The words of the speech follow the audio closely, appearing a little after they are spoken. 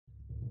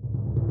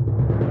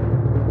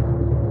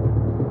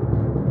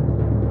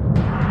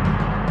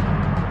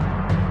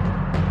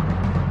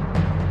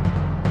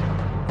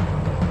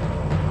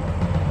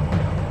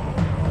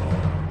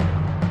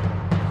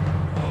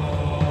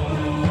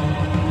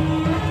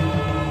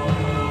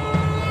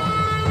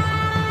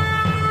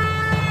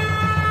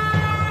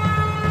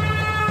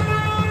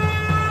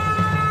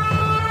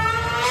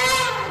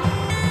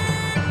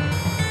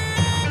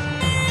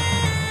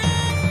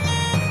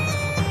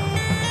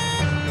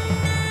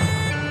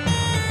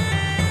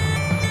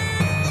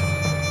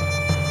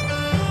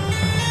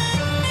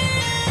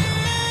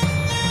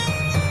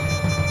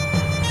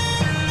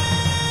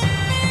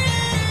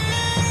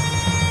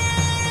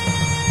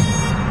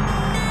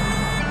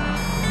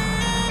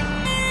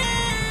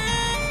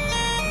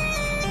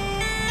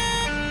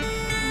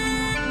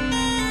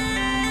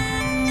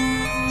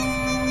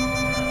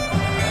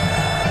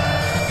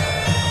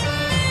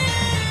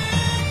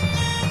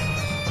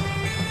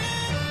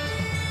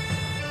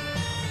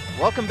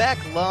Welcome back,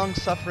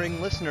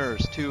 long-suffering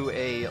listeners, to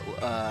a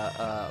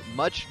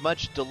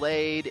much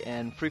delayed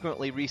and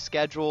frequently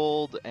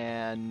rescheduled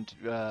and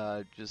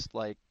just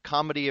like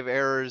comedy of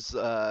errors,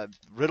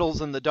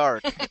 Riddles in the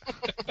Dark,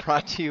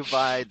 brought to you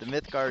by the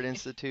Mythgard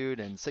Institute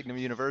and Signum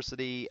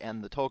University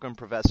and the Tolkien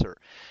Professor.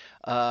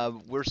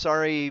 We're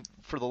sorry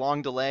for the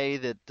long delay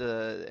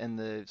and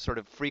the sort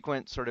of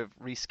frequent sort of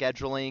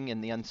rescheduling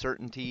and the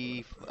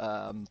uncertainty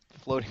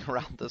floating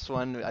around this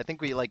one. I think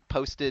we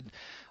posted,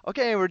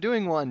 okay, we're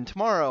doing one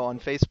tomorrow on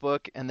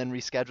Facebook, and then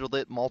rescheduled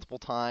it multiple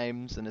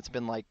times, and it's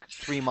been like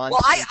 3 months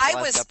since the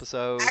last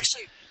episode.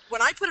 Actually,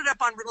 when I put it up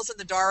on Riddles in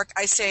the Dark,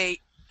 I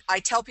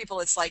tell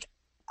people it's like,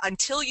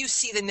 until you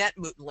see the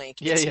Netmoot link,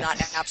 it's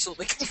not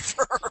absolutely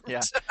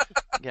confirmed.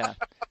 Yeah.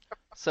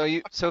 So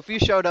if you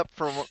showed up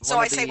for we're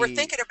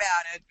thinking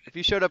about it. If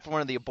you showed up for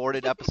one of the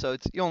aborted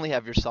episodes, you only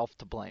have yourself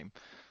to blame.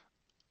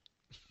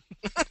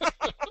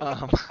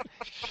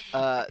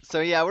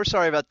 We're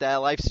sorry about that.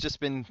 Life's just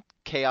been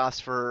chaos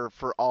for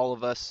all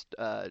of us.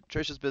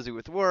 Trisha's busy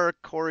with work.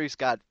 Corey's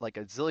got like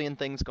a zillion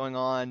things going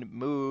on,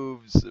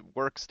 moves,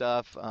 work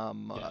stuff.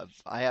 I'm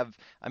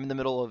in the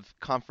middle of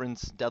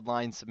conference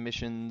deadline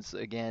submissions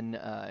again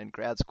in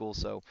grad school.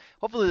 So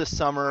hopefully this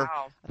summer,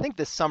 I think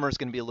this summer is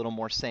going to be a little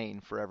more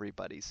sane for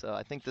everybody. So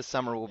I think this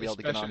summer we'll be able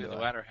to get on to especially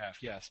the latter half.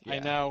 Yes, yeah.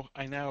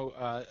 I now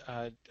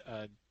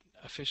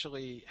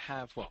officially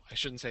have, well, I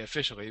shouldn't say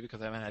officially because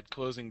I haven't had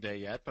closing day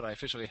yet, but I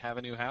officially have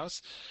a new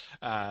house.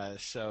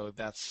 So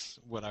that's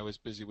what I was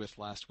busy with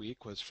last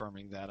week, was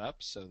firming that up.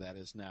 So that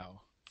is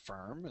now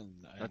firm and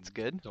that's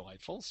good.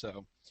 Delightful.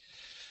 So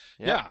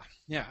yeah.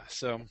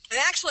 So and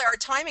actually our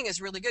timing is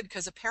really good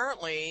because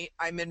apparently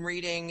I've been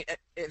reading at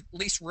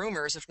least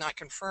rumors, if not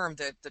confirmed,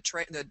 that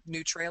the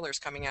new trailer is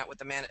coming out with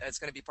it's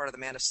going to be part of the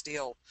Man of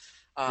Steel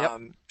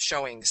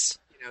showings.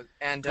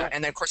 And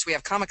then of course we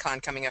have Comic-Con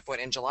coming up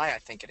in July, I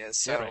think it is.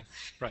 So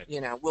right.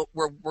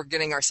 We're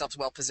getting ourselves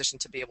well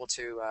positioned to be able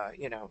to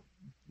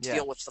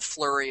deal with the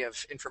flurry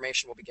of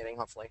information we'll be getting,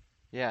 hopefully.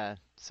 Yeah.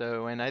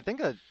 So, and I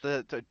think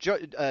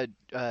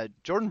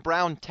Jordan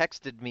Brown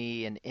texted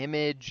me an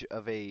image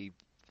of a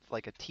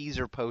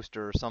teaser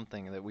poster or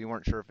something that we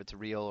weren't sure if it's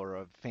real or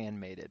a fan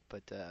made it,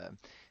 but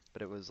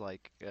it was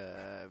like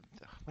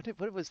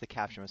what was the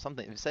caption? It was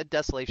something. It said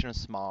 "Desolation of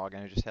Smog,"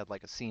 and it just had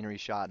like a scenery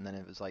shot, and then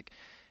it was like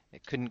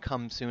it couldn't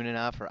come soon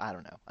enough, or I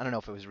don't know. I don't know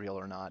if it was real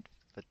or not,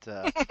 but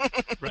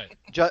right.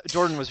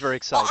 Jordan was very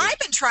excited. Well, I've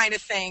been trying to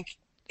think.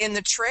 In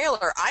the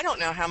trailer, I don't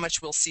know how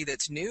much we'll see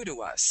that's new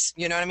to us.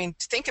 You know what I mean?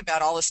 Think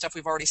about all the stuff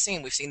we've already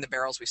seen. We've seen the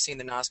barrels, we've seen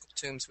the Nazgul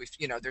tombs.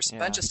 There's a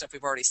bunch of stuff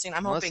we've already seen.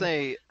 I'm hoping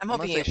they at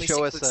least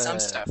include some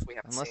stuff we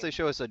haven't seen. Unless they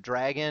show us a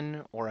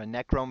dragon or a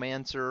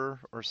necromancer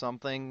or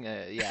something.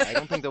 I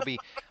don't think there'll be.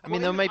 I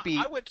mean,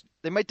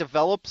 they might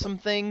develop some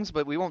things,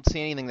 but we won't see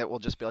anything that will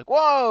just be like,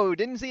 "Whoa,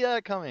 didn't see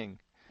that coming."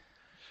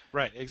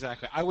 Right,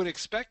 exactly. I would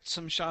expect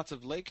some shots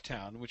of Lake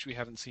Town, which we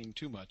haven't seen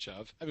too much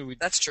of. I mean,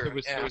 that's true.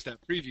 There was that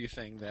preview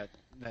thing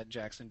that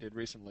Jackson did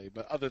recently,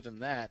 but other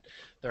than that,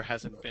 there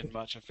hasn't been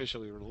much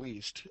officially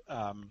released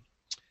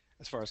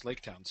as far as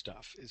Lake Town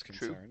stuff is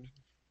concerned.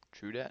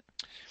 True that.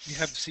 We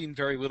have seen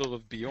very little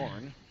of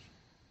Bjorn.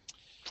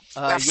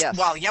 Yes.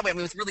 Well, we haven't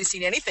really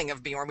seen anything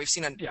of Bjorn. We've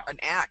seen an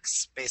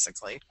axe,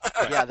 basically.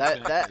 Yeah,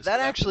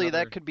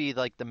 that could be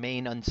like the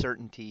main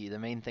uncertainty, the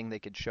main thing they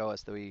could show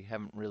us that we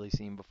haven't really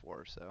seen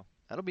before. So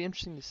that'll be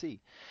interesting to see.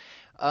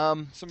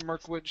 Some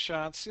Mirkwood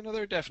shots.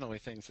 There are definitely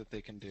things that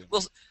they can do.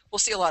 We'll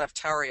see a lot of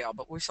Tauriel,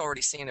 but we've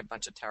already seen a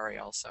bunch of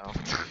Tauriel, so.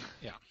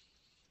 Yeah.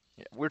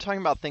 We're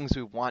talking about things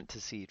we want to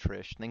see,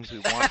 Trish. Things we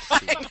want to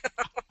see.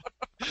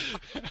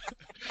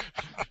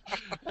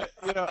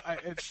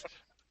 It's.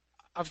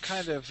 I'm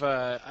kind of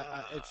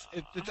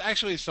it's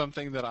actually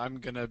something that I'm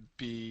gonna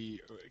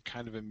be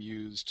kind of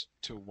amused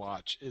to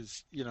watch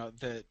is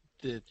the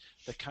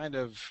kind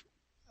of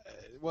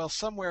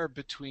somewhere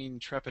between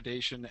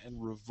trepidation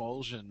and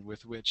revulsion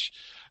with which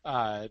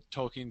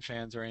Tolkien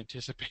fans are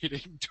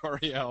anticipating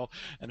Tauriel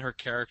and her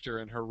character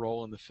and her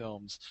role in the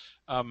films,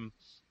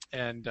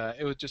 and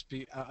it would just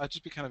be I'd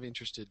just be kind of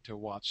interested to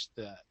watch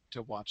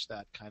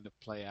that kind of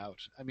play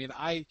out. I mean,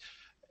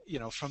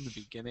 from the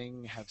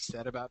beginning have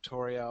said about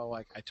Tauriel,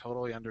 like, I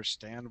totally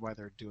understand why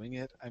they're doing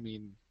it. I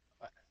mean,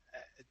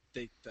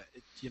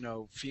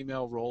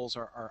 female roles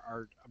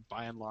are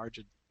by and large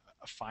a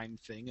fine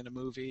thing in a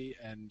movie,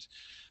 and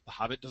The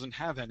Hobbit doesn't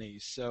have any,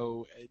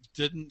 so it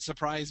didn't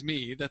surprise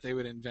me that they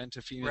would invent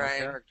a female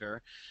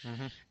character.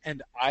 Mm-hmm.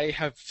 And I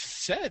have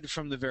said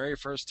from the very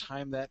first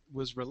time that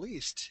was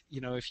released,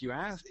 if you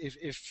ask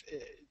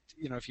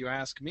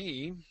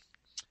me,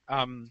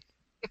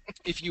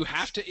 if you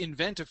have to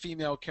invent a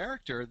female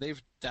character,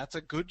 that's a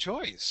good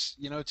choice.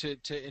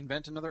 To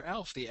invent another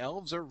elf. The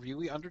elves are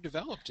really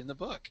underdeveloped in the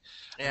book.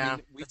 Yeah, I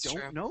mean, we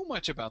don't know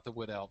much about the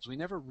Wood Elves. We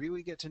never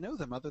really get to know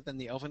them, other than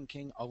the Elven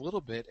King a little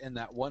bit, and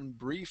that one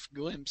brief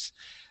glimpse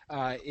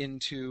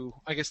into,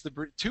 I guess,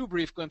 the two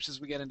brief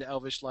glimpses we get into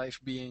Elvish life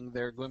being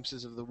their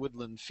glimpses of the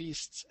woodland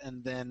feasts,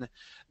 and then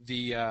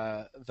the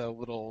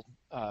little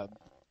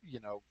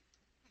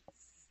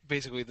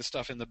basically the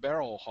stuff in the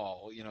barrel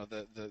hall,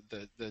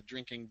 the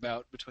drinking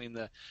bout between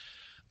the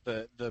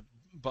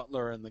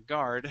butler and the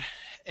guard,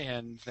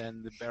 and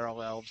then the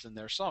barrel elves and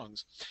their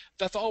songs.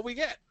 That's all we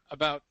get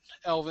about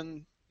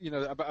elven,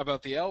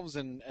 about the elves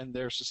and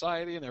their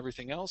society and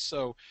everything else.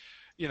 So,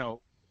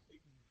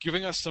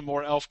 giving us some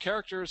more elf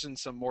characters and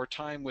some more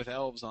time with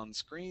elves on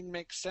screen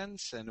makes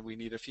sense, and we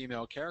need a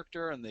female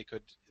character, and they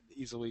could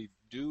easily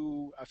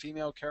do a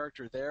female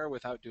character there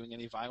without doing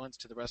any violence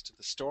to the rest of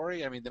the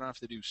story. I mean, they don't have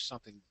to do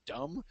something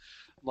dumb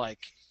like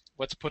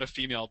let's put a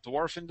female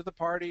dwarf into the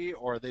party,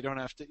 or they don't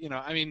have to,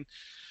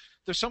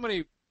 there's so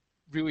many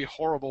really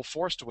horrible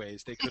forced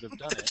ways they could have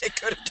done it. They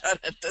could have done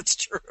it. That's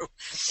true.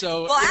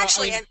 So, well,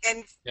 actually,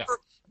 yeah.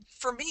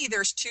 For me,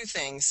 there's two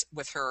things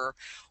with her.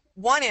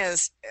 One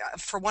is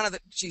for one of the,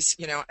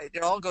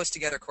 it all goes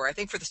together, Corey. I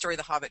think for the Story of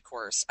the Hobbit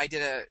course, I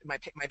did my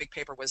big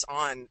paper was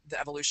on the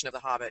evolution of the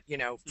Hobbit,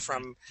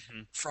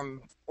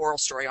 from oral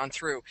story on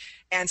through,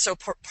 and so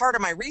part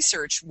of my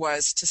research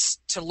was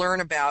to learn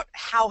about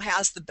how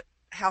has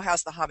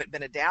the Hobbit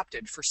been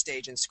adapted for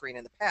stage and screen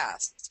in the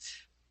past.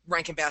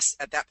 Rankin Bass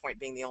at that point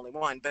being the only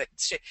one, and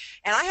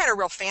I had a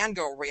real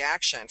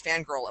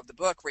fangirl of the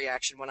book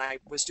reaction when I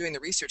was doing the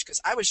research, because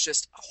I was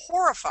just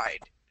horrified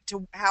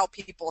to how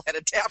people had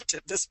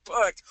adapted this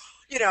book,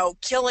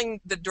 killing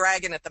the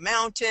dragon at the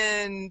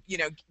mountain,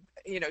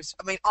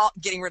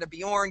 getting rid of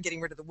Bjorn, getting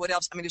rid of the wood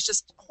elves. I mean, it's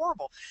just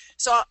horrible.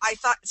 So I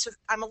thought,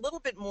 I'm a little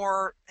bit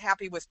more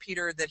happy with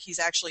Peter that he's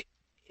actually,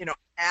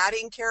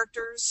 adding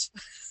characters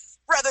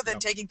rather than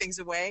taking things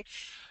away.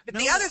 But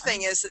the other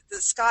thing is that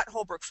the Scott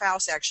Holbrook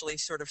Faust actually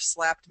sort of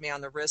slapped me on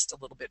the wrist a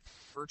little bit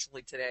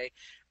virtually today.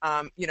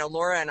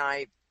 Laura and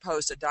I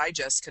posed a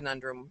digest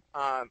conundrum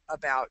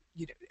about,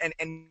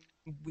 and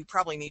we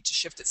probably need to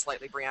shift it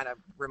slightly. Brianna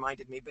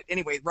reminded me. But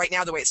anyway, right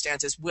now the way it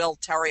stands is, will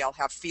Tauriel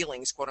have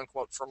feelings, quote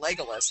unquote, for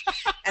Legolas?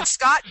 And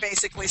Scott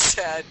basically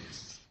said,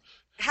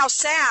 how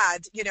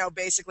sad,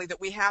 basically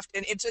that we have to,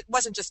 and it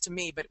wasn't just to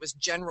me, but it was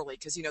generally,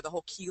 because, the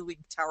whole Keeley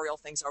Tauriel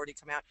thing's already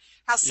come out.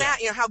 How sad,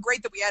 how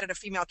great that we added a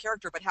female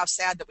character, but how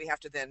sad that we have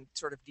to then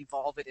sort of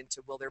devolve it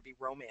into, will there be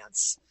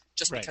romance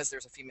just because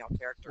there's a female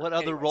character? What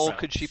other role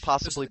could she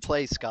possibly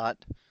play,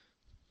 Scott?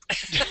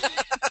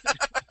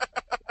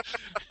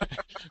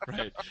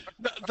 Right.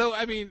 Though,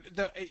 I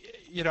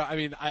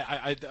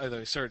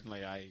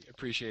certainly I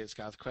appreciate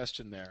Scott's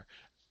question there.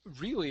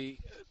 Really,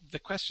 the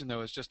question,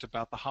 though, is just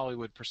about the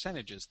Hollywood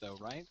percentages, though,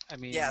 right? I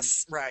mean,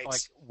 yes, right.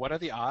 Like, what are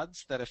the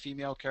odds that a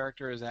female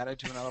character is added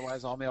to an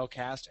otherwise all-male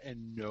cast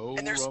and no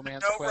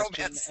romance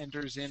question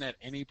enters in at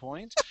any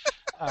point?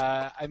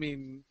 I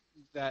mean,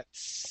 that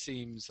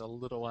seems a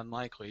little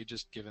unlikely,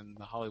 just given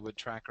the Hollywood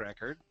track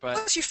record. But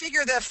plus, you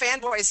figure the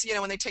fanboys,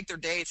 when they take their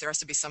dates, there has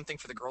to be something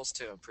for the girls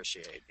to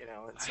appreciate, and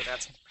so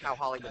that's how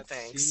Hollywood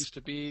thinks. Seems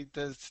to be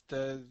the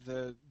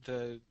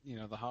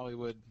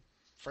Hollywood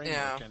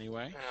framework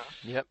anyway.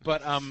 Yeah. Yep.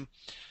 But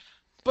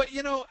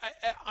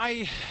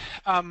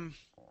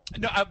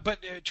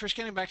Trish,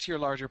 getting back to your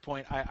larger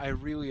point, I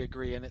really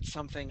agree, and it's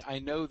something I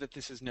know that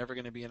this is never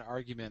going to be an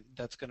argument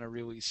that's going to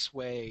really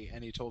sway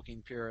any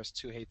Tolkien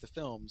purists who hate the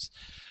films.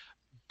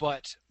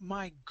 But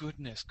my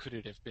goodness, could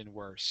it have been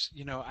worse?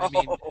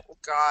 Oh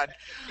God!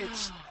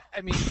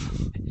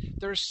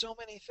 There's so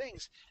many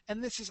things,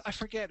 and this is, I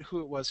forget who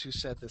it was who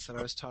said this that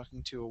I was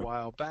talking to a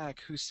while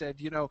back, who said,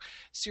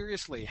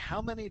 seriously,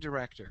 how many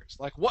directors,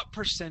 like what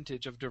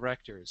percentage of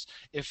directors,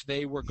 if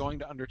they were going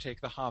to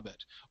undertake The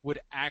Hobbit, would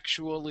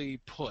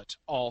actually put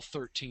all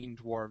 13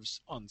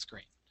 dwarves on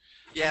screen?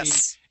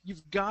 Yes.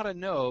 You've got to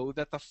know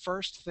that the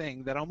first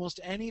thing that almost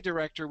any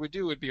director would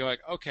do would be like,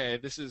 okay,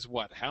 this is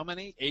what? How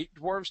many? 8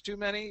 dwarves too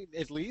many,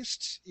 at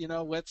least.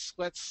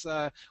 Let's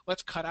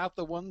cut out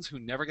the ones who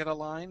never get a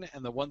line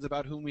and the ones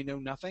about whom we know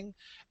nothing,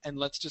 and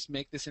let's just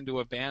make this into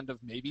a band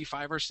of maybe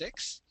 5 or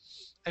 6.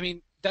 I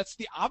mean, that's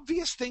the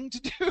obvious thing to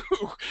do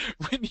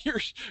when you're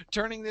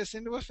turning this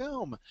into a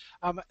film.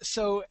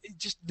 So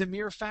just the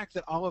mere fact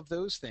that all of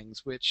those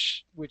things,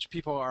 which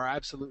people are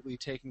absolutely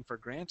taking for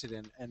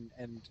granted,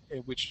 and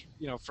which,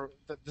 for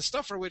the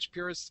stuff for which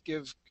purists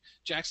give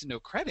Jackson no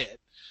credit,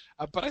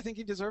 but I think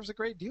he deserves a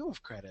great deal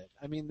of credit.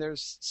 I mean,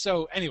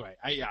 anyway,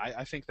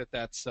 I think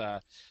that's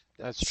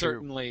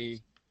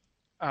certainly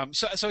true.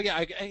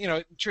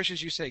 Trish,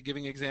 as you say,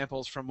 giving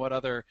examples from what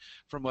other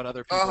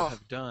people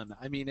have done.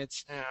 I mean,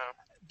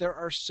 there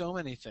are so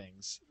many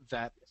things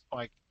that,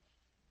 like,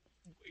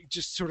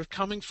 just sort of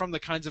coming from the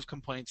kinds of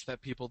complaints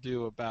that people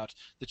do about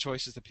the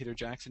choices that Peter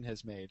Jackson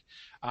has made,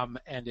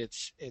 and it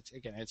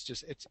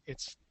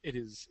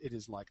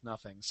is like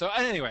nothing. So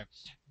anyway,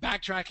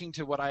 backtracking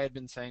to what I had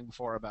been saying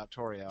before about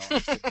Tauriel.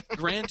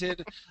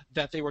 Granted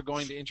that they were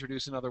going to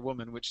introduce another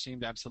woman, which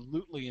seemed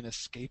absolutely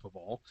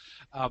inescapable.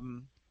 I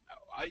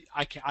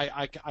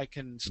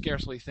can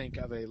scarcely think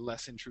of a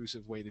less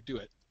intrusive way to do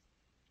it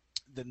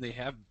than they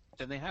have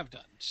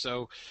done.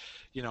 So,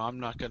 I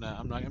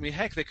mean,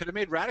 heck, they could have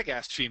made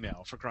Radagast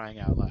female, for crying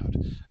out loud.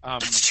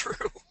 That's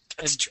true.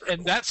 That's true.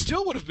 And that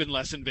still would have been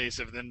less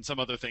invasive than some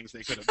other things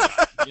they could have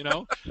done, you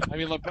know? I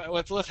mean,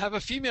 let's have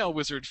a female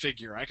wizard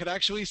figure. I could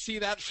actually see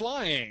that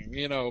flying,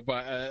 you know,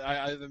 but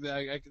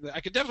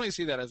I could definitely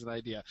see that as an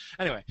idea.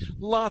 Anyway,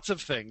 lots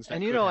of things that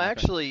And could happen.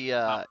 actually,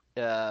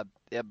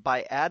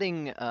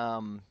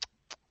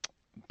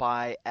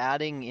 by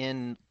adding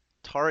in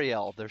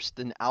Tariel, there's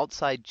an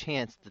outside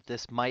chance that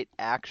this might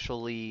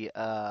actually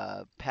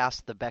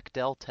pass the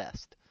Bechdel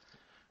test.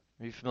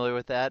 Are you familiar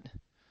with that?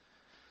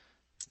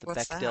 The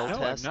What's Bechdel that? No, I'm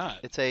test. not.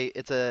 It's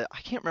a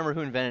I can't remember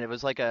who invented it. It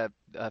was like a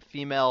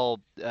female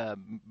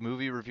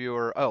movie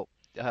reviewer. Oh,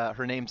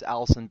 her name's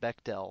Alison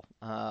Bechdel.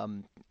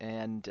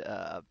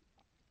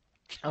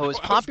 It was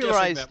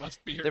popularized. That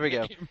must be her There we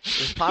go. name.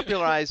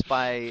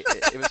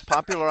 It was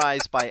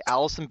popularized by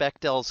Alison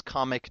Bechdel's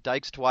comic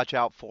Dykes to Watch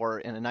Out For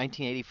in a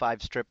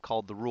 1985 strip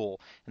called The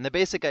Rule. And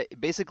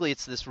basically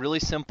it's this really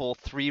simple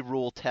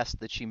 3-rule test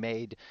that she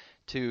made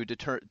to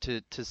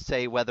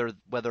say whether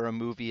a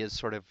movie is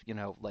sort of, you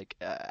know, like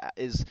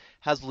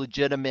has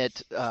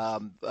legitimate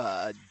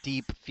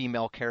deep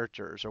female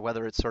characters, or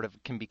whether it's sort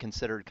of can be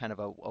considered kind of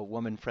a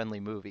woman-friendly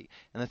movie.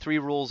 And the 3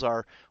 rules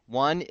are: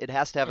 1, it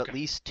has to have at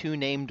least 2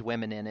 named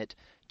women in it;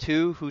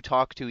 2, who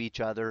talk to each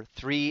other;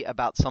 3,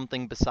 about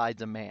something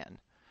besides a man.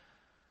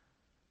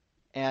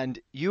 And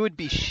you would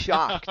be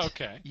shocked.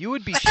 Okay. You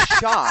would be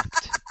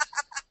shocked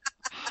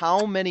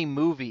how many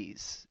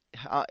movies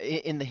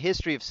in the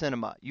history of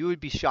cinema. You would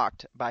be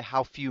shocked by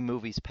how few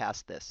movies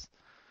pass this.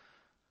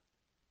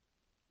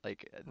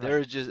 Like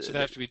there's just So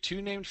there have to be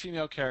 2 named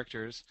female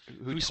characters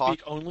who talk.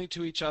 speak only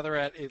to each other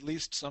at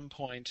least some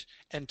point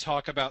and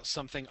talk about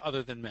something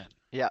other than men.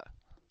 Yeah.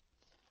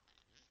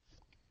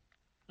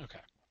 Okay.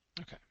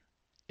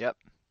 Yep.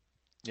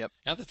 Yeah,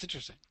 that's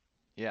interesting.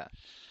 Yeah.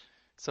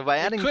 So by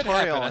adding it could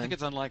happen. Toriel I in, think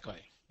it's unlikely.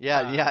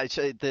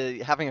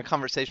 having a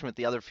conversation with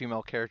the other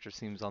female character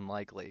seems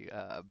unlikely.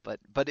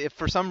 But if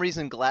for some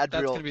reason That's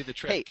Galadriel, going to be the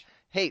trick.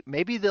 hey,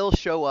 maybe they'll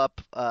show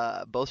up,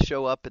 both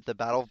show up at the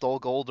Battle of Dol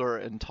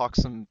Guldur and talk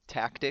some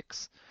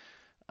tactics,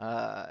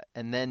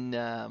 and then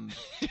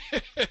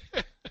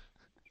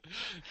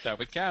That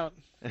would count.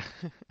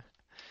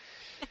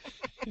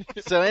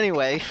 so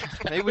anyway,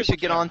 maybe we should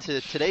get on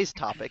to today's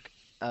topic.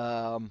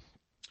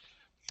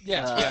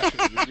 Yes,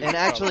 we and probably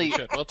actually-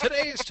 should. Well,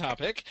 today's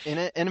topic.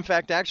 And in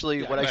fact,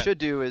 actually, Yeah, what go I ahead. should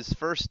do is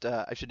first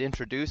I should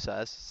introduce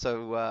us.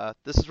 So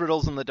this is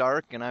Riddles in the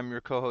Dark, and I'm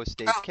your co-host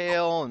Dave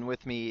Kale, and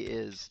with me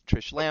is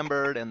Trish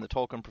Lambert and the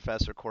Tolkien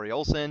professor Corey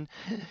Olson.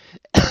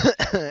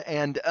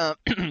 And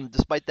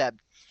despite that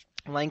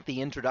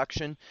lengthy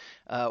introduction,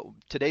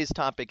 today's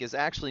topic is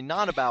actually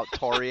not about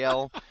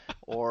Toriel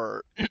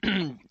or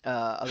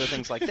other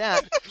things like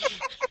that.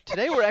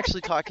 Today we're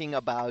actually talking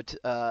about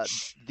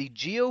the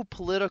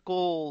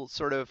geopolitical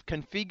sort of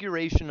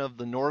configuration of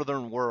the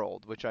northern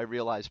world, which I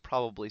realize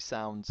probably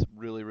sounds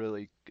really,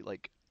 really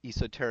like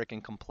esoteric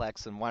and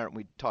complex, and why aren't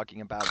we talking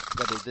about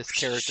whether this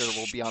character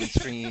will be on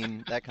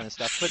screen, that kind of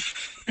stuff.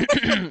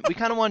 But we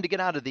kind of wanted to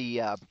get out of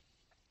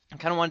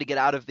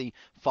the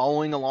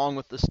following along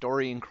with the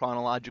story in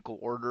chronological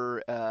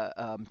order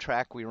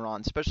track we were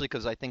on, especially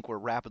because I think we're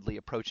rapidly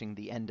approaching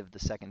the end of the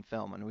second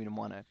film, and we didn't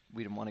want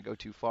to go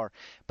too far.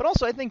 But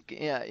also, I think,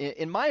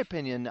 in my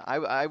opinion,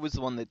 I was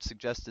the one that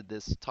suggested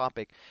this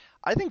topic.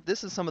 I think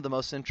this is some of the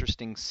most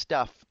interesting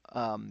stuff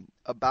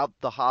about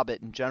The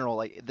Hobbit in general.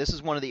 Like, this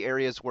is one of the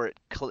areas where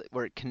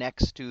it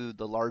connects to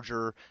the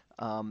larger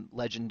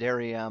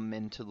legendarium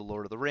and to the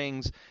Lord of the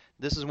Rings.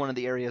 This is one of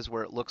the areas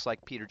where it looks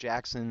like Peter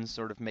Jackson's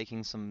sort of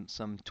making some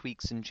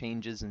tweaks and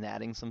changes and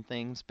adding some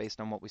things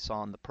based on what we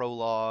saw in the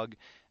prologue.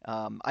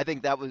 I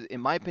think that was, in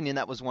my opinion,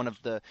 that was one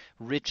of the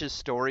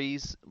richest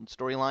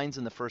storylines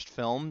in the first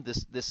film.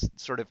 This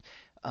sort of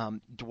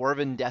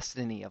dwarven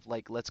destiny of,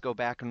 like, let's go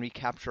back and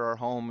recapture our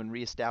home and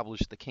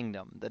reestablish the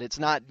kingdom. That it's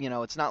not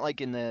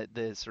like in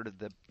the sort of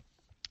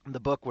the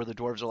book where the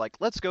dwarves are like,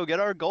 let's go get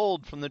our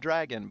gold from the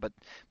dragon, but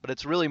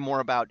it's really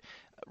more about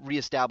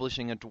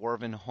reestablishing a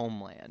dwarven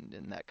homeland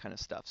and that kind of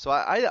stuff. So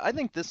I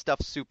think this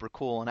stuff's super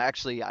cool, and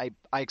actually I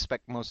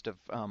expect most of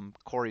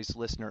Corey's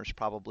listeners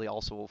probably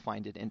also will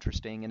find it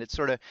interesting, and it's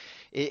sort of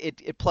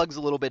it plugs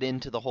a little bit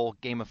into the whole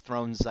Game of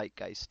Thrones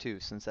zeitgeist too,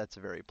 since that's a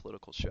very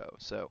political show.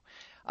 So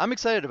I'm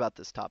excited about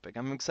this topic.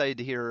 I'm excited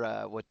to hear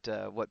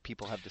what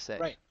people have to say.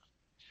 Right.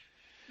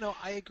 No,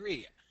 I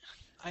agree.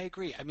 I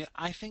mean,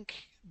 I think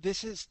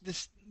this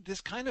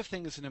kind of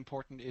thing is an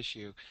important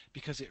issue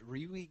because it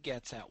really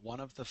gets at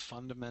one of the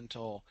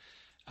fundamental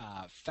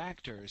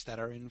factors that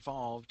are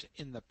involved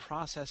in the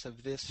process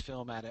of this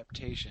film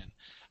adaptation,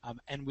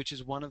 and which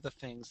is one of the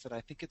things that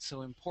I think it's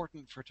so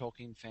important for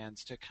Tolkien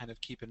fans to kind of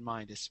keep in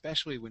mind,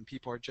 especially when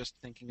people are just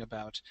thinking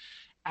about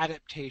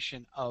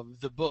adaptation of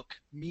the book,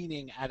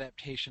 meaning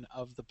adaptation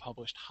of the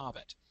published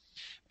Hobbit.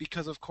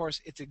 Because, of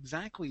course, it's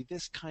exactly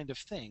this kind of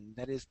thing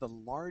that is the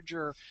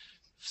larger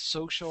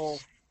social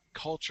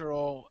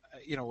cultural,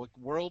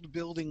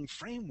 world-building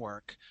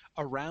framework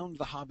around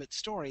the Hobbit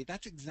story,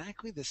 that's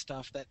exactly the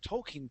stuff that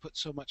Tolkien put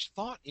so much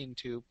thought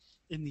into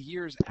in the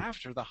years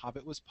after The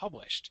Hobbit was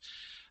published.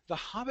 The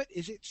Hobbit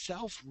is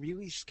itself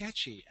really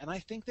sketchy, and I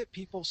think that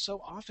people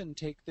so often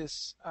take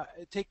this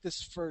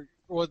for,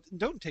 or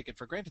don't take it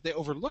for granted. They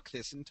overlook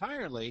this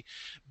entirely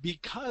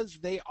because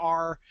they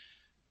are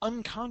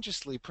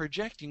unconsciously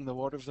projecting the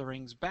Lord of the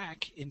Rings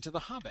back into the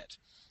Hobbit.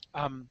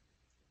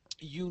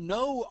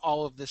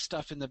 All of this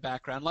stuff in the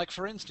background, like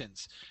for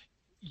instance,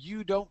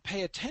 you don't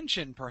pay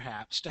attention,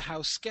 perhaps, to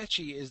how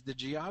sketchy is the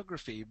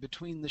geography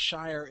between the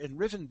Shire and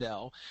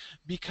Rivendell,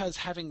 because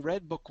having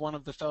read Book One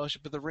of the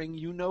Fellowship of the Ring,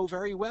 you know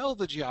very well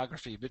the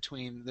geography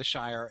between the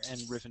Shire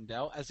and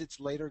Rivendell, as it's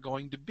later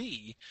going to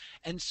be.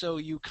 And so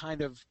you kind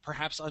of,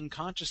 perhaps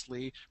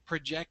unconsciously,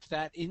 project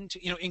that into,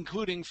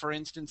 including, for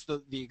instance,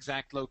 the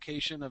exact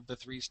location of the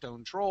Three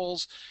Stone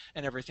Trolls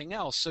and everything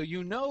else. So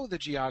you know the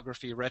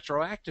geography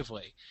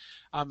retroactively.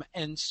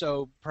 And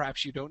so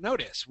perhaps you don't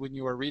notice when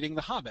you are reading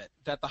The Hobbit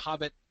that The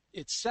Hobbit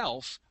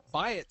itself,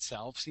 by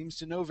itself, seems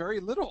to know very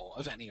little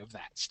of any of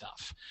that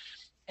stuff.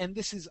 And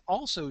this is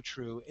also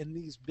true in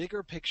these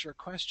bigger picture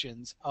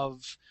questions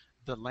of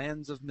the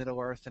lands of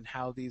Middle-earth and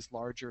how these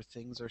larger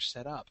things are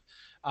set up.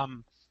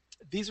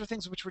 These are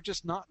things which were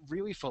just not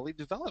really fully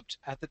developed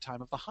at the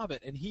time of The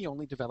Hobbit, and he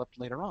only developed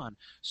later on.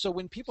 So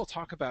when people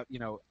talk about,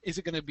 is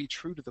it going to be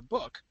true to the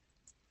book?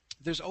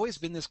 There's always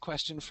been this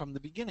question from the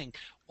beginning.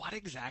 What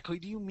exactly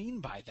do you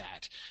mean by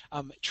that?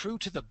 True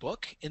to the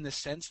book in the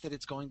sense that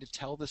it's going to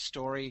tell the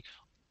story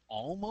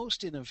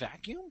almost in a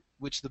vacuum,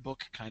 which the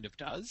book kind of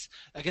does.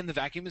 Again, the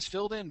vacuum is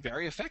filled in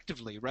very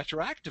effectively,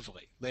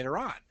 retroactively, later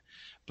on.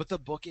 But the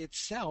book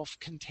itself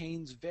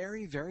contains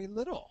very, very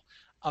little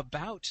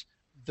about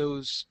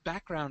those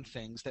background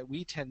things that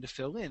we tend to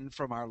fill in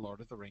from our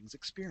Lord of the Rings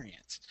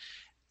experience.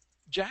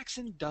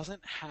 Jackson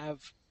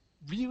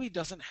really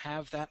doesn't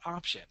have that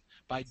option.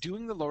 By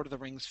doing the Lord of the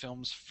Rings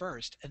films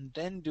first and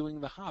then doing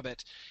The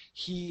Hobbit,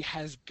 he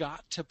has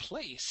got to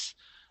place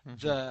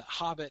the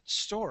Hobbit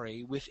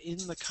story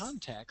within the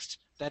context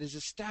that is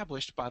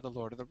established by the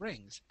Lord of the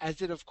Rings,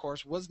 as it, of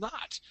course, was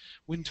not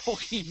when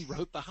Tolkien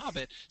wrote The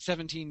Hobbit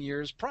 17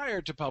 years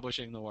prior to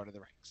publishing the Lord of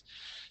the Rings.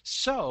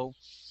 So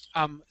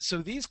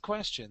these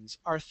questions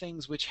are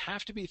things which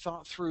have to be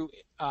thought through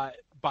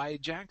by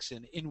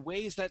Jackson in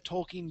ways that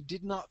Tolkien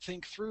did not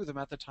think through them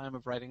at the time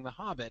of writing The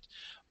Hobbit,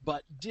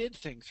 but did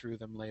think through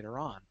them later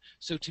on.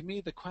 So to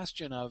me, the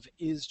question of,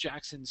 is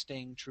Jackson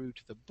staying true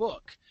to the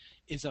book,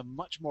 is a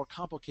much more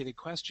complicated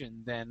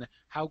question than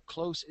how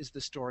close is the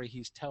story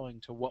he's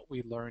telling to what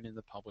we learn in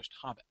the published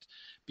Hobbit.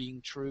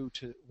 Being true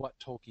to what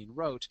Tolkien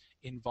wrote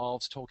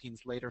involves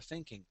Tolkien's later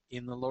thinking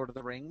in The Lord of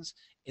the Rings,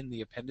 in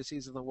the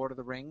appendices of The Lord of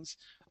the Rings,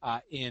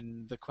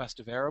 in The Quest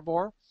of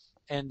Erebor,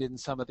 and in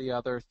some of the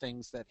other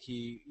things that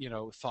he,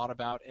 thought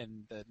about,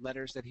 and the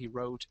letters that he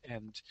wrote,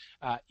 and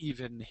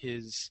even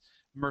his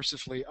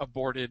mercifully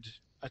aborted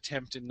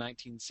attempt in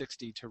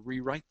 1960 to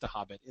rewrite The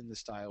Hobbit in the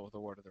style of The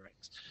Lord of the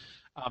Rings.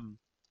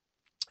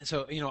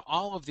 So,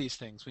 all of these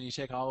things, when you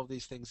take all of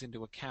these things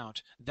into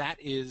account, that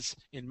is,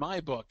 in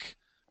my book,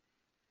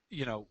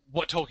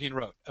 what Tolkien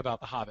wrote about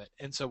The Hobbit.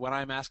 And so when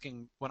I'm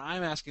asking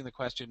the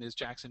question, is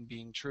Jackson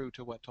being true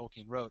to what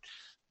Tolkien wrote,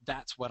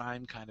 that's what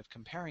I'm kind of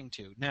comparing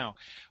to. Now,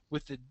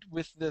 with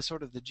the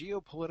sort of the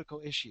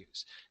geopolitical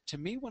issues, to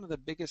me, one of the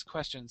biggest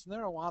questions, and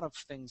there are a lot of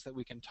things that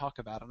we can talk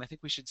about, and I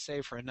think we should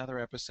save for another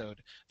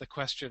episode the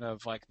question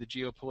of like the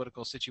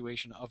geopolitical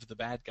situation of the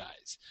bad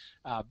guys,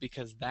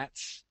 because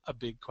that's a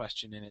big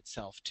question in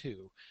itself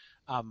too.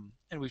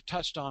 And we've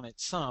touched on it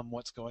some,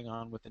 what's going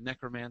on with the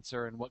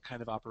Necromancer and what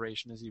kind of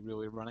operation is he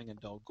really running in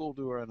Dol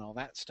Guldur and all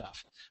that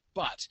stuff.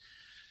 But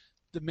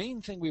the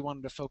main thing we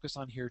wanted to focus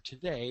on here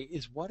today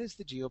is what is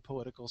the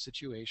geopolitical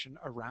situation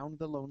around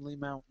the Lonely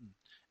Mountain.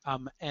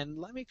 And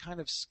let me kind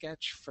of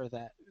sketch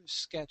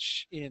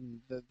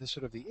in the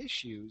sort of the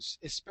issues,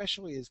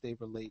 especially as they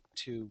relate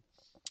to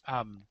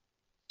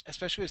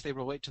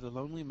the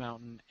Lonely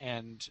Mountain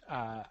and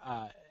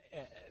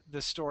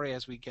the story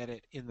as we get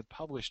it in the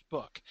published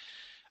book.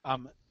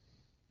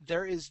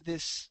 There is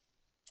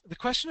the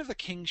question of the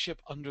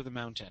kingship under the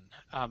mountain,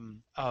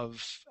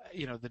 of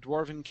the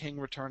Dwarven king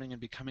returning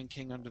and becoming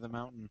king under the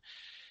mountain,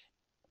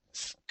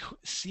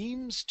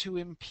 seems to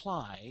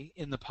imply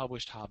in the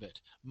published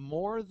Hobbit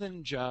more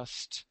than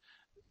just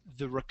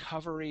the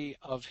recovery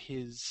of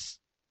his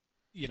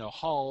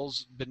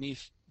halls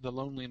beneath the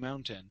Lonely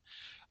Mountain,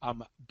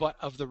 but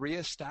of the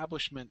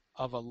reestablishment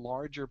of a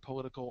larger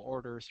political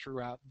order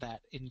throughout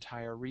that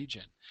entire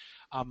region.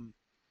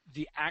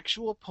 The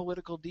actual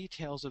political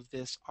details of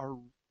this are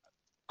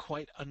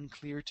quite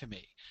unclear to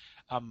me.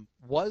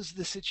 Was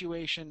the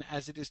situation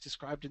as it is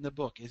described in the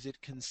book, is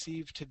it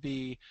conceived to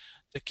be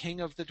the king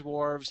of the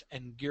dwarves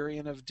and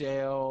Girion of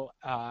Dale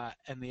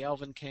and the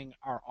Elven king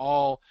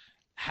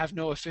have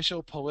no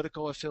official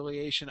political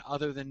affiliation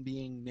other than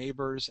being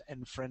neighbors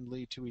and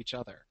friendly to each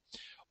other?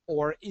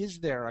 Or is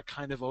there a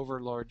kind of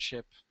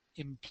overlordship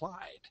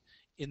implied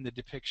in the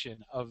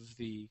depiction of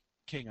the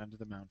king under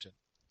the mountain?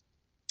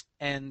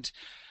 And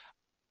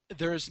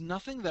there's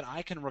nothing that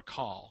I can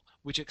recall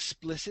which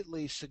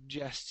explicitly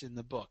suggests in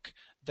the book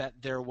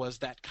that there was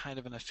that kind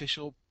of an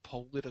official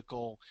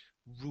political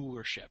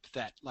rulership,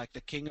 that like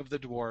the king of the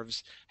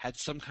dwarves had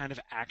some kind of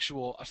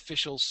actual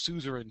official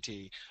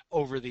suzerainty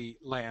over the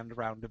land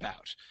round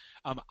about.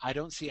 I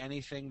don't see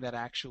anything that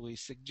actually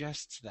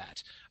suggests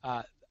that.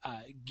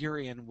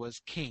 Girion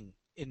was king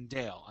in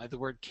Dale. The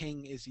word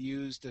king is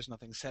used. There's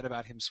nothing said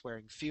about him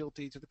swearing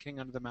fealty to the king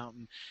under the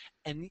mountain,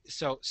 and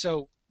so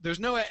there's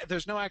no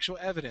actual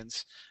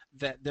evidence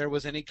that there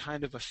was any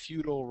kind of a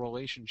feudal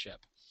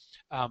relationship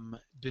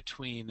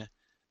between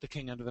the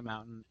king under the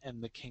mountain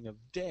and the king of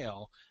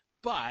Dale,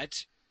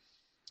 but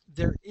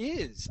there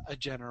is a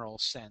general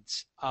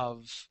sense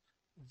of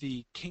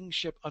the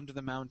kingship under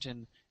the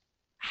mountain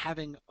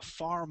having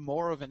far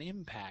more of an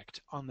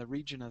impact on the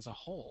region as a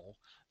whole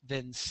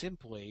than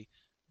simply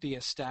the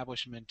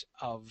establishment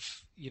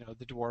of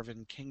the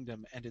Dwarven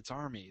kingdom and its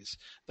armies.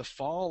 The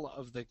fall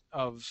of the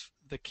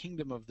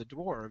kingdom of the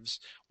dwarves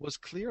was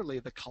clearly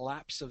the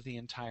collapse of the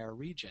entire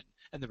region,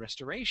 and the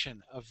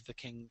restoration of the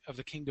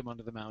kingdom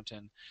under the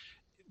mountain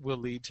will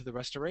lead to the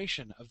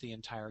restoration of the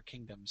entire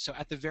kingdom. So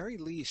at the very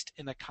least,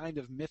 in a kind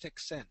of mythic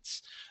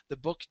sense, the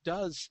book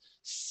does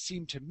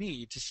seem to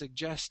me to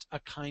suggest a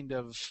kind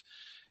of,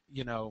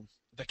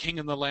 the king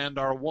and the land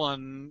are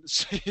one,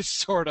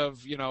 sort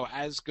of,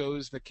 as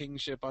goes the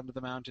kingship under the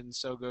mountain,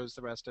 so goes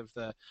the rest of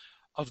the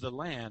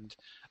land.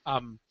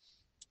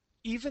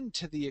 Even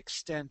to the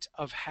extent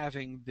of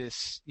having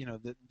this,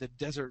 the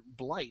desert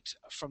blight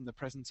from the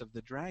presence of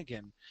the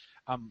dragon,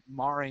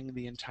 marring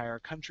the entire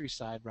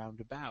countryside round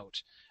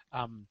about.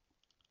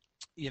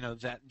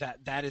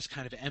 That is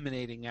kind of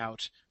emanating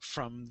out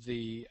from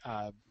the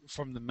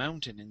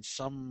mountain in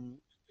some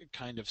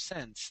kind of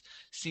sense,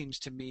 seems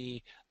to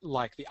me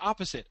like the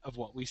opposite of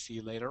what we see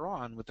later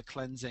on with the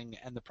cleansing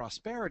and the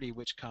prosperity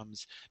which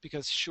comes,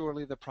 because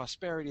surely the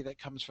prosperity that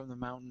comes from the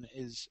mountain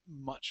is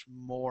much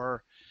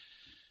more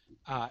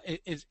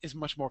is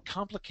much more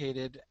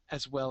complicated,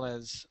 as well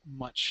as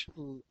much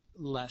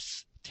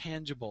less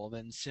tangible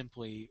than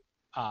simply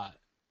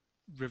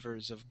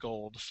rivers of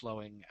gold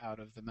flowing out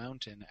of the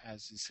mountain,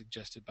 as is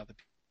suggested by the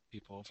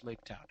people of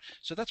Lake Town.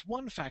 So that's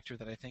one factor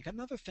that I think.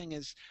 Another thing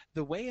is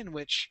the way in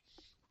which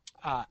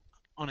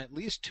on at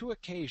least 2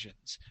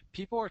 occasions,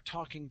 people are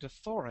talking to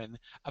Thorin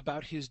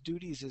about his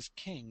duties as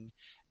king,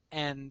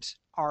 and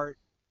are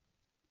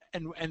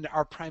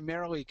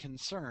primarily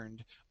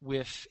concerned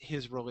with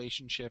his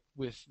relationship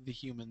with the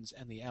humans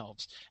and the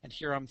elves. And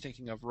here I'm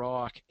thinking of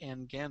Roach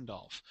and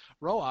Gandalf.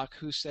 Roach,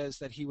 who says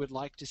that he would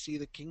like to see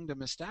the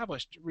kingdom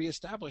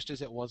reestablished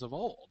as it was of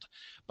old,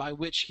 by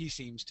which he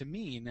seems to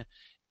mean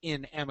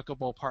in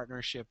amicable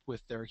partnership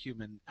with their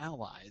human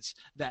allies.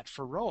 That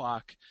for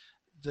Roach,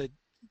 the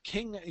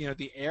king,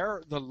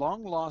 the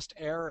long lost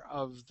heir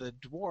of the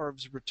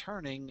dwarves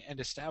returning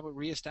and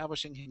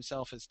reestablishing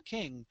himself as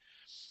king,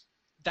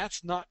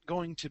 that's not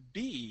going to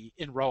be,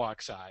 in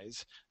Roach's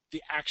eyes,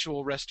 the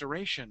actual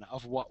restoration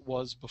of what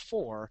was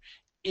before,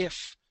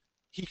 if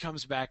he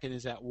comes back and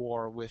is at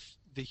war with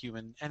the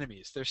human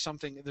enemies. There's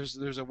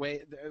a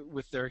way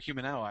with their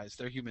human allies,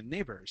 their human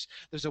neighbors.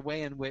 There's a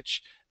way in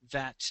which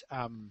that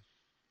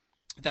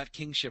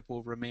kingship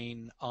will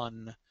remain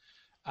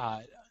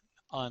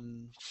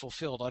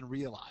unfulfilled,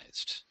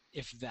 unrealized,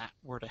 if that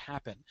were to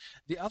happen.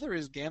 The other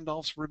is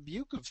Gandalf's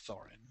rebuke of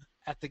Thorin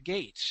at the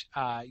gate,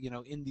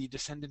 in the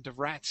Descendant of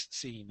Rats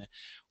scene,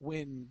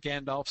 when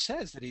Gandalf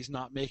says that he's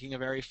not making a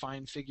very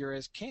fine figure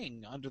as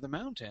king under the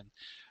mountain.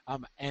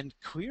 And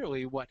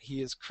clearly what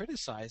he is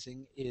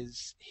criticizing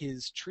is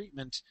his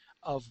treatment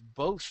of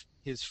both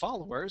his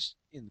followers,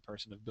 in the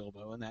person of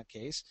Bilbo in that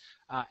case,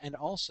 and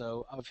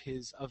also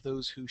of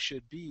those who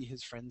should be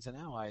his friends and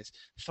allies.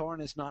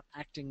 Thorin is not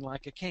acting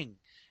like a king,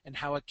 and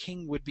how a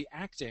king would be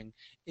acting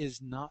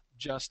is not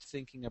just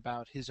thinking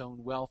about his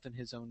own wealth and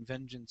his own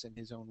vengeance and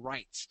his own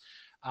rights,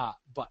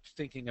 but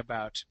thinking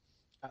about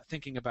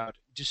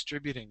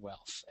distributing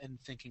wealth and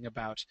thinking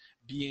about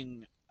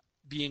being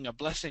a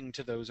blessing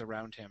to those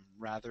around him,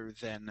 rather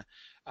than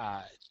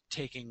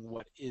taking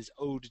what is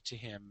owed to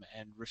him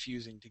and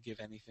refusing to give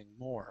anything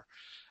more,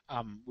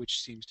 which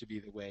seems to be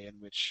the way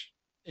in which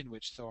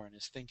Thorin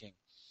is thinking.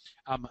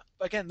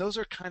 Again, those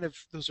are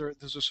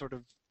sort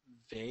of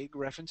vague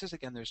references.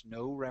 Again, there's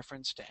no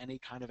reference to any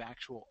kind of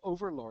actual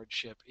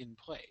overlordship in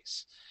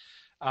place.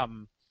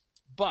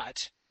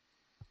 But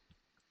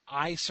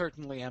I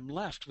certainly am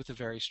left with a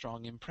very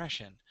strong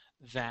impression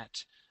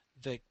that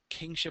the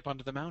kingship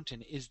under the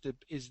mountain is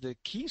the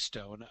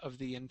keystone of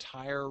the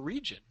entire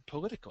region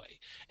politically,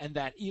 and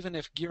that even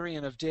if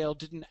Girion of Dale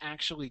didn't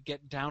actually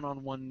get down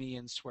on one knee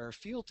and swear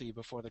fealty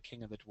before the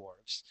king of the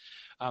dwarves,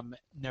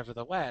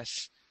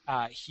 nevertheless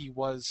he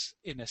was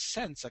in a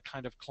sense a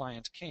kind of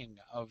client king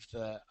of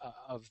the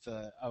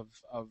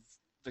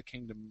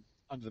kingdom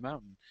under the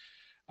mountain,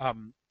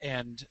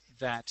 and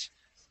that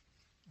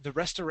the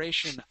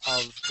restoration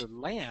of the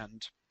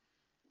land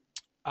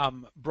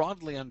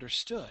broadly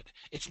understood.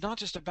 It's not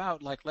just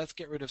about like let's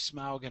get rid of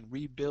Smaug and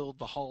rebuild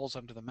the halls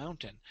under the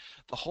mountain.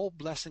 The whole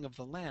blessing of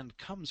the land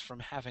comes from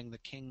having the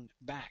king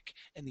back,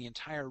 and the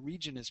entire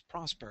region is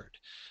prospered,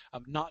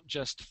 not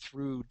just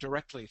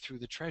directly through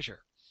the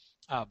treasure.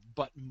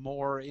 But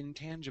more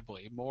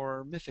intangibly,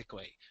 more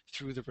mythically,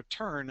 through the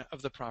return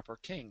of the proper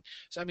king.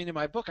 So, I mean, in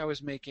my book, I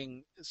was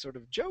making sort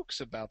of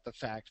jokes about the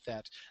fact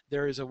that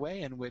there is a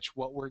way in which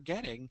what we're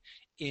getting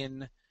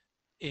in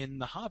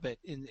The Hobbit,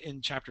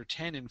 in chapter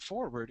 10 and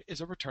forward, is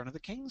a Return of the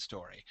King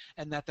story.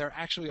 And that there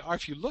actually are,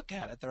 if you look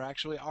at it, there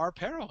actually are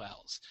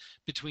parallels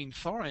between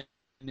Thorin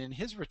in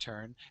his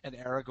return and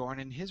Aragorn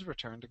in his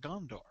return to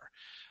Gondor.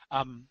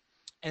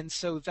 And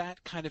so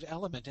that kind of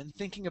element, and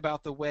thinking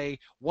about the way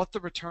what the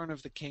return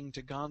of the king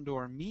to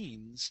Gondor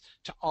means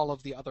to all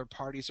of the other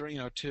parties, or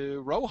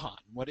to Rohan,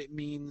 what it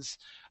means,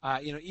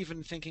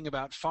 even thinking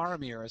about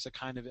Faramir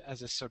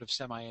as a sort of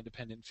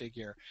semi-independent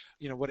figure,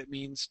 what it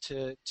means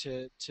to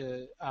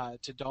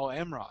Dol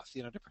Amroth,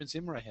 to Prince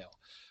Imrahil.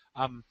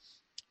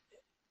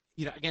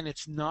 Again,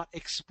 it's not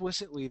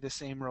explicitly the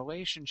same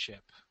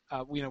relationship.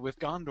 With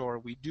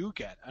Gondor, we do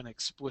get an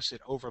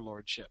explicit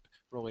overlordship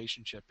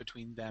relationship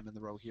between them and the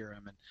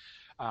Rohirrim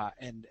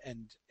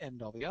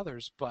and all the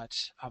others, but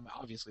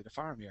obviously to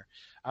Faramir.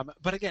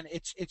 But again,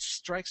 it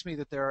strikes me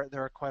that there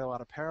are quite a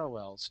lot of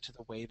parallels to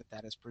the way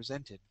that is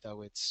presented,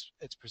 though it's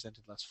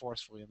presented less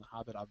forcefully in The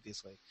Hobbit,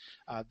 obviously,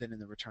 than in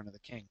The Return of the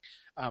King.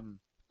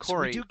 So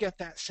we do get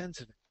that sense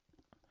of it.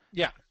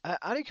 Yeah.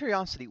 Out of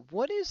curiosity,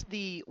 what is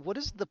the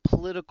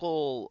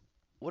political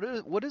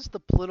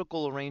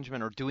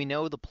arrangement, or do we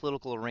know the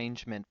political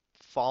arrangement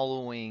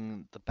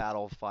following the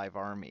Battle of Five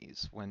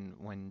Armies,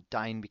 when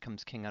Dain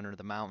becomes king under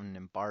the mountain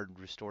and Bard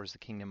restores the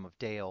kingdom of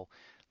Dale,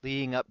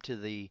 leading up to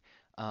the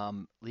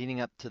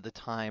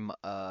time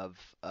of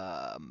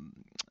the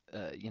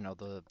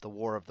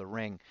War of the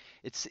Ring?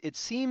 It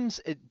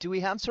seems, do we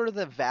have sort of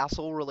the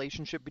vassal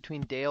relationship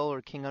between Dale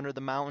or King under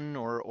the Mountain,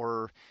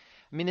 or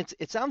I mean,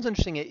 it sounds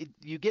interesting.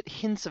 You get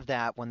hints of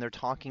that when they're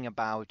talking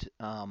about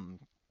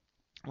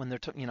when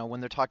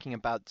they're talking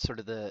about sort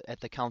of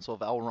at the Council of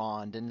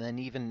Elrond, and then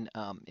even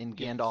in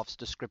Gandalf's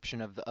description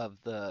of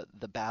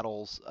the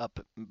battles up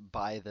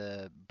by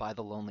the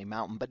Lonely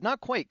Mountain, but not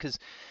quite, because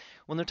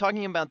when they're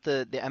talking about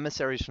the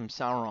emissaries from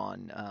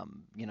Sauron,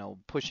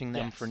 pushing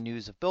them for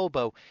news of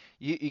Bilbo,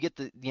 you get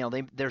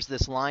there's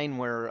this line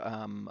where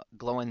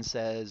Glóin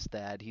says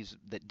that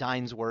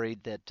Dain's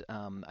worried that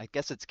I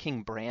guess it's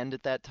King Brand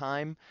at that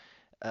time.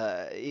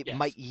 It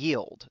might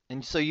yield,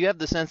 and so you have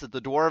the sense that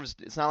the dwarves.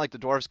 It's not like the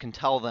dwarves can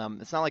tell them.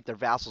 It's not like they're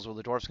vassals, where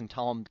the dwarves can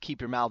tell them,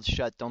 "Keep your mouths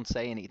shut, don't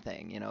say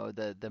anything."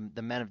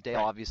 The men of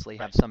Dale obviously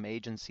have some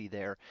agency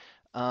there.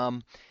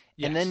 And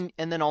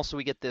then also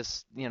we get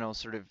this,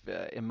 sort of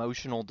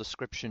emotional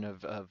description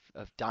of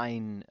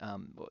Dain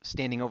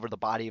standing over the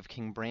body of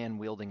King Bran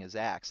wielding his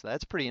axe. So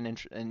that's pretty an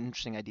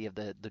interesting idea of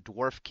the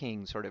dwarf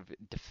king sort of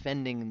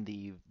defending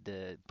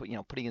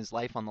putting his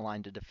life on the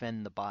line to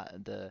defend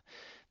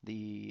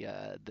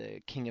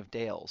the King of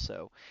Dale.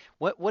 So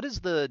what is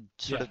the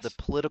sort of the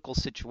political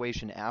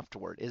situation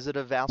afterward? Is it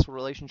a vassal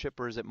relationship,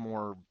 or is it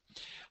more?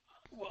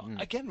 Well,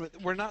 again,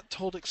 we're not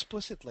told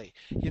explicitly.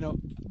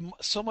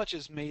 So much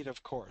is made,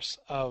 of course,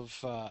 of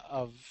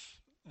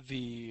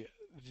the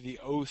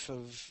oath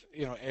of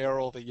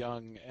Eorl the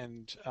Young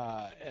and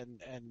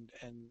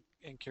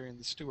Cirion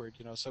the Steward.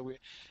 So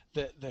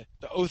the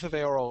oath of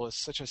Eorl is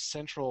such a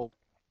central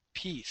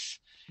piece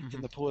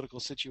in the political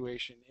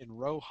situation in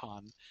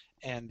Rohan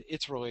and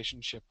its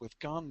relationship with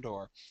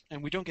Gondor,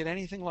 and we don't get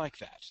anything like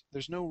that.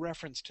 There's no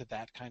reference to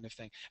that kind of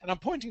thing, and I'm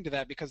pointing to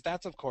that because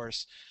that's, of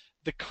course,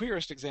 the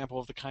clearest example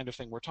of the kind of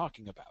thing we're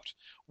talking about,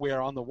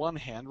 where on the one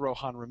hand,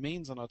 Rohan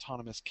remains an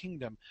autonomous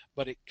kingdom,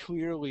 but it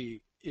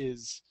clearly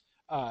is,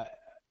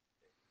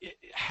 it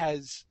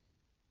has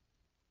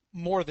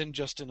more than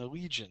just an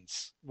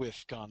allegiance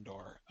with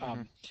Gondor.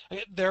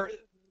 They're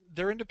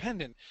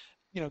independent.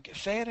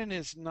 Theoden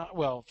is not,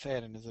 well,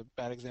 Theoden is a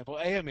bad example.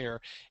 Éomer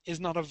is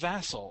not a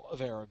vassal of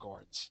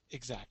Aragorn's,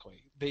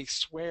 exactly. They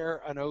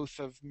swear an oath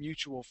of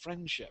mutual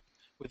friendship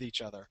with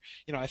each other.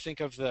 I think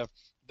of the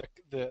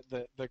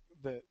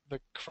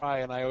cry,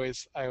 and I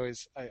always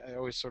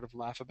sort of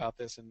laugh about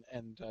this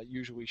and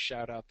usually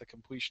shout out the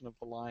completion of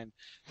the line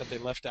that they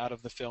left out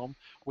of the film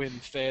when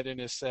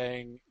Theoden is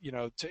saying,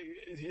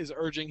 is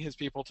urging his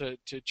people to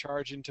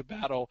charge into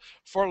battle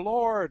for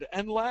Lord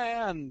and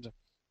land,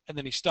 and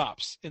then he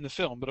stops in the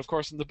film. But of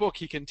course in the book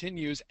he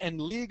continues,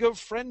 and League of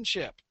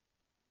Friendship.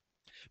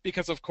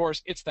 Because, of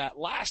course, it's that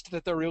last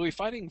that they're really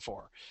fighting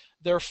for.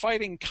 They're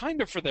fighting kind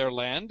of for their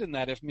land, in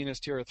that if Minas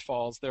Tirith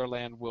falls, their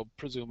land will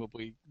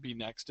presumably be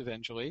next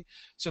eventually.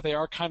 So they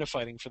are kind of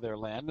fighting for their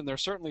land, and they're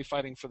certainly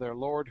fighting for their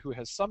lord who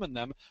has summoned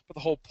them. But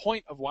the whole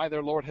point of why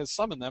their lord has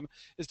summoned them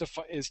is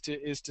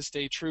to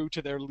stay true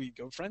to their League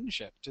of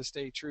Friendship, to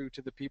stay true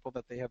to the people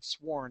that they have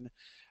sworn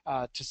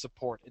to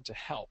support and to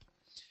help.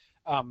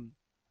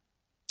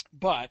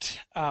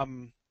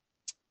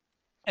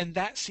 And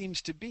that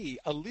seems to be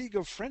a League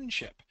of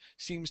Friendship,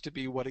 seems to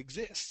be what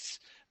exists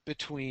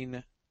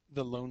between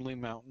the lonely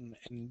mountain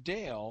and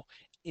dale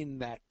in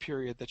that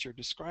period that you're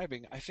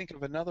describing. I think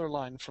of another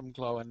line from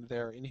Gloin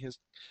there in his,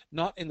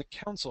 not in the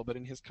council, but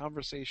in his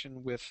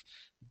conversation with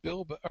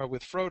Bilbo, or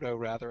with Frodo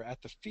rather,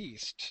 at the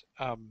feast,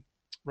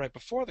 right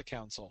before the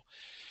council,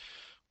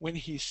 when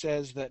he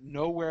says that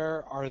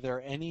nowhere are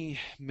there any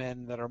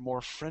men that are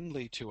more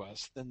friendly to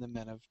us than the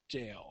men of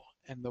Dale.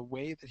 And the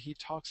way that he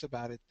talks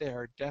about it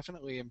there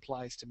definitely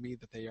implies to me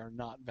that they are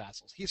not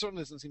vassals. He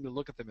certainly doesn't seem to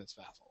look at them as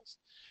vassals.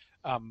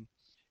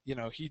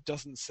 He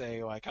doesn't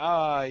say like,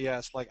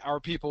 yes, like our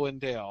people in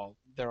Dale,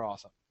 they're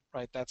awesome,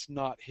 right? That's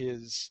not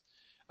his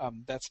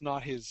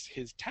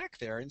his tack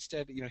there.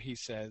 Instead, he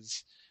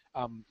says,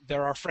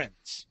 they're our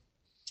friends.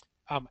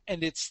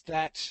 And it's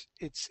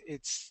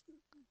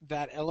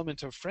that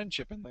element of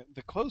friendship and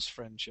the close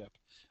friendship,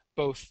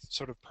 both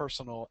sort of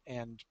personal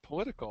and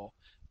political,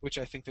 which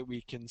I think that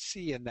we can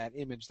see in that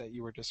image that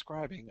you were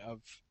describing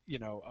of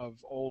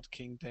old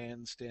King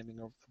Dan standing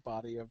over the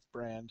body of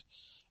Brand,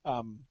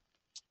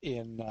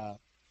 in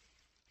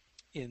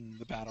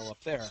the battle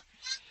up there.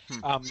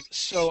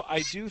 So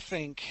I do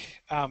think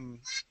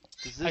that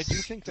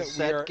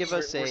we're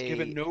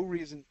given no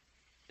reason.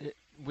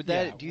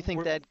 Do you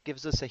think that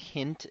gives us a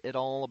hint at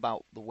all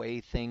about the way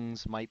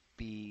things might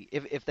be,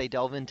 if they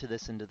delve into the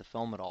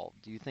film at all?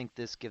 Do you think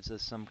this gives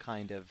us some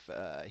kind of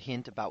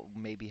hint about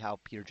maybe how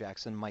Peter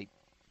Jackson might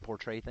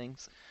portray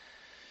things?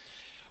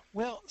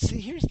 Well,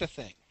 see, here's the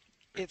thing.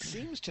 It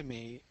seems to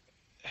me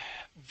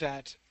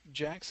that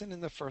Jackson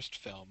in the first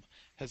film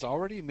has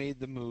already made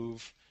the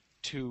move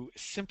to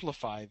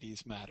simplify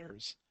these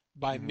matters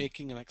by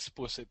making an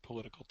explicit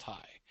political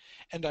tie.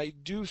 And I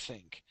do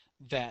think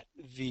that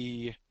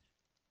the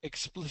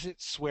explicit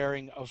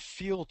swearing of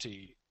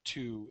fealty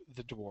to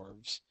the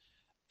dwarves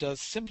does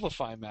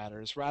simplify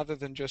matters rather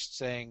than just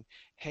saying,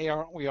 hey,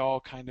 aren't we all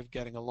kind of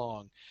getting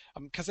along?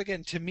 Because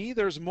again, to me,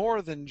 there's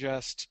more than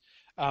just,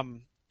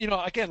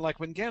 again, like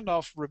when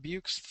Gandalf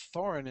rebukes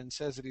Thorin and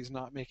says that he's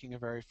not making a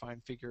very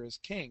fine figure as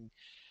king,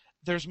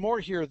 there's more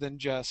here than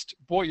just,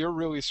 boy, you're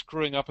really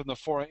screwing up in the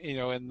foreign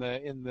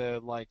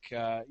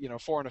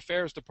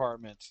affairs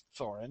department,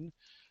 Thorin.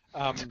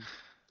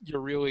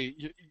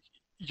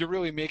 You're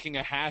really making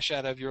a hash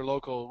out of your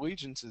local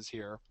allegiances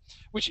here,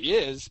 which he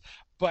is,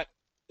 but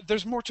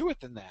there's more to it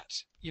than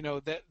that.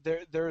 That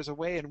there is a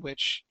way in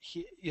which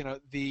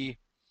the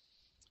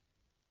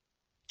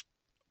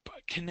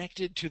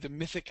connected to the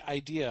mythic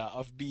idea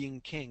of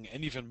being king,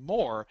 and even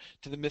more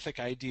to the mythic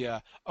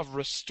idea of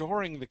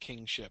restoring the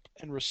kingship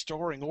and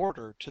restoring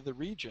order to the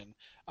region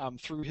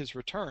through his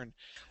return.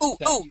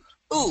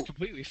 He's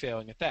completely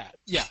failing at that.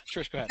 Yeah,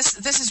 Trish, go ahead.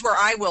 This is where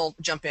I will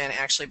jump in,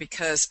 actually,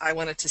 because I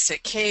wanted to say,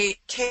 Kay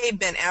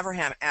Ben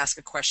Abraham asked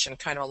a question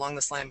kind of along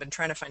this line. I've been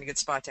trying to find a good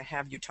spot to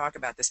have you talk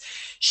about this.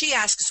 She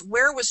asks,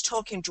 where was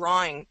Tolkien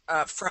drawing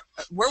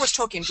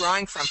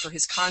from for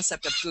his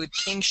concept of good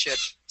kingship?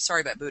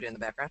 Sorry about Buddha in the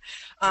background.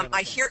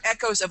 I hear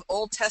echoes of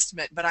Old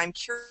Testament, but I'm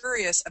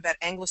curious about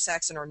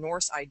Anglo-Saxon or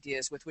Norse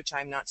ideas with which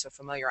I'm not so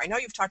familiar. I know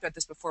you've talked about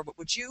this before, but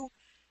would you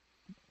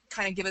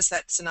kind of give us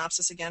that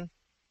synopsis again?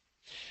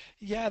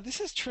 Yeah, this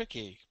is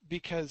tricky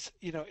because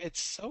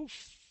it's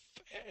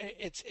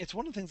it's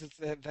one of the things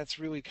that's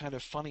really kind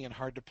of funny and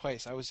hard to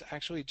place. I was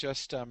actually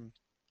just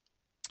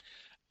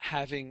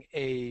having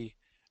a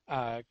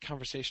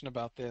conversation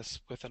about this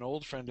with an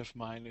old friend of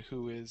mine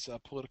who is a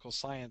political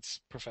science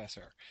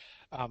professor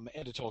and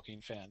a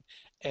Tolkien fan,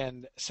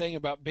 and saying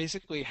about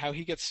basically how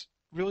he gets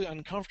really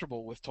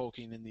uncomfortable with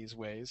Tolkien in these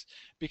ways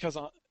because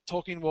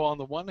Tolkien will, on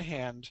the one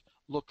hand,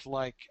 look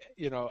like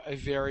a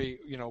very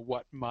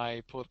what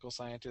my political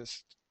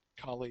scientist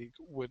colleague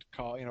would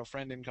call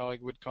friend and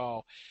colleague would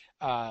call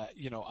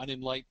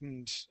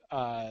unenlightened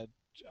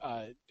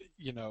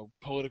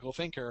political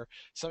thinker.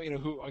 So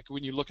who, like,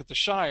 when you look at the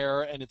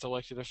Shire and its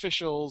elected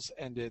officials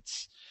and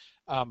its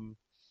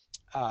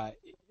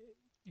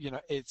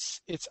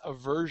its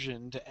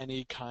aversion to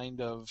any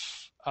kind of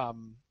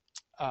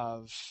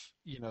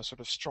sort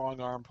of strong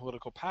arm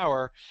political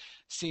power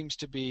seems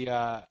to be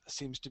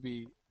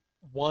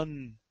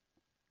one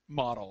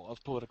model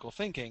of political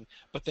thinking.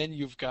 But then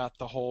you've got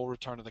the whole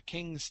Return of the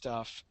King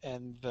stuff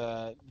and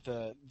the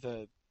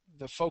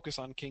focus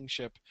on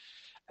kingship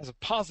as a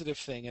positive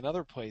thing in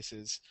other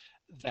places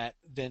that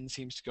then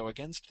seems to go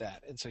against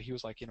that. And so he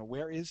was like,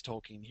 where is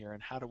Tolkien here,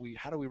 and how do we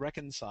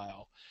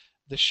reconcile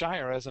the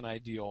Shire as an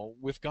ideal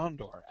with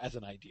Gondor as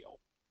an ideal?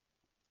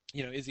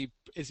 Is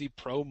he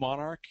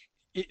pro-monarch?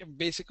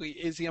 Basically,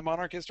 is he a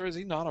monarchist or is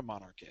he not a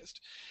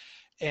monarchist?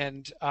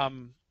 And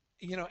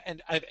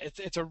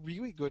it's a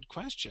really good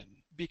question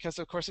because,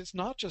 of course, it's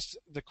not just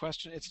the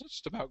question. It's not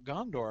just about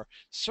Gondor.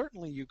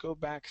 Certainly, you go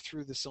back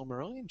through the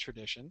Silmarillion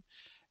tradition,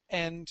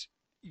 and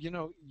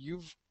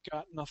you've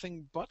got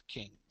nothing but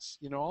kings.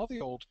 All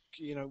the old.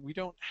 We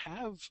don't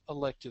have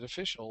elected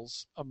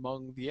officials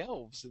among the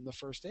elves in the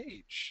First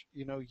Age.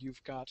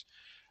 You've got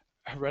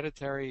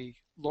hereditary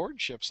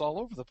lordships all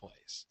over the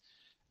place.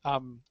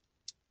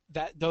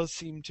 That does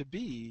seem to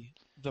be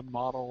the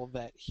model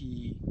that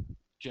he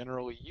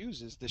generally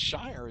uses. The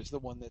Shire is the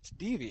one that's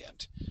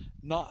deviant,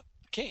 not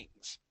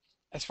kings.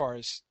 as far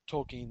as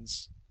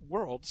Tolkien's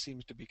world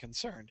seems to be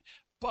concerned.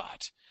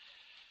 But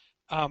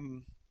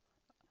um,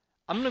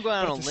 I'm going to go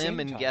out but on at a the limb same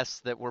and time, guess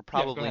that we're yeah, go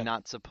probably ahead.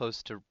 not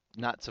supposed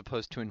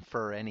to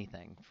infer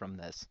anything from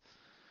this.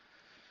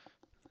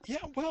 Yeah,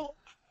 well,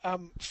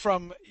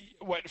 from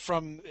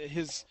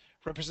his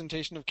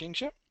representation of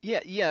kingship?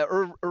 Yeah,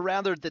 or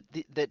rather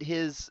that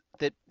his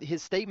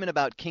statement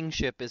about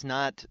kingship is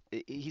not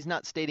he's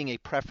not stating a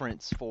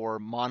preference for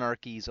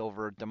monarchies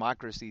over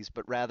democracies,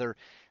 but rather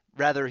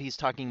he's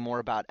talking more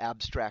about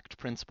abstract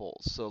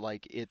principles. So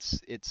like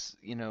it's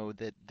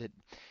that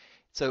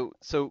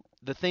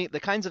the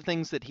kinds of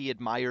things that he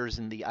admires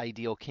in the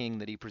ideal king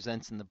that he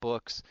presents in the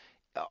books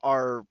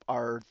are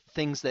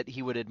things that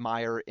he would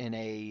admire in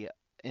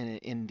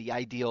the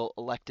ideal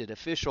elected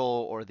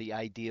official or the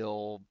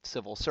ideal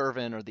civil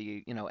servant or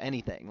the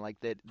anything like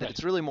that Right,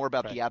 it's really more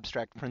about the right,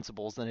 abstract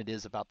principles than it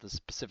is about the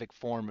specific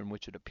form in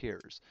which it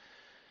appears.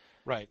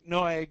 right. No,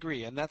 I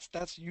agree, and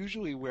that's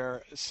usually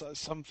where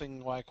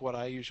something like what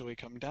I usually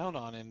come down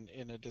on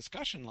in a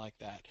discussion like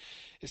that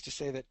is to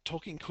say that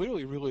Tolkien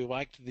clearly really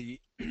liked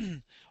the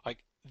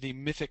like the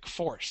mythic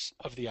force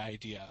of the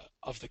idea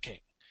of the king.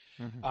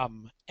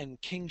 Hmm. And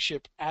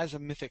kingship as a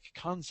mythic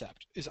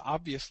concept is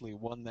obviously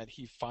one that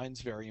he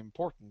finds very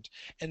important.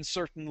 And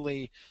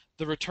certainly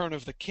the return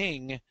of the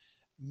king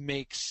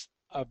makes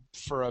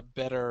for a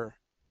better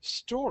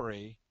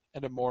story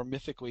and a more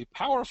mythically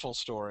powerful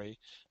story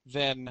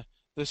than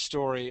the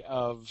story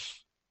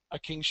of a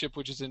kingship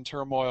which is in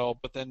turmoil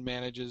but then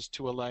manages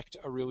to elect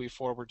a really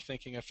forward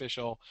thinking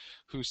official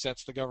who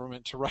sets the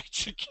government to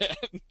rights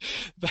again.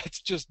 That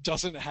just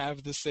doesn't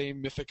have the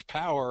same mythic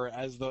power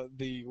as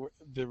the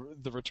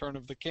return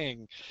of the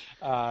king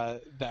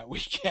that we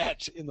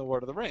get in the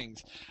Lord of the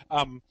Rings.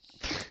 Um,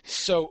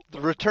 so The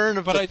return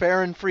of but the I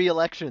fair and free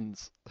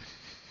elections.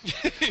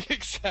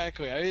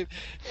 exactly. I mean,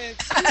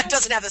 it's It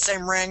doesn't have the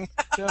same ring.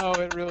 no,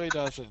 it really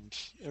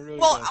doesn't. It really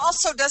Well, doesn't.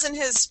 also, doesn't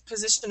his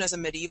position as a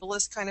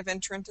medievalist kind of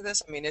enter into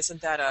this? I mean, isn't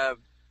that a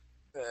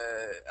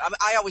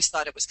I always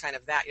thought it was kind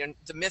of that,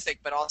 the mythic,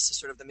 but also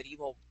sort of the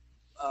medieval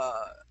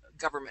uh,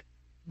 government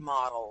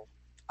model.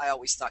 I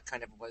always thought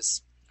kind of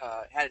was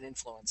had an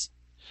influence.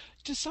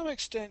 To some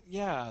extent,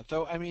 yeah.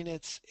 Though I mean,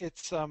 it's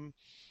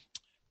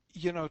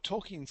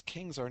Tolkien's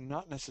kings are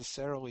not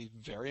necessarily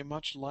very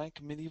much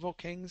like medieval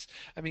kings.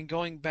 I mean,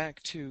 going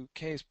back to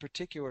Kay's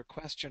particular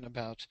question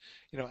about,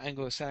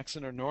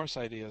 Anglo-Saxon or Norse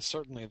ideas,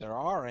 certainly there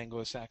are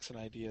Anglo-Saxon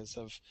ideas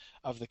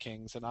of the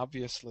kings, and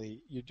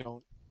obviously you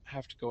don't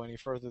have to go any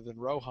further than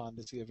Rohan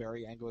to see a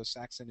very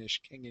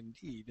Anglo-Saxonish king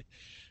indeed.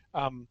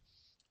 Um,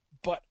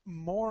 but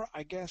more,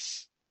 I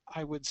guess,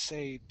 I would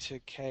say to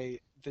Kay,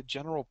 the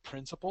general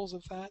principles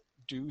of that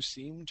do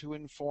seem to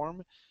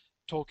inform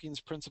Tolkien's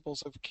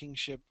principles of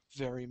kingship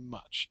very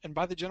much. And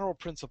by the general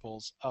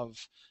principles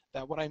of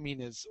that, what I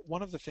mean is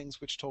one of the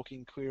things which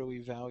Tolkien clearly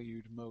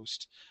valued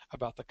most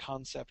about the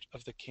concept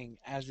of the king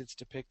as it's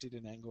depicted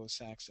in the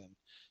Anglo-Saxon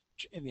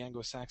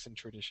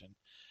tradition,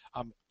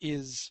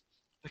 is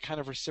the kind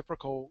of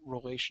reciprocal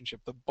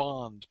relationship, the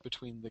bond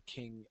between the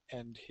king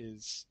and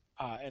his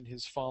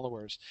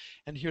followers.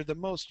 And here,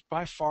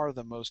 by far,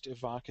 the most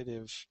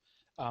evocative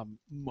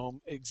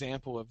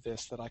example of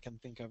this that I can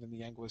think of in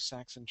the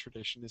Anglo-Saxon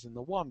tradition is in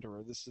The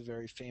Wanderer. This is a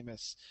very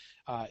famous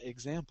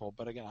example,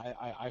 but again,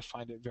 I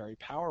find it very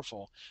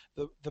powerful.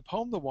 The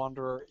poem The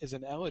Wanderer is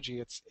an elegy.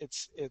 It's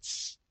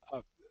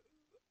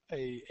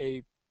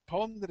a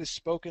poem that is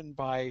spoken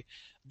by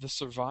the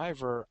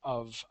survivor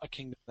of a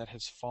kingdom that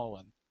has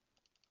fallen.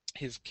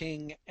 His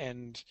king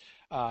and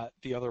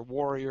the other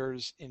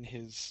warriors in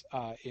his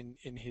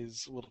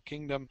little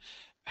kingdom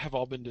have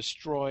all been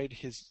destroyed.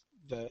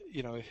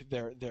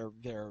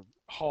 Their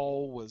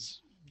hall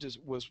was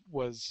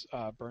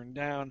burned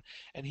down,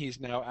 and he's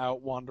now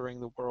out wandering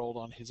the world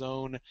on his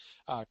own,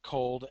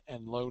 cold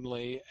and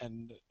lonely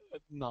and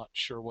not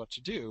sure what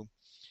to do.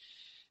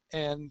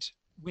 And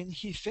when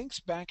he thinks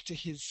back to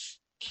his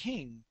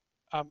king,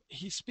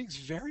 he speaks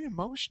very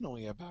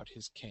emotionally about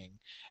his king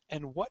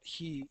and what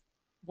he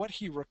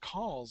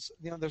recalls.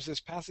 There's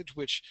this passage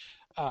which,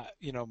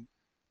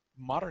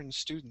 modern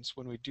students,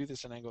 when we do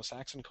this in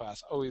Anglo-Saxon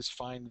class, always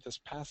find this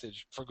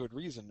passage, for good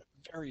reason,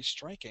 very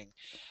striking.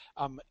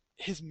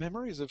 His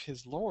memories of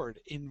his Lord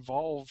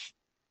involve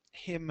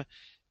him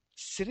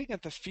sitting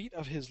at the feet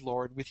of his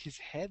Lord with his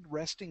head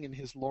resting in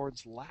his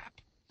Lord's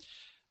lap.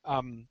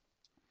 Um,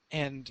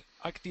 and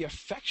like the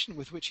affection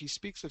with which he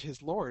speaks of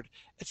his Lord,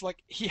 it's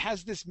like he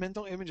has this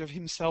mental image of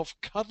himself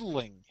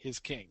cuddling his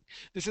king.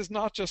 This is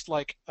not just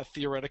like a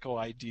theoretical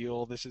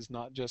ideal. This is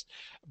not just,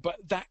 but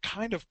that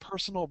kind of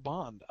personal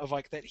bond of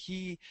like that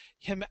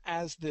him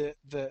as the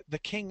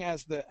king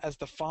as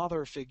the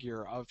father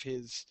figure of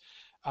his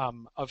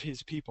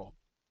people.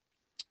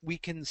 We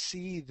can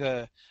see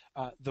the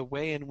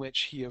way in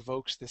which he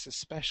evokes this,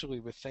 especially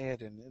with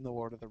Theoden in The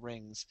Lord of the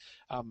Rings.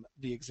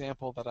 The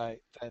example that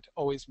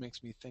always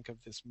makes me think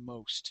of this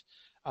most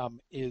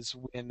is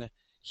when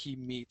he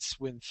meets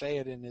when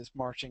Theoden is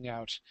marching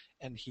out,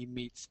 and he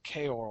meets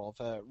Ceorl,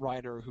 the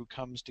rider who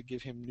comes to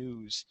give him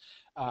news.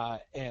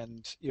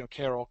 And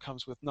Ceorl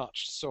comes with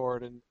notched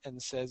sword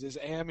and says, "Is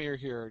Éomer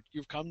here?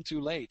 You've come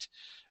too late."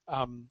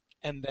 And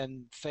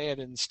then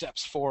Theoden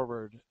steps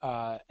forward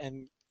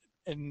and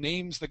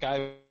names the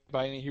guy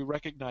by name. He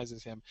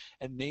recognizes him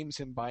and names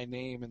him by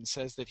name and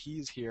says that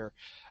he's here.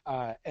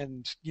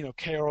 And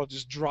Ceorl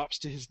just drops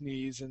to his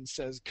knees and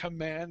says,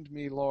 "Command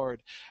me,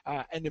 Lord."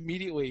 And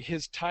immediately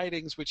his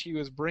tidings, which he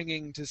was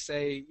bringing to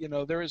say,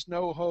 there is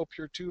no hope,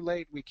 you're too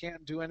late, we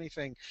can't do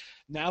anything.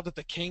 Now that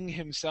the king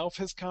himself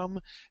has come,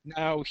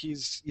 now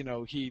he's,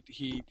 he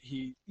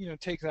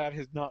takes out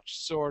his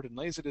notched sword and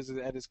lays it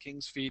at his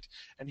king's feet,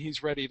 and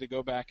he's ready to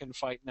go back and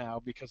fight now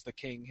because the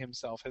king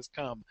himself has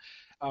come.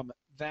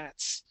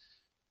 That's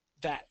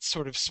that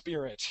sort of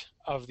spirit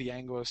of the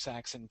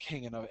Anglo-Saxon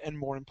king, and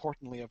more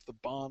importantly of the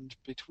bond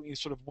between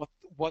sort of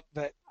what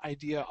that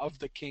idea of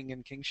the king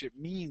and kingship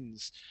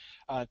means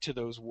to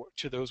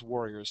those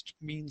warriors,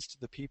 means to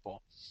the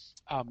people,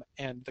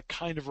 and the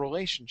kind of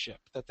relationship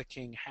that the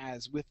king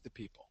has with the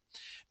people.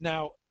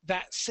 Now,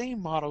 that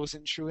same motto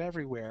isn't true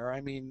everywhere.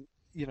 I mean,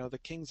 the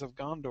kings of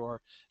Gondor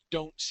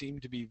don't seem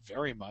to be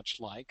very much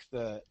like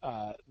the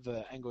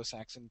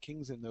Anglo-Saxon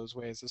kings in those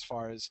ways as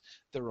far as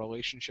the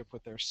relationship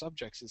with their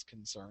subjects is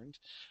concerned.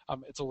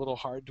 It's a little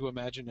hard to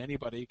imagine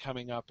anybody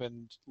coming up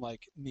and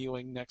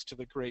kneeling next to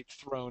the great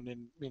throne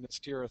in Minas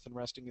Tirith and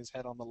resting his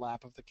head on the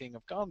lap of the king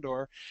of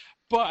Gondor,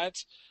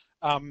 but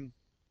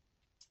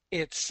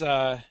it's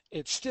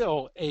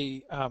still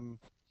a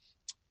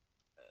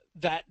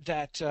that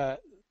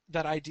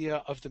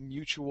idea of the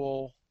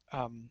mutual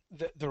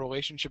the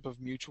relationship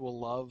of mutual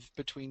love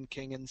between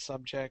king and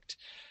subject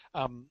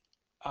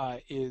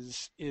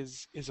is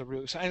a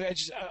real. So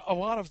a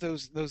lot of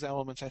those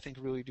elements I think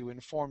really do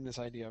inform this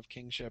idea of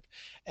kingship.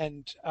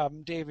 And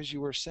Dave, as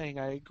you were saying,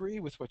 I agree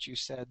with what you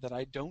said, that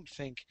I don't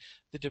think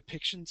the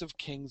depictions of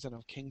kings and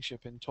of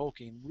kingship in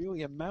Tolkien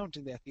really amount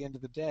at the end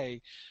of the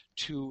day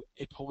to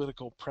a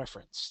political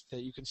preference.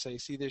 That you can say,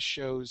 see, this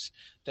shows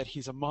that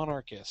he's a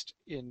monarchist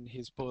in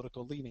his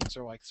political leanings,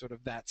 or sort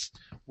of that's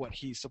what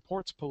he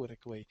supports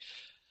politically.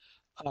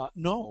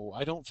 No,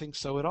 I don't think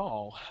so at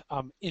all.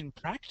 In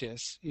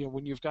practice,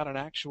 when you've got an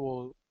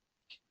actual,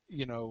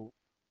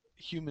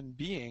 human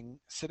being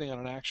sitting on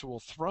an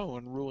actual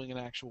throne ruling an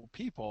actual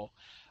people,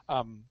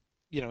 in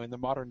the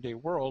modern day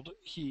world,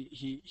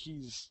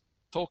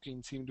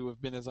 Tolkien seemed to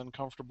have been as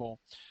uncomfortable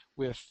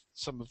with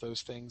some of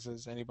those things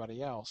as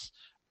anybody else.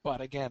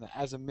 But again,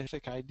 as a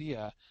mythic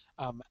idea,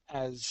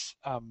 as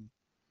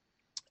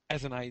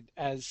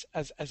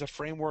a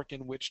framework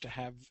in which to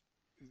have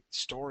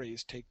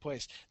stories take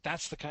place,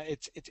 that's the kind.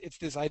 It's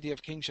this idea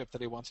of kingship that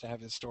he wants to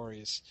have his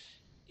stories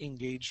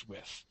engaged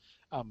with,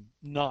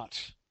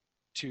 not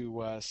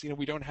to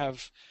we don't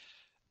have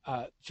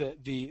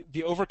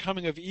the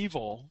overcoming of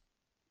evil,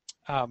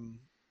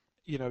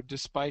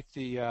 despite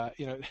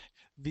the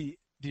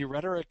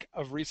rhetoric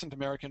of recent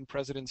American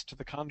presidents to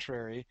the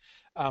contrary.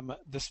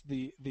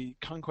 The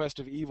conquest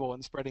of evil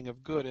and spreading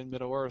of good in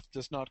Middle Earth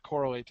does not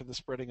correlate to the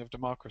spreading of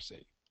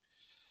democracy.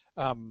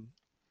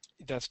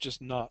 That's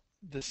just not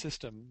the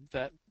system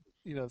that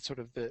sort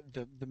of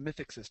the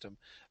mythic system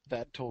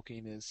that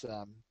Tolkien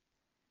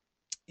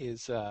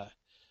is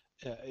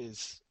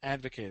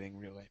advocating,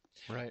 really.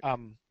 Right.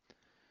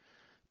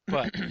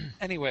 But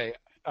anyway,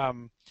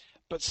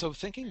 but so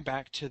thinking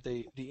back to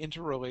the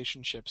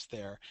interrelationships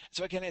there.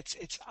 So again,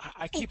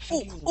 I keep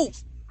thinking in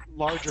these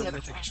larger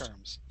mythic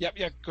terms. Yep.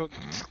 Go.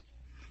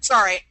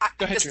 Sorry,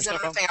 Go ahead, this is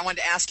another thing I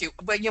wanted to ask you.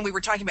 But we've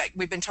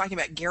been talking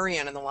about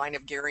Girion and the line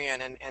of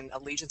Girion and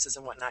allegiances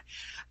and whatnot.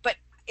 But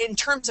in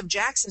terms of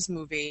Jackson's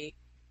movie,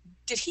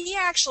 did he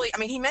actually? I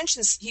mean, he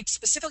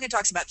specifically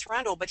talks about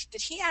Thranduil, but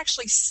did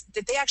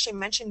they actually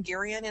mention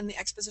Girion in the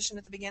exposition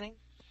at the beginning?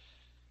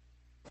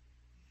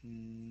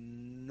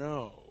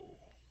 No.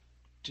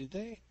 Did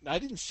they? I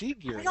didn't see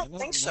Girion. I don't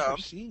think so.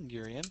 I've seen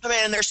Girion. I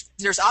mean,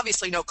 there's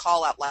obviously no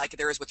call out like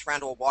there is with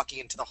Thranduil walking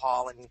into the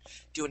hall and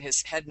doing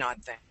his head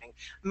nod thing.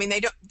 I mean,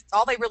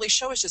 all they really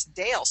show is just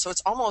Dale. So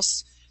it's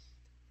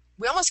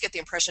we almost get the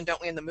impression, don't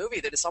we, in the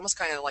movie, that it's almost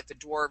kind of like the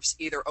dwarves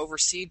either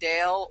oversee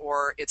Dale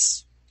or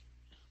it's,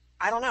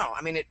 I don't know.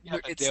 I mean,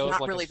 it's Dale's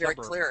not like really a very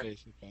suburb, clear.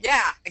 basically.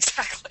 Yeah,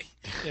 exactly.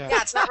 Yeah.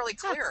 It's not really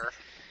clear.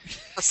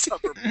 A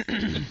suburb.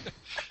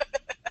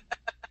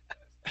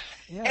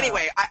 Yeah.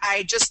 Anyway,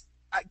 I just,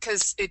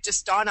 because it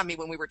just dawned on me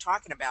when we were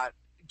talking about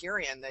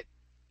Girion that,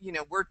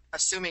 we're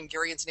assuming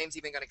Girion's name's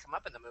even going to come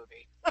up in the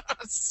movie.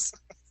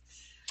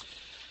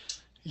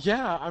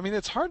 Yeah, I mean,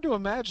 it's hard to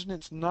imagine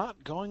it's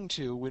not going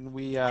to when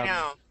we. I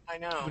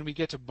know. When we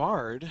get to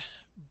Bard,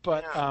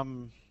 but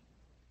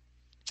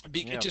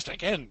just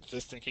again,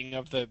 just thinking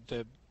of the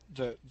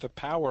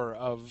power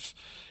of,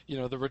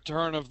 the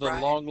return of the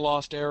long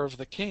lost heir of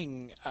the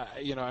king.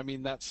 I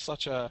mean, that's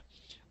such a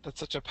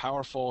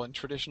powerful and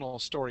traditional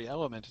story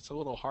element. It's a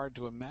little hard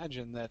to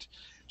imagine that.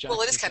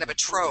 Well, it is kind of a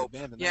trope.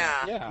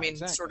 Yeah. Yeah, I mean,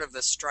 exactly. sort of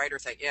the Strider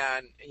thing. Yeah,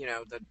 and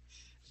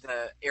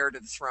the heir to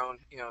the throne,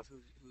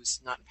 who's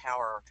not in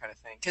power kind of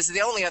thing. Because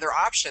the only other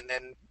option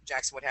then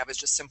Jackson would have is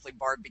just simply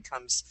Bard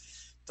becomes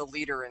the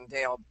leader in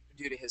Dale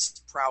due to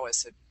his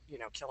prowess at,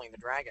 killing the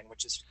dragon,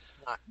 which is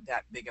not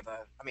that big of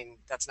a,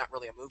 that's not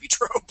really a movie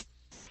trope.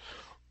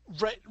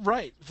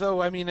 Right.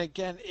 Though,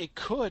 again, it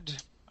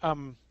could,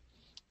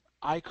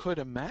 I could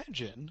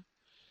imagine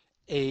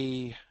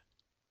a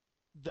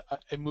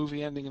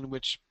movie ending in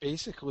which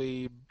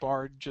basically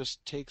Bard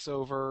just takes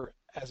over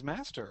as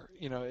master,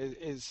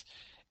 is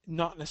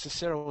not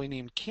necessarily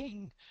named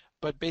king,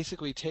 but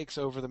basically takes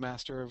over the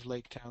master of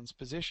Lake Town's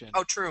position.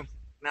 Oh, true.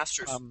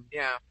 Masters.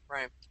 Yeah,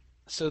 right.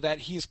 So that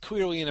he's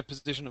clearly in a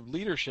position of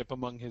leadership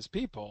among his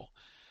people,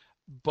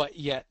 but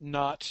yet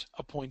not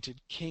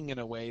appointed king in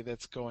a way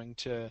that's going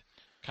to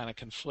kind of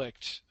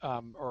conflict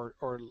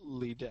or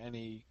lead to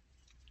any.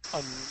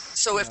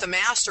 So if the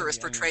master is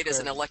portrayed as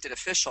an elected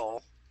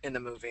official in the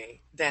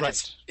movie, then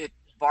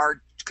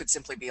Bard could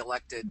simply be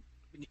elected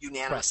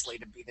unanimously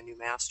to be the new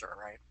master,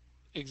 right?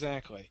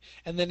 Exactly.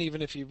 And then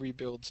even if he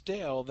rebuilds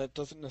Dale, that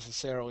doesn't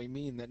necessarily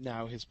mean that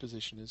now his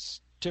position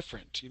is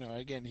different.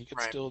 Again, he could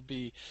still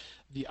be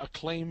the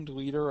acclaimed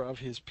leader of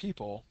his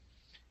people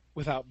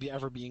without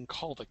ever being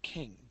called a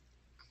king.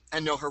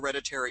 And no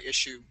hereditary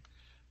issue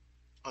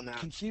on that.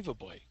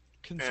 Conceivably.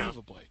 Yeah.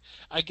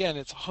 Again,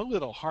 it's a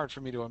little hard for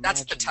me to imagine.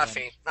 That's the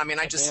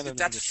toughie.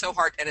 That's so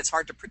hard, and it's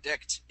hard to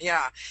predict.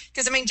 Yeah.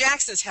 Because,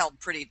 Jackson's held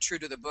pretty true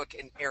to the book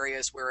in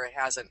areas where it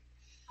hasn't,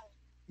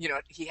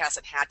 he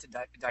hasn't had to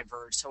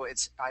diverge. So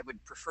I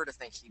would prefer to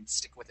think he'd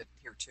stick with it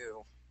here,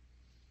 too.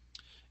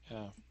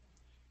 Yeah.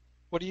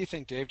 What do you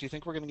think, Dave? Do you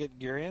think we're going to get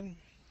Girion?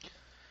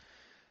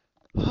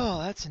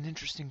 Oh, that's an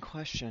interesting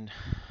question.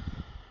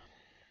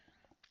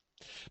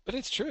 But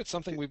it's true. It's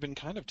something we've been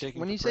kind of taking.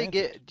 When you say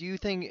get, do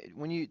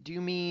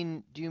you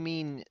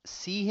mean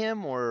see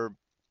him, or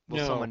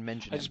will someone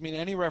mention him? I just mean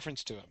any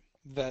reference to him.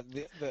 That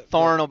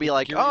Thorin will be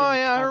like, Girion oh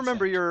yeah,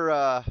 concept.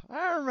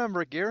 I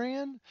remember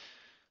Girion.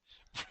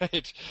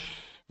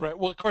 Right.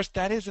 Well, of course,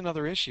 that is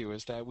another issue.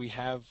 Is that we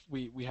have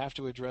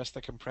to address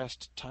the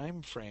compressed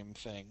time frame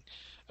thing,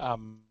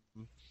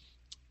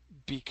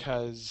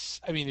 because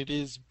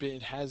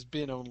it has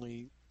been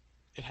only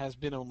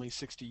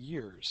 60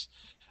 years.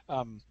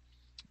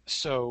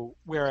 So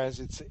whereas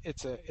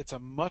it's a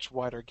much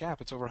wider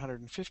gap, it's over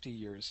 150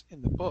 years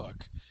in the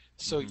book.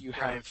 So you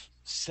have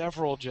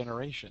several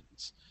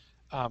generations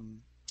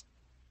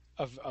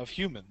of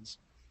humans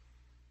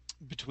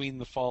between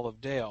the fall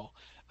of Dale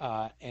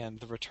and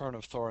the return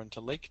of Thorin to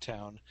Lake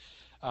Town.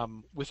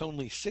 With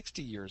only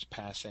 60 years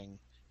passing,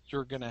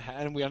 you're going to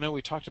have, and I know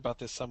we talked about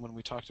this some when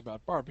we talked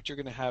about Bard, but you're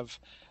going to have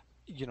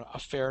a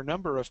fair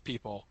number of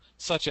people,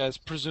 such as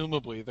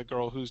presumably the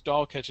girl whose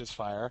doll catches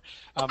fire,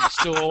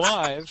 still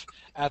alive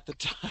at the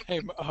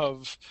time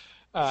of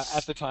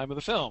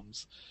the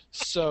films.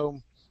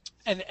 So,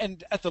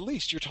 and at the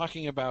least, you're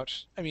talking about.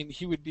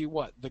 He would be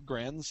what, the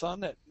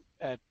grandson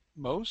at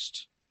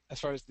most, as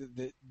far as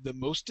the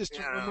most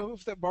distant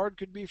remove that Bard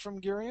could be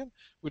from Girion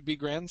would be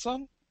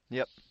grandson.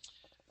 Yep.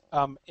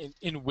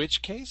 In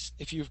which case,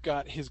 if you've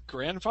got his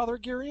grandfather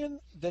Girion,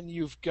 then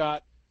you've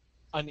got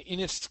an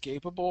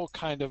inescapable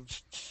kind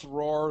of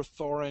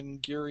Thorin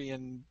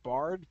Girion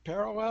Bard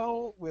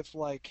parallel with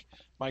like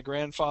my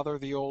grandfather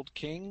the old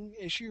king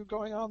issue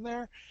going on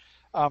there,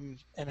 and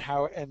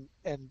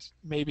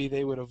maybe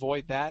they would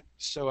avoid that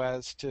so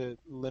as to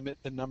limit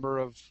the number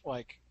of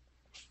like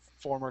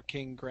former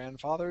king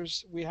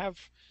grandfathers we have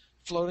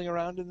floating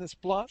around in this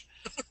plot.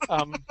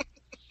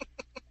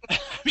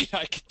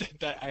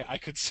 I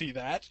could see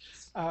that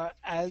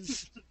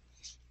as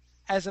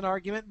an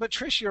argument, but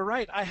Trish, you're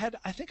right. I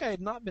think I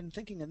had not been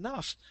thinking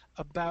enough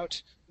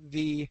about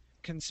the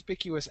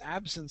conspicuous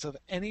absence of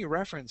any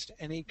reference to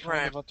any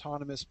kind of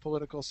autonomous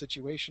political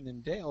situation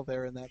in Dale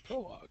there in that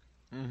prologue.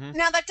 Mm-hmm.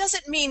 Now, that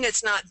doesn't mean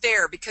it's not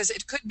there, because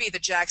it could be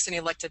that Jackson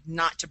elected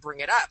not to bring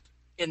it up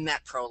in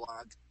that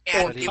prologue,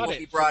 and it will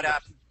be brought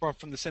up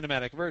from the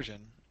cinematic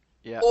version.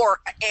 Yeah.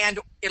 And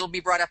it'll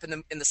be brought up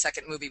in the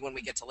second movie when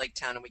we get to Lake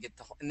Town,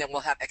 and then we'll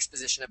have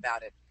exposition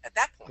about it at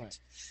that point. Right.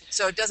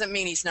 So it doesn't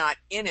mean he's not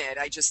in it.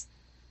 I just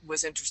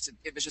was interested.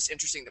 It was just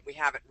interesting that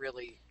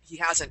he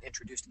hasn't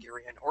introduced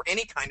Girion or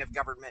any kind of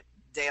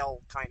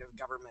Dale kind of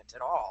government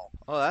at all.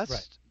 Oh,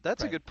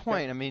 that's a good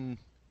point. Yeah.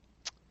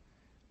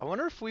 I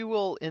wonder if we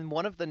will, in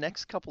one of the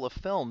next couple of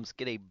films,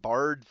 get a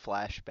Bard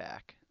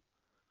flashback.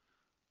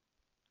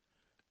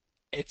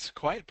 It's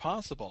quite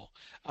possible,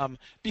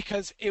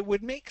 because it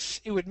would make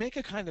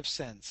a kind of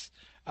sense.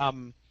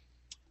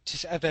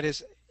 That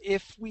is,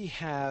 if we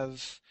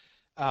have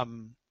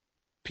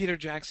Peter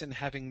Jackson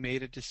having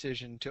made a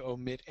decision to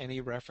omit any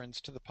reference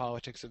to the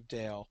politics of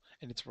Dale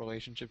and its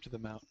relationship to the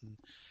mountain,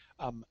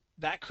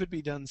 that could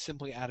be done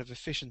simply out of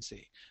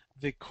efficiency.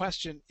 The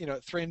question,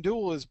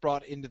 Thranduil is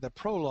brought into the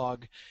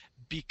prologue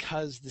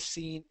because the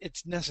scene,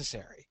 it's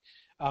necessary.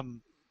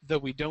 Though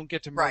we don't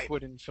get to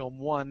Mirkwood in film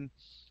 1,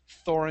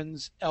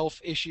 Thorin's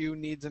elf issue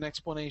needs an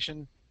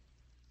explanation.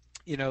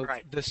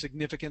 Right. the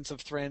significance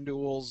of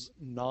Thranduil's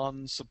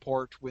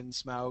non-support when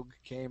Smaug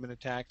came and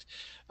attacked.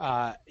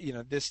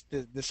 The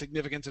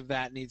significance of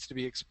that needs to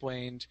be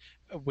explained,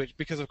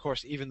 because of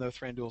course, even though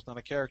Thranduil's not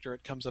a character,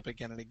 it comes up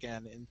again and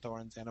again in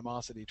Thorin's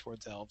animosity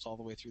towards elves all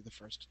the way through the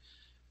first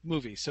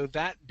movie. So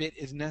that bit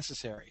is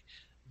necessary.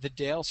 The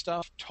Dale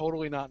stuff,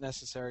 totally not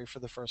necessary for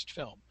the first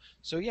film.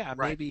 So yeah,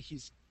 Right. maybe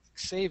he's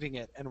saving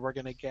it, and we're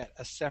going to get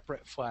a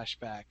separate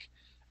flashback,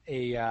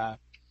 a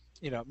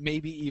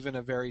maybe even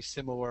a very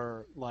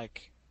similar,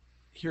 like,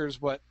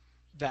 here's what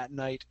that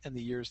night and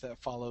the years that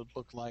followed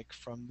looked like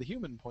from the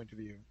human point of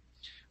view,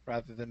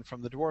 rather than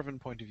from the dwarven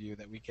point of view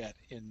that we get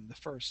in the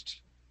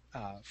first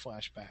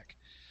flashback.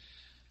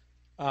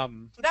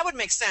 That would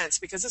make sense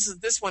because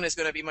this one is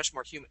going to be much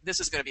more human.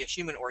 This is going to be a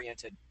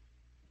human-oriented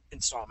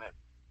installment.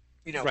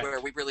 Right. Where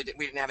we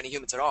didn't have any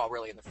humans at all,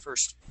 really, in the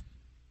first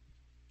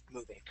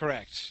movie.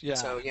 Correct. Yeah.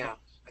 So yeah,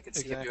 I could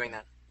see him doing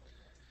that.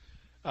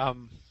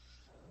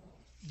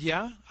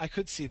 Yeah, I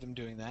could see them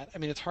doing that. I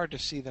mean, it's hard to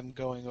see them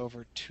going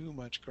over too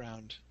much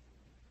ground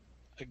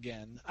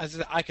again.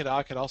 I could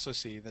also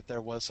see that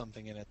there was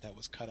something in it that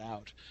was cut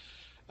out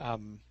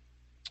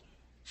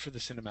for the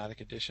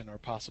cinematic edition, or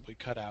possibly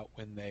cut out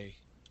when they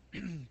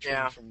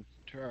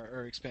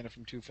or expanded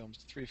from 2 films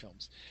to 3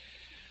 films.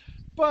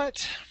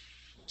 But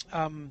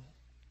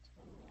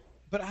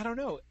I don't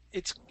know.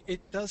 It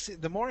does.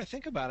 The more I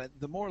think about it,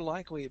 the more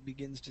likely it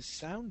begins to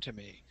sound to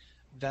me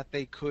that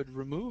they could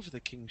remove the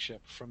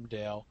kingship from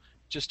Dale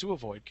just to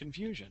avoid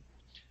confusion,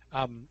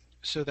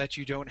 so that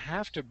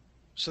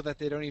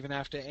they don't even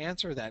have to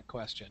answer that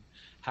question.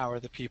 How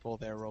are the people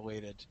there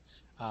related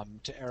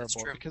to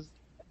Erebor? Because,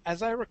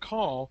 as I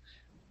recall,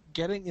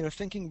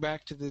 thinking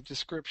back to the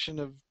description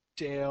of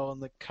Dale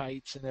and the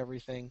kites and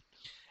everything,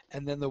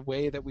 and then the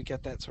way that we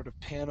get that sort of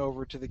pan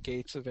over to the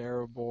gates of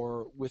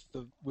Erebor with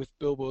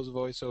Bilbo's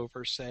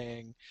voiceover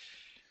saying,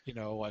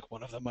 like,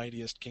 one of the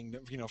mightiest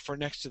kingdoms, for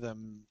next to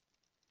them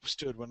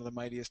stood one of the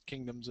mightiest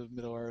kingdoms of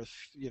Middle Earth,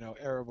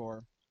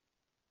 Erebor.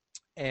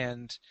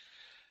 And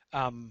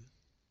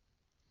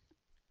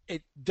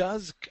it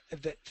does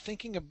that.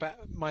 Thinking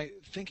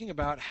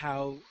about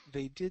how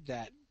they did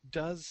that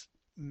does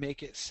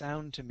make it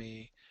sound to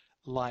me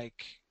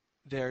like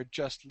they're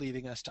just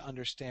leading us to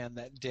understand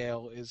that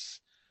Dale is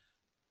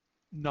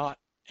not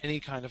any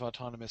kind of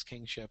autonomous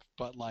kingship,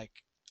 but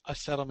like a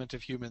settlement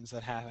of humans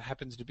that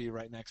happens to be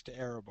right next to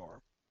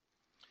Erebor.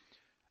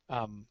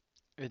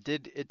 It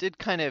did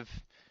kind of,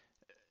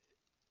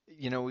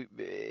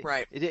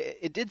 right.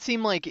 It did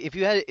seem like if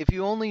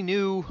you only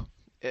knew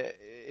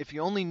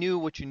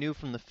what you knew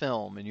from the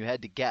film and you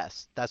had to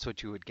guess, that's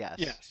what you would guess.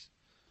 Yes,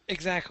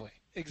 exactly.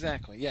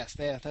 Yes,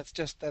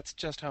 that's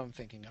just how I'm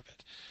thinking of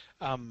it.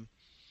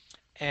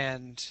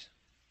 And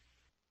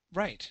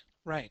right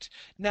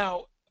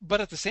now, but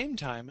at the same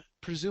time,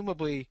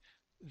 presumably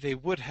they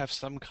would have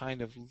some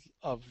kind of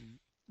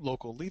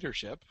local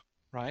leadership,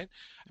 right?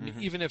 I mean,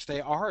 even if they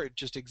are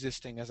just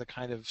existing as a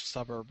kind of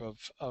suburb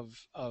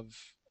of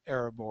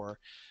Erebor,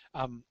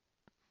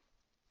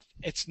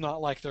 it's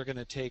not like they're going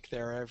to take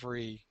their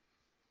every,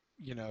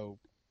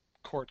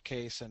 court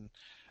case and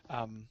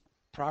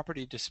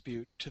property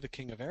dispute to the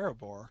King of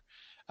Erebor.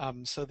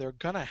 So they're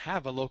going to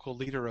have a local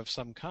leader of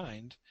some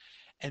kind,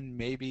 and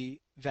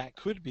maybe that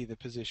could be the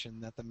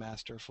position that the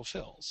Master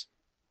fulfills.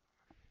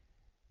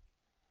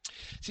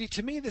 See,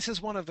 to me, this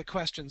is one of the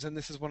questions, and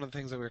this is one of the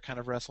things that we were kind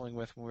of wrestling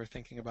with when we were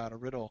thinking about a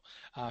riddle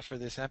for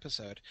this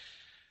episode.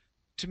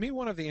 To me,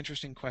 one of the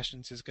interesting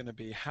questions is going to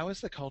be, how is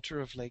the culture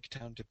of Lake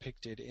Town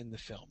depicted in the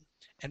film?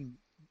 And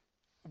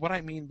what I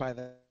mean by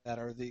that,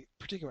 or the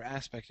particular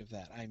aspect of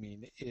that I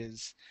mean,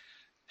 is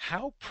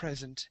how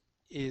present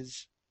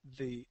is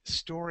the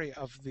story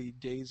of the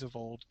days of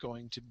old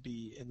going to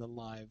be in the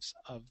lives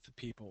of the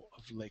people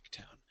of Lake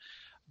Town?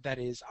 That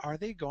is, are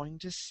they going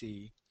to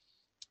see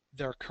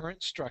their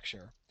current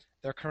structure,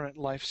 their current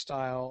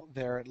lifestyle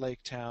there at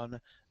Lake Town,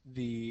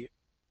 the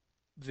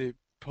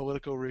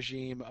political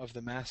regime of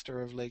the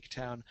Master of Lake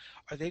Town,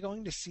 are they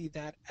going to see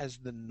that as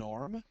the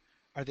norm?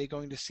 Are they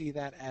going to see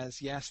that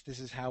as, yes, this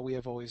is how we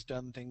have always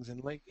done things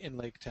in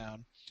Lake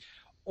Town?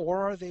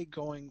 Or are they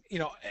going,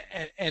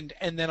 and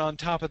then on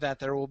top of that,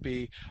 there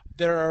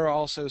are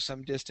also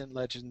some distant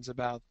legends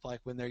about, like,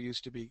 when there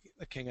used to be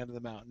a king under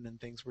the mountain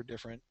and things were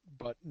different,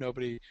 but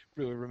nobody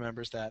really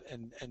remembers that,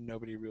 and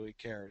nobody really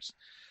cares.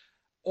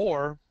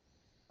 Or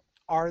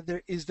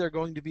is there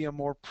going to be a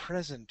more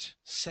present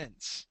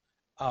sense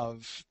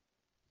of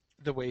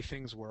the way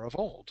things were of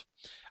old,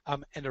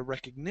 and a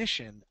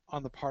recognition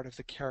on the part of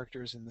the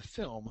characters in the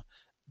film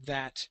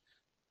that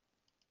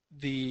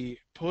the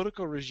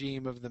political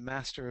regime of the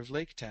Master of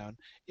Lake Town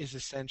is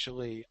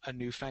essentially a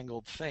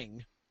newfangled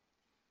thing,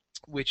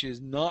 which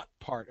is not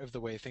part of the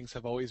way things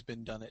have always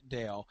been done at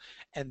Dale,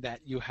 and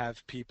that you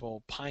have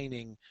people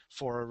pining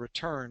for a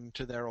return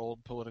to their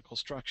old political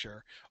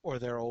structure or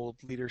their old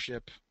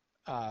leadership,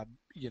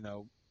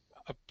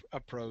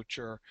 approach,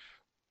 or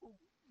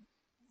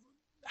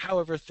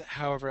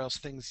however else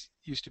things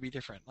used to be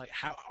different. Like,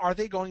 how are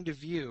they going to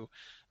view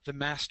the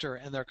master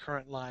and their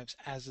current lives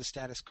as the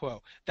status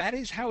quo? That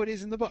is how it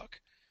is in the book.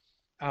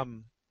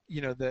 Um,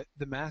 the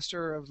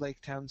master of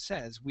Lake Town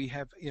says we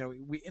have,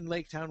 we in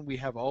Lake Town we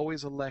have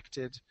always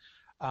elected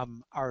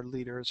our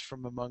leaders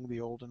from among the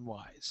old and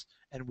wise,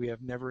 and we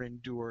have never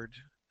endured,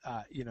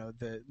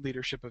 the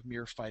leadership of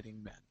mere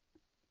fighting men.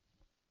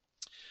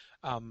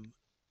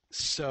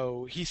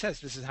 So he says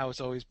this is how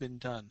it's always been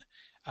done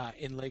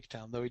in Lake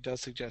Town, though he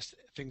does suggest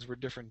things were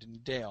different in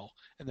Dale,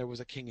 and there was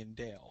a king in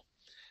Dale.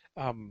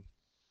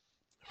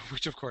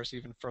 Which of course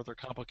even further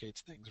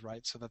complicates things,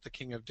 right? So that the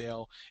king of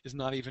Dale is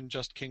not even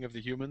just king of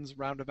the humans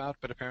roundabout,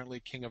 but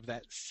apparently king of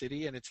that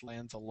city and its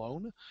lands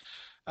alone,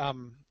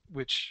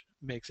 which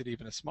makes it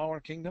even a smaller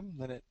kingdom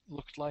than it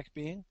looked like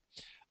being.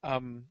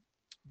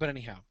 But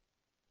anyhow,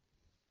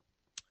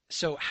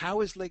 so how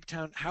is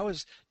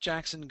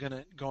Jackson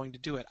going to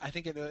do it? I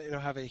think it'll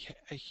have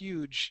a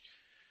huge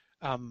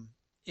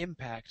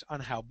impact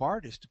on how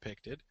Bard is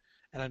depicted,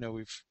 and I know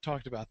we've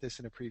talked about this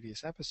in a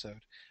previous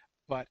episode,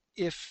 but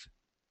if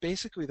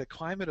basically the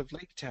climate of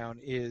Lake Town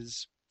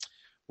is,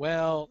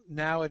 well,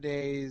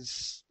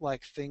 nowadays,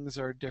 like, things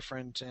are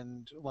different,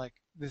 and like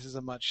this is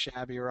a much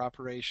shabbier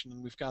operation,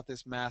 and we've got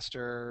this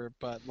master,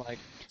 but like,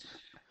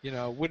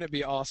 wouldn't it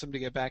be awesome to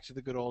get back to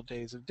the good old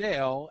days of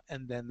Dale?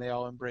 And then they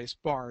all embrace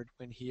Bard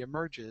when he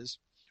emerges.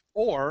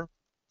 Or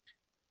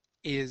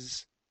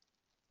is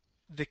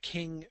the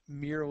king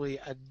merely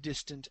a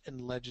distant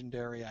and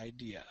legendary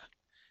idea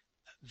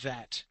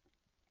that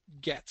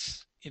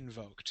gets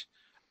invoked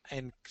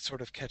and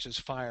sort of catches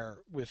fire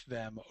with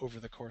them over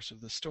the course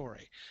of the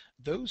story?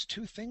 Those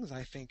two things,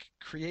 I think,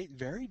 create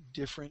very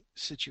different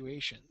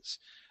situations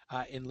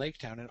in Lake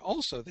Town, and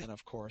also then,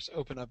 of course,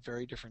 open up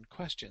very different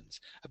questions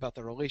about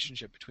the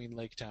relationship between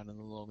Lake Town and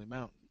the Lonely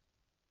Mountain.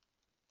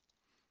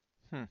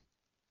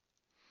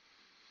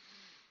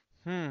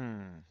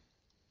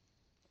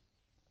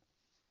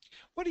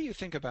 What do you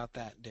think about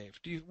that, Dave?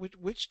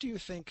 Which do you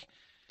think,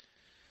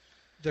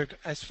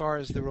 as far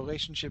as the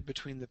relationship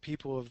between the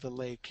people of the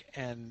lake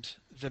and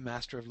the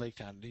master of Lake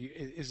Town?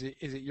 Is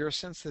it your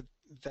sense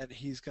that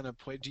he's going to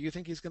play? Do you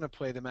think he's going to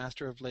play the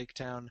master of Lake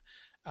Town,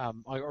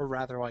 or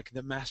rather, like,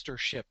 the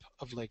mastership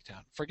of Lake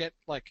Town? Forget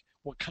like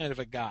what kind of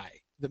a guy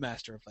the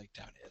master of Lake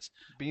Town is.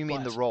 But you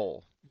mean the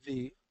role?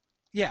 The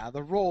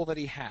role that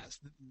he has,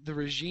 the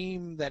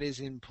regime that is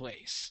in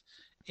place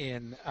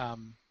in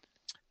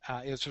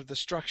sort of the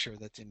structure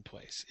that's in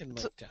place in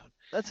Lake Town.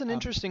 That's an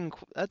interesting.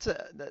 That's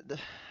a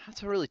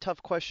really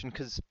tough question,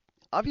 because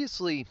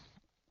obviously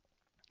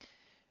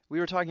we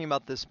were talking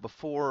about this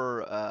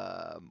before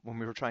when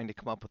we were trying to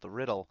come up with a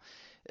riddle.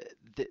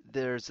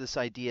 There's this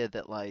idea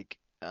that, like,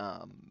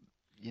 that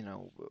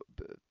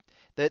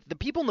the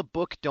people in the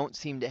book don't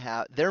seem to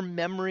have their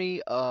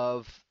memory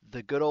of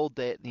the good old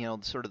day,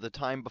 sort of the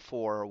time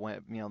before,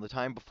 when the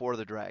time before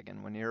the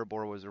dragon, when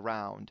Erebor was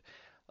around.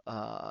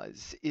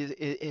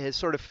 It has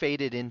sort of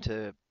faded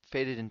into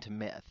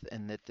myth,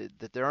 and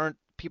that there aren't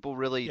people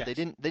really. Yes.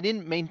 They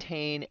didn't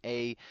maintain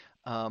a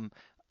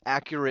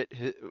accurate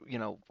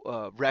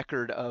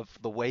record of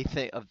the way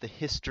of the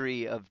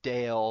history of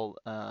Dale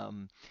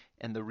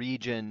and the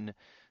region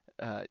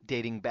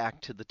dating back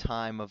to the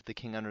time of the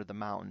King Under the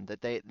Mountain.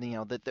 That they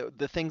that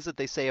the things that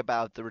they say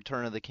about the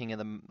return of the King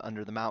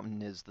Under the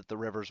Mountain is that the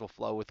rivers will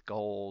flow with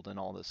gold and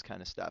all this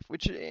kind of stuff.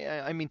 Which,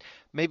 I mean,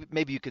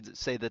 maybe you could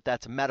say that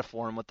that's a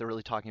metaphor, and what they're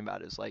really talking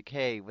about is like,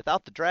 hey,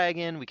 without the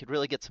dragon, we could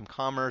really get some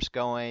commerce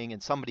going,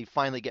 and somebody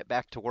finally get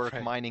back to work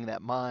mining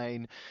that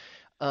mine.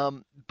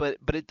 But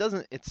it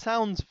doesn't.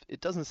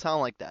 It doesn't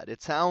sound like that.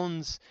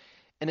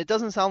 And it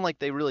doesn't sound like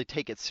they really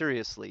take it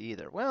seriously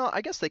either. Well,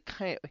 I guess they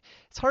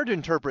it's hard to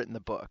interpret in the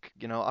book.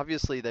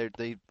 Obviously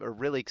they are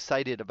really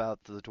excited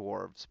about the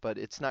dwarves, but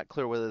it's not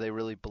clear whether they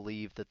really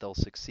believe that they'll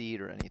succeed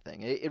or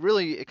anything.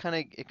 It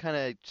kind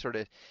of sort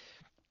of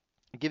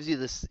gives you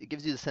the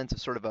sense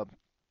of sort of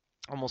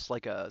almost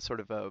like a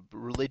sort of a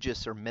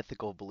religious or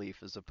mythical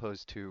belief, as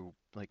opposed to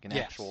like an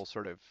actual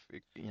sort of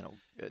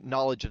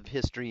knowledge of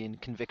history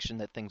and conviction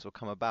that things will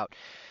come about.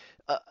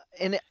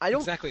 And I don't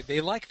exactly.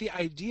 They like the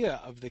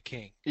idea of the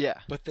king. Yeah.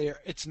 But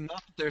it's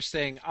not that they're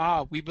saying,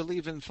 we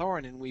believe in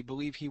Thorin and we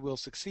believe he will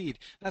succeed.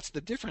 That's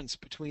the difference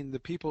between the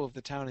people of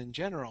the town in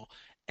general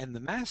and the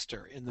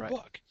master in the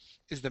book.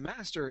 Is the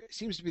master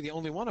seems to be the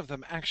only one of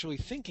them actually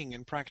thinking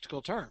in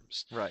practical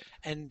terms. Right.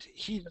 And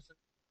he doesn't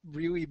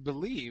really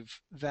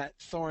believe that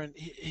Thorin.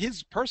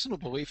 His personal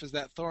belief is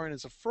that Thorin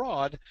is a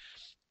fraud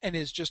and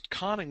is just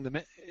conning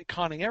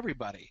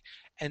everybody.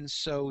 And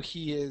so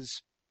he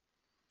is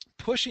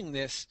pushing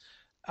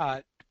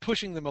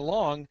them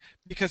along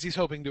because he's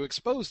hoping to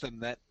expose them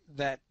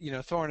that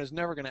Thorin is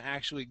never going to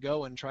actually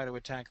go and try to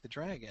attack the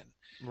dragon.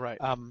 Right.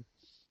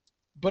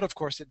 But of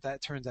course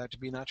that turns out to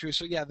be not true.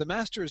 So yeah, the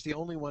master is the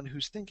only one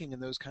who's thinking in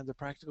those kinds of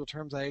practical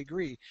terms. I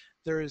agree.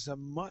 There is a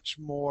much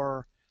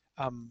more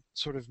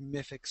sort of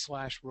mythic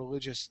 /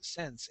 religious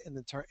sense in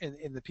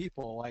the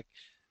people. Like,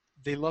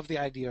 they love the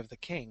idea of the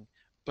king,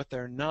 but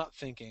they're not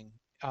thinking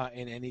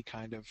in any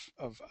kind of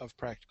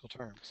practical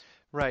terms.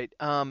 Right.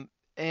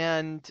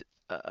 And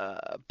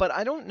but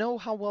I don't know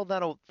how well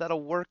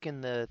that'll work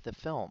in the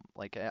film.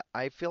 Like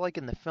I feel like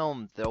in the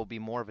film there'll be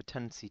more of a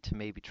tendency to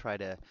maybe try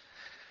to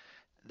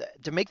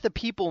make the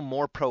people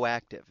more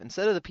proactive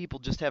instead of the people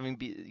just having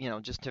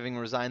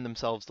resigned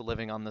themselves to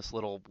living on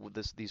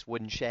these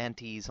wooden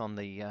shanties on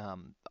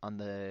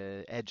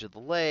the edge of the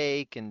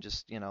lake, and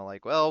just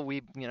like, well,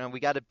 we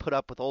got to put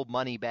up with old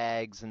money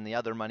bags and the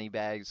other money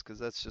bags because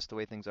that's just the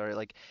way things are.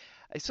 Like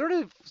I sort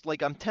of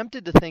like I'm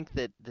tempted to think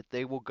that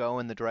they will go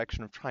in the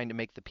direction of trying to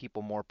make the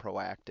people more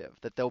proactive,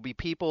 that there'll be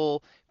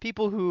people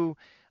who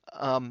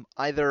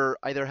either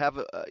have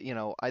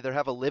either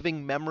have a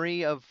living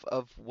memory of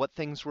what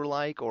things were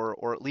like,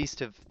 or at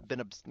least have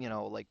been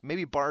like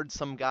maybe Bard's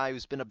some guy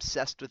who's been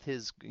obsessed with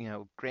his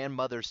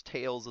grandmother's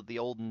tales of the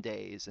olden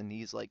days, and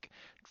he's like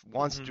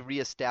wants to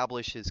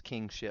reestablish his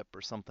kingship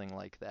or something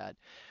like that.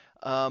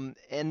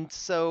 And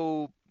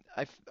so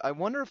I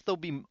wonder if there'll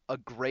be a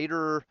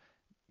greater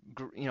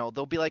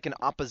there'll be like an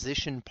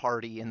opposition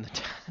party in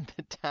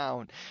the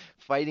town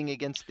fighting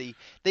against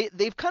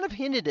they've kind of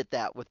hinted at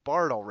that with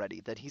Bard already,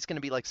 that he's going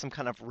to be like some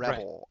kind of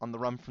rebel on the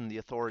run from the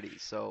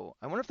authorities. So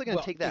I wonder if they're going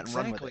to take that and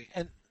run with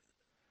it.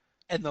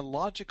 And the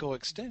logical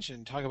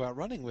extension, talk about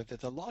running with it,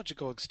 the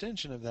logical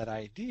extension of that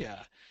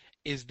idea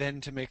is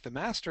then to make the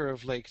master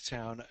of Lake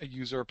Town a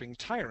usurping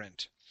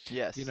tyrant.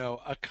 Yes.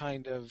 A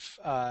kind of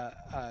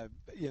a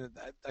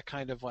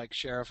kind of like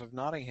Sheriff of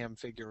Nottingham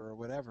figure or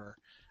whatever.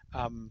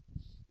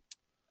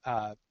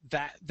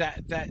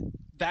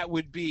 That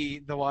would be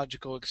the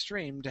logical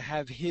extreme, to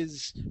have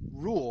his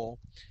rule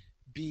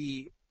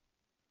be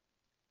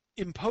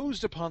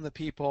imposed upon the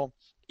people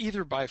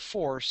either by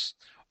force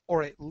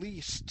or at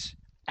least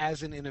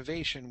as an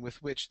innovation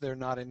with which they're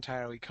not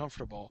entirely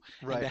comfortable,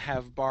 right. And to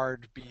have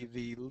Bard be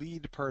the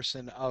lead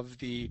person of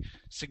the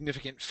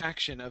significant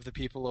faction of the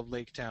people of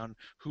Lake Town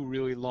who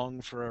really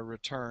long for a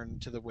return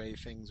to the way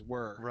things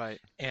were. Right.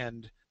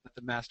 And that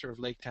the Master of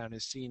Lake Town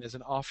is seen as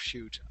an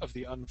offshoot of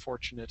the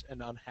unfortunate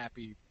and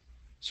unhappy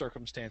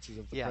circumstances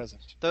of the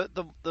present.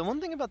 The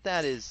one thing about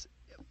that is,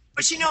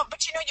 but you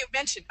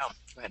mentioned. Oh,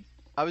 go ahead.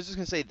 I was just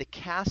gonna say the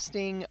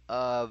casting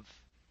of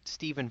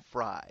Stephen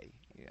Fry.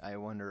 I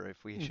wonder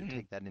if we should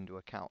take that into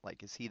account.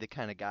 Like, is he the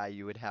kind of guy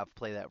you would have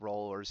play that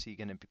role, or is he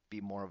going to be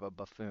more of a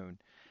buffoon?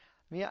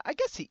 I mean, I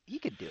guess he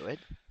could do it.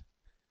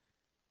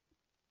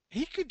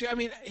 He could do. I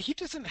mean, he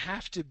doesn't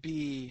have to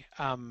be.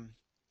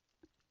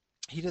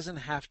 He doesn't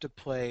have to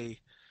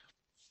play,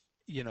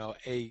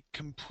 a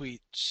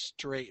complete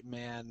straight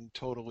man,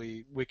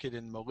 totally wicked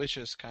and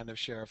malicious kind of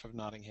Sheriff of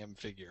Nottingham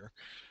figure.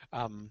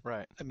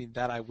 Right. I mean,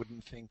 that I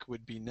wouldn't think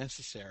would be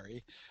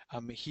necessary.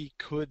 He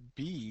could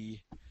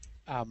be.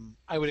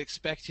 I would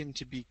expect him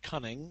to be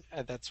cunning.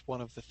 That's one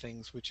of the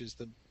things which is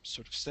the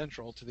sort of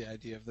central to the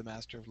idea of the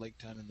Master of Lake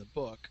Town in the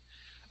book,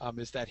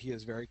 is that he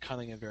is very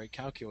cunning and very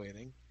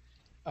calculating.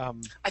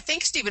 I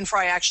think Stephen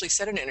Fry actually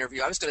said in an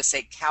interview, I was going to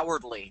say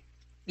cowardly.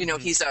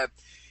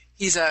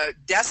 He's a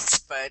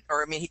despot,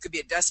 or I mean, he could be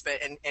a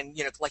despot, and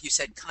like you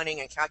said,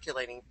 cunning and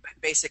calculating, but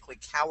basically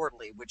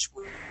cowardly, which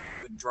would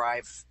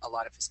drive a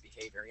lot of his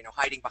behavior.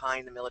 Hiding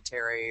behind the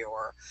military,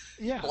 or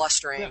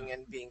blustering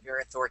and being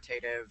very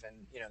authoritative, and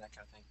that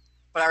kind of thing.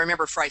 But I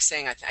remember Fry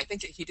saying, I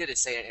think he did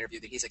say in an interview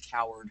that he's a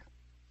coward.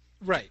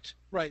 Right.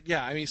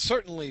 Yeah. I mean,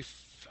 certainly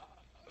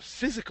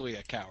physically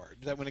a coward.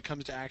 That when it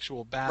comes to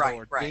actual battle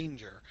or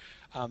danger,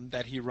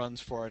 that he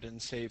runs for it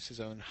and saves his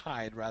own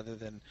hide rather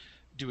than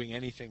doing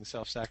anything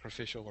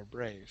self-sacrificial or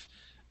brave.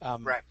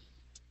 Right.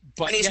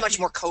 But and he's much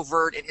more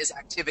covert in his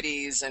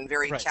activities and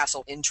very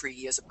castle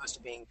intrigue as opposed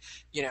to being,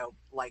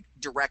 like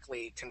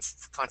directly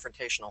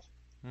confrontational.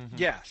 Mm-hmm.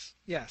 Yes,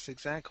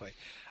 exactly.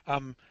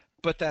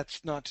 But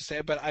that's not to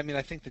say, but I mean,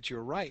 I think that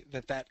you're right,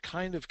 that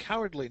kind of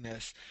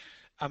cowardliness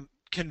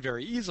can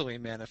very easily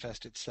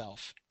manifest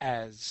itself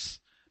as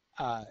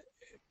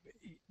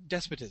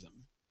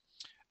despotism.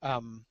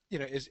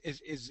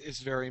 Is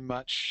very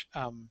much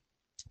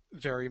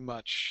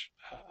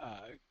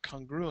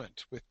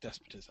congruent with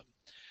despotism.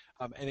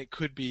 And it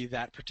could be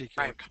that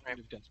particular kind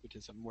of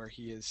despotism where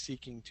he is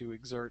seeking to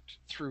exert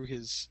through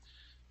his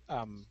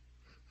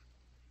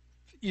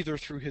either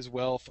through his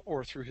wealth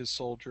or through his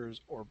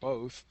soldiers or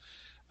both,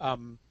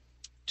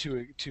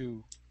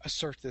 to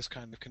assert this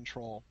kind of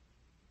control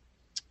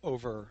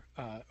over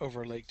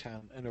Lake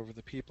Town and over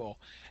the people,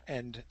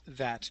 and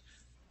that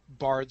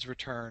Bard's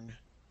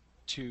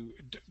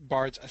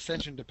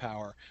ascension to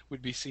power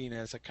would be seen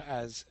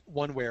as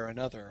one way or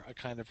another a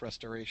kind of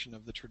restoration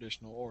of the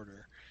traditional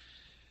order.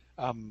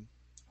 But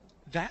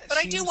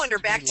I do wonder,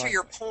 back to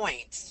your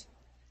point.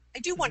 I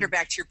do wonder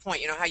back to your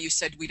point. How you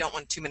said we don't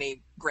want too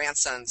many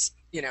grandsons,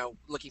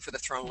 looking for the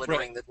throne,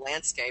 littering the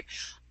landscape.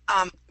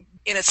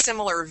 In a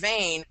similar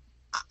vein,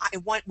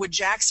 would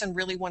Jackson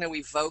really want to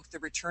evoke the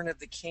Return of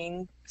the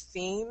King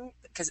theme?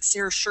 Because it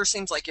sure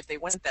seems like if they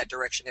went that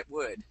direction, it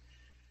would.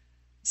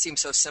 It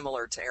seems so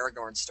similar to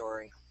Aragorn's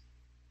story.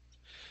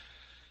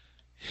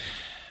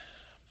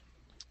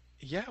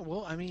 Yeah,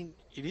 well, I mean,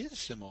 it is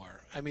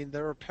similar. I mean,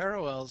 there are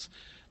parallels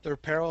There are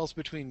parallels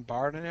between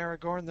Bard and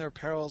Aragorn. There are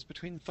parallels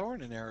between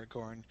Thorin and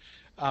Aragorn,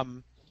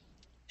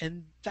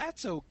 and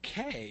that's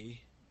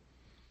okay.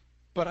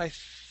 But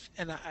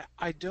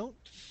I don't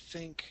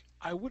think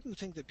I wouldn't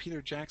think that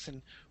Peter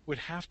Jackson would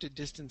have to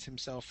distance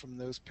himself from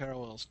those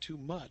parallels too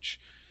much,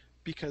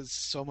 because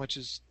so much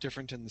is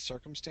different in the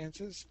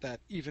circumstances that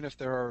even if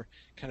there are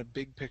kind of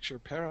big picture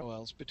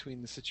parallels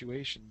between the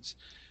situations,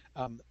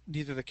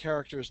 neither the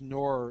characters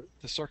nor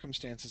the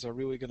circumstances are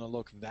really going to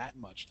look that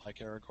much like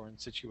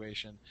Aragorn's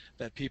situation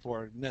that people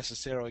are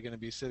necessarily going to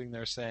be sitting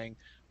there saying,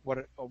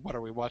 what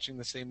are we watching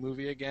the same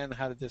movie again?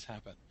 How did this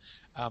happen?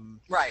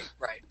 Right.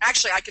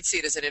 Actually, I could see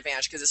it as an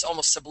advantage because this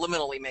almost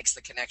subliminally makes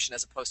the connection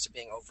as opposed to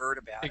being overt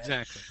about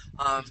exactly.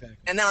 it. Exactly.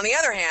 And then on the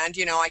other hand,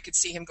 I could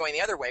see him going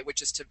the other way,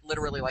 which is to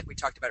literally, like we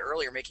talked about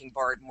earlier, making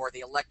Bard more the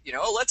elect.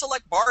 Let's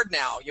elect Bard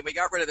now. We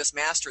got rid of this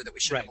master that we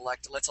should have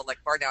elected. Let's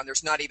elect Bard now. And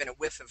there's not even a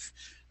whiff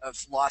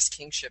of lost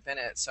kingship in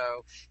it.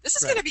 So this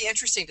is going to be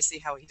interesting to see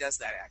how he does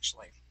that.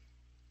 Actually.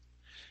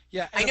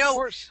 Yeah, and of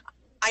course.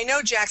 I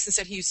know Jackson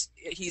said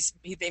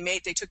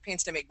they took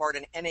pains to make Bard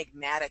an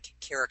enigmatic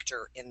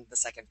character in the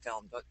second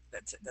film, but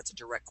that's a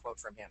direct quote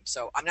from him.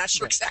 So I'm not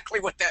sure exactly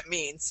what that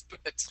means,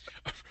 but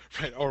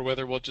right, or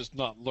whether we'll just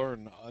not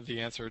learn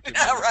the answer to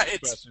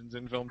questions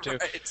in film 2.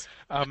 Right.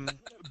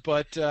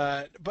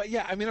 But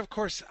yeah, I mean, of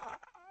course,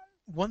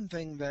 one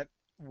thing that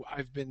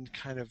I've been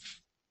kind of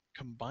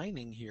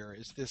combining here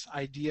is this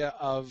idea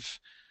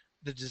of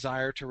the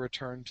desire to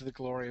return to the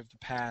glory of the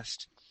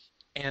past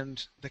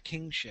and the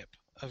kingship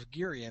of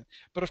Girion,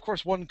 but of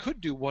course one could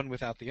do one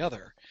without the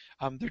other.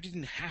 There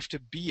didn't have to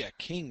be a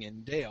king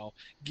in Dale.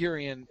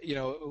 Girion,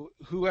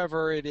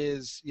 whoever it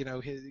is,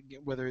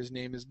 whether his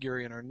name is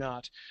Girion or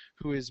not,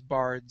 who is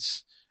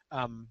Bard's,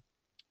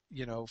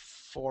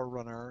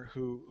 forerunner,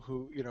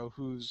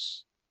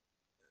 whose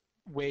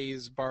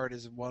ways Bard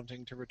is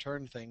wanting to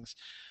return things,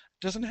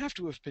 doesn't have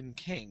to have been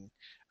king.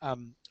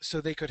 So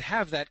they could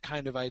have that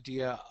kind of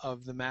idea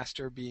of the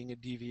master being a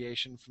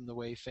deviation from the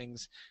way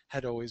things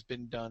had always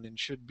been done and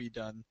should be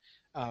done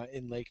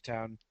in Lake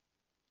Town,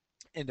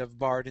 and of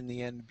Bard in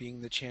the end being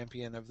the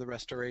champion of the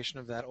restoration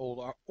of that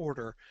old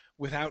order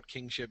without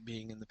kingship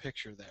being in the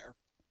picture there.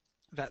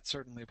 That's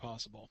certainly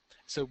possible.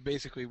 So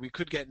basically we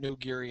could get no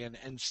Girion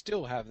and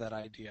still have that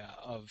idea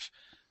of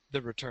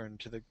the return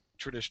to the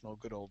traditional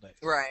good old days.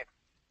 Right.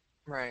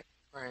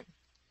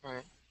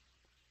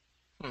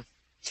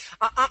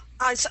 On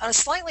a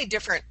slightly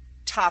different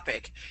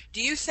topic,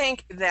 do you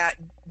think that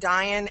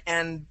Dayan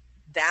and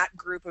that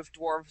group of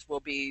dwarves will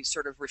be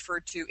sort of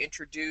referred to,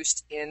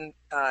 introduced in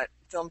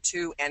film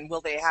 2, and will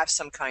they have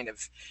some kind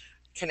of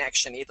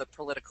connection, either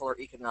political or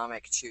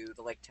economic, to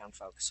the Lake Town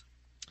folks?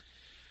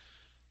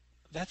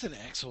 That's an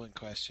excellent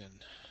question.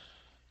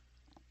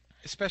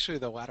 Especially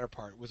the latter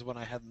part was one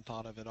I hadn't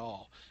thought of at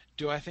all.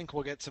 Do I think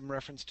we'll get some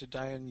reference to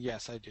Dayan?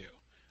 Yes, I do.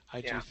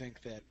 I do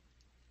think that,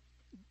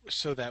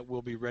 so that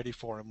we'll be ready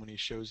for him when he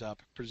shows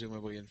up,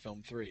 presumably in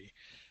film 3.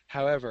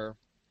 However,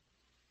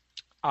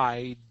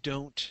 I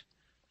don't.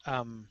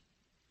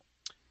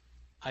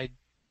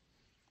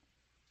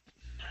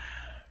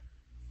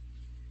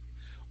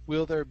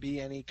 Will there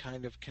be any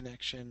kind of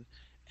connection,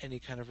 any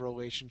kind of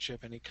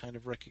relationship, any kind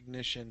of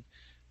recognition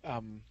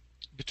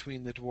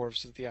between the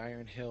dwarves of the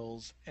Iron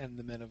Hills and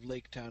the men of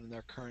Lake Town in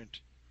their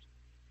current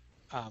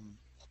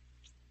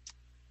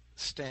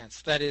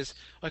stance? That is,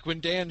 like when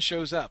Dan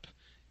shows up,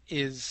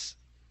 is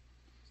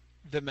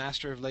the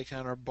master of Lake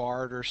Town or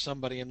Bard or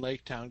somebody in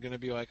Lake Town going to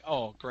be like,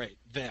 oh, great,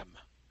 them?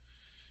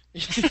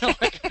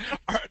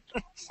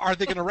 Are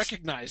they going to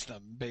recognize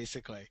them,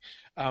 basically?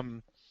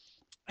 And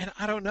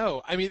I don't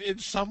know. I mean, in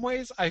some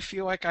ways, I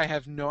feel like I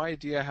have no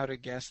idea how to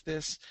guess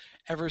this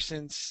ever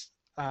since,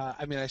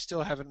 I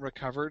still haven't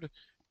recovered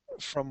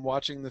from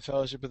watching The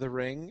Fellowship of the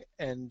Ring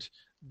and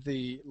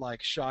the,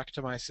 shock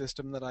to my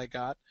system that I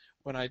got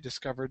when I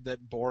discovered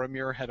that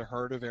Boromir had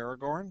heard of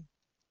Aragorn.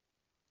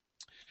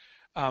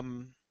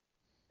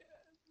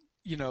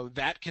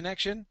 That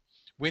connection.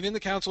 When in the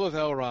Council of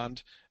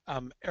Elrond,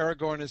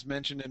 Aragorn is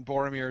mentioned and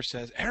Boromir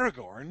says,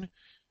 Aragorn?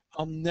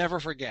 I'll never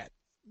forget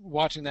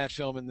watching that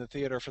film in the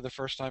theater for the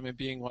first time and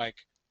being like,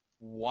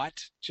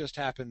 what just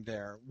happened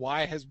there?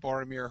 Why has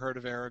Boromir heard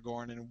of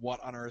Aragorn, and what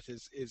on earth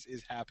is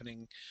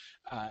happening?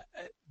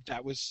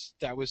 That was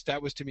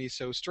to me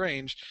so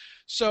strange.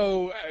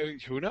 So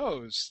who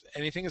knows?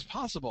 Anything is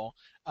possible.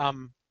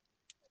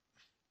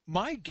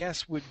 My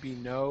guess would be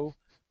no.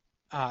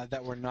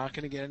 That we're not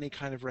going to get any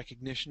kind of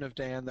recognition of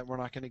Dan, that we're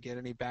not going to get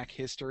any back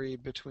history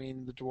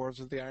between the dwarves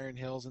of the Iron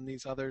Hills and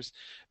these others,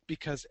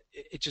 because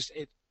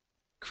it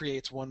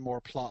creates one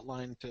more plot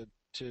line to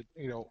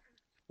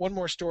one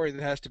more story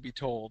that has to be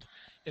told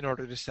in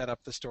order to set up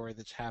the story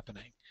that's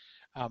happening.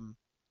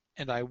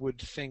 And I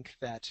would think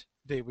that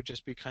they would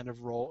just be kind of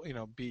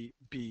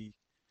be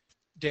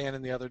Dan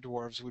and the other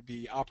dwarves would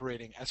be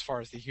operating, as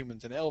far as the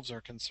humans and elves are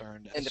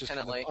concerned, as just kind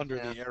of under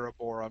the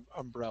Erebor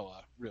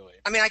umbrella, really.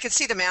 I mean, I could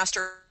see the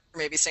master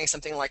maybe saying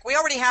something like, we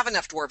already have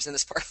enough dwarves in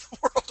this part of the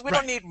world. We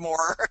don't need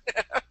more.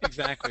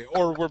 Exactly.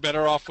 Or we're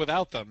better off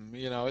without them.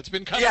 It's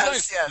been kind of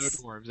nice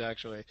with no dwarves,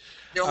 actually.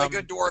 The only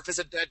good dwarf is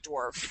a dead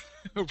dwarf.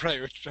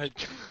 Right.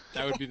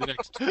 That would be the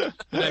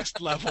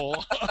next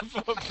level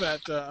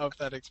of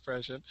that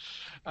expression.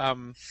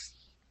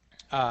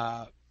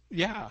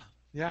 Yeah.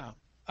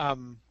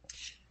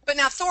 But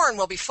now Thorin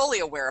will be fully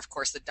aware, of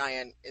course, that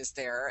Diane is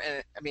there.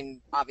 And I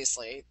mean,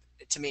 obviously,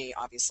 because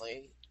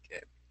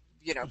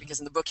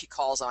in the book he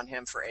calls on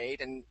him for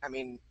aid. And I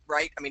mean,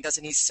 right? I mean,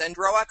 doesn't he send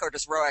Roak, or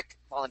does Roak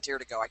volunteer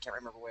to go? I can't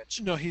remember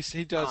which. No, he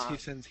does.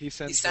 He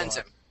sends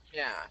him.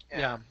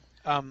 Yeah.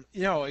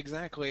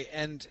 Exactly.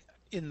 And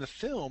in the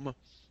film,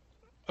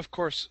 of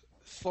course,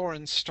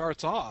 Thorin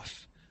starts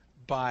off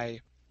by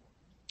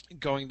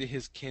going to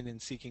his kin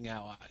and seeking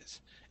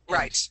allies.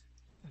 Right.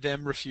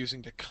 Them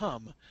refusing to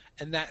come,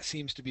 and that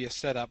seems to be a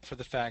setup for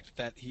the fact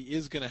that he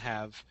is going to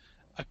have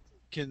a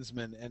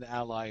kinsman and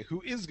ally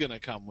who is going to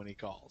come when he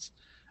calls,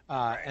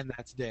 and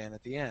that's Dan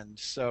at the end.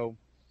 So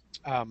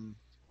I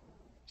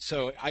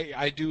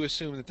do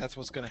assume that that's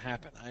what's going to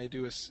happen. I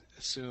do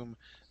assume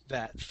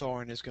that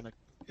Thorin is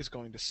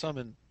going to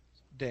summon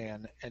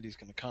Dan, and he's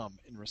going to come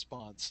in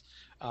response,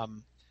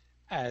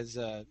 as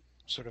a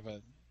sort of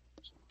a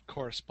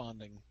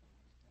corresponding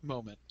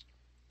moment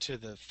to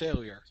the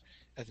failure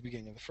at the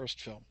beginning of the first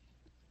film,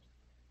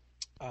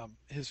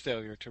 his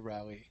failure to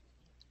rally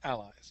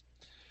allies.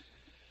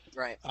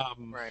 Right.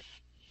 Right.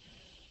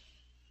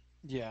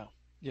 Yeah.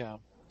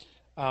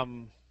 Well,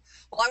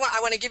 I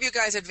want to give you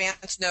guys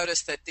advance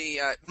notice that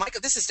the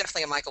Michael. This is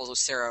definitely a Michael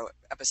Lucero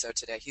episode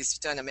today. He's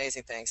done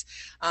amazing things.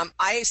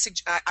 I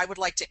would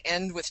like to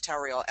end with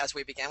Tauriel as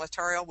we began with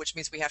Tauriel, which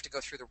means we have to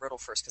go through the riddle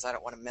first because I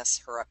don't want to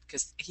mess her up.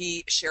 Because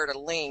he shared a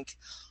link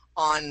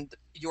on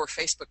your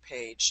Facebook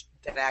page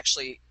that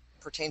actually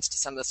pertains to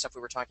some of the stuff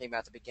we were talking about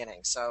at the beginning.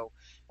 So,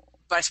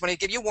 but I just want to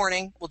give you a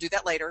warning. We'll do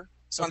that later.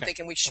 So I'm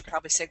thinking we should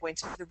probably segue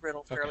into the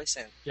riddle fairly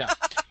soon. Yeah.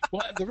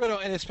 Well, the riddle,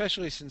 and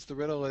especially since the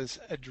riddle is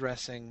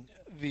addressing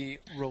the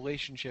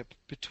relationship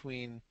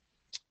between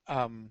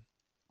the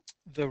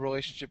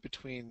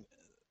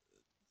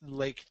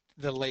lake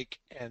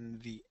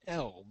and the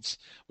elves,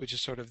 which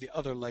is sort of the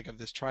other leg of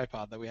this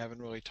tripod that we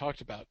haven't really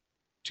talked about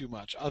too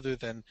much, other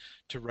than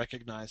to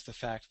recognize the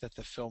fact that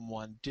the film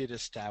one did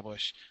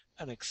establish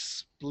an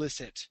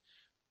explicit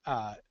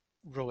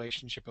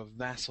relationship of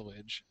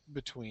vassalage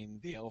between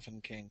the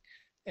Elven King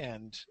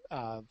and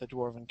the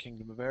Dwarven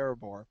Kingdom of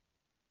Erebor,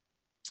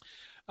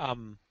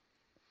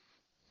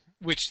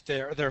 which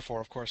therefore,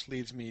 of course,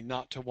 leads me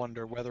not to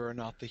wonder whether or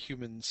not the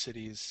human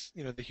cities,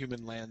 the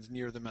human lands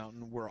near the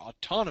mountain were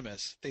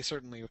autonomous. They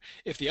certainly,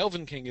 if the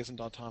Elven King isn't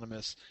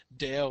autonomous,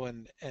 Dale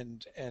and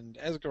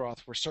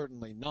Esgaroth were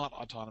certainly not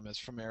autonomous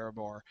from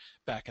Erebor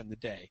back in the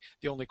day.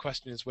 The only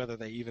question is whether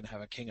they even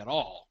have a king at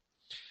all.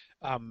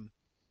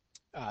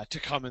 To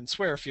come and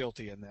swear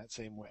fealty in that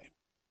same way.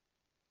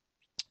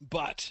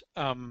 But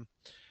then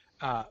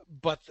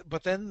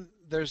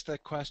there's the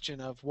question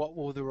of what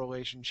will the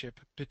relationship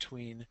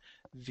between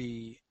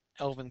the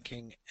Elven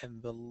King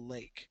and the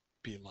lake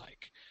be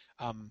like?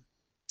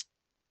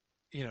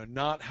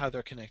 Not how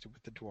they're connected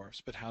with the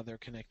dwarves, but how they're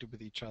connected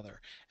with each other,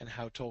 and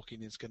how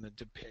Tolkien is going to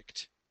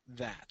depict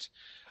that.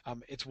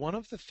 It's one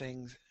of the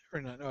things.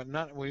 We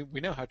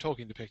know how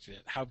Tolkien depicted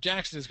it. How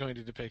Jackson is going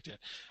to depict it.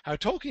 How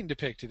Tolkien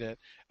depicted it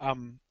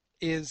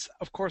is,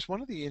 of course,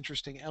 one of the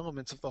interesting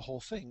elements of the whole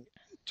thing.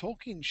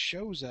 Tolkien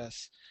shows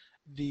us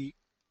the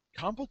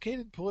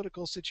complicated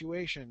political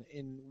situation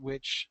in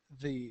which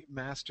the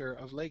master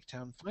of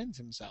Laketown finds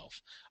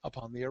himself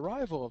upon the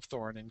arrival of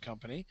Thorin and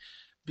company,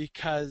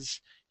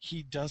 because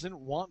he doesn't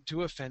want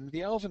to offend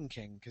the Elven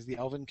King, because the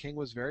Elven King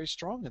was very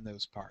strong in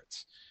those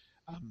parts.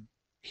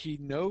 He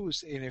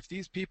knows, and if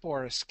these people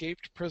are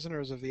escaped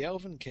prisoners of the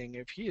Elven King,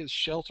 if he is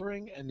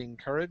sheltering and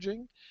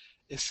encouraging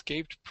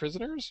escaped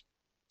prisoners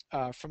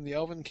from the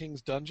Elven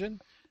King's dungeon,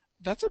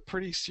 that's a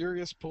pretty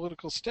serious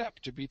political step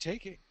to be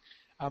taking.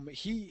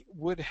 He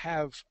would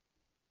have,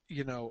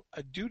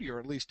 a duty, or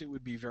at least it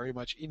would be very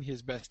much in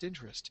his best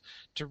interest,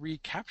 to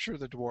recapture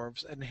the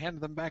dwarves and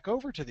hand them back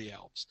over to the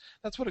elves.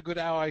 That's what a good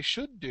ally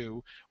should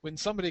do when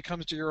somebody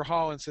comes to your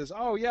hall and says,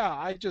 "Oh yeah,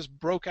 I just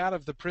broke out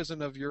of the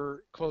prison of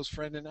your close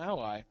friend and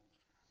ally."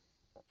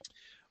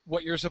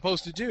 What you're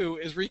supposed to do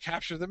is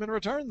recapture them and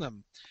return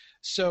them.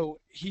 So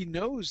he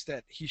knows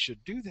that he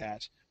should do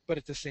that, but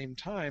at the same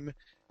time,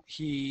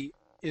 he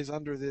is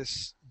under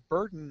this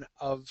burden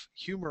of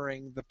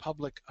humoring the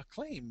public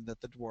acclaim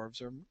that the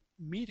dwarves are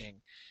meeting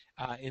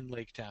in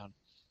Laketown.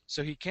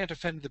 So he can't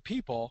offend the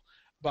people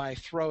by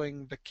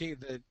throwing the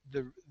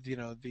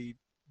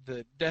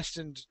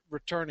destined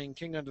returning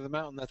king under the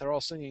mountain that they're all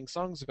singing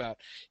songs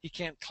about. He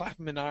can't clap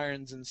him in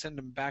irons and send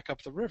him back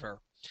up the river.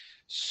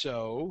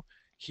 So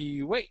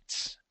he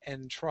waits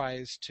and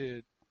tries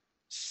to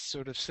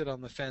sort of sit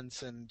on the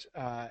fence and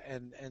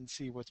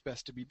see what's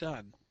best to be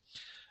done.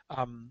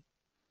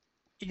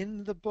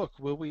 In the book,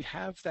 will we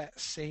have that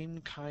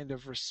same kind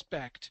of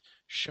respect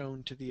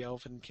shown to the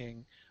Elven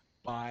King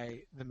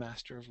by the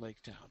Master of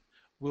Laketown?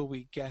 Will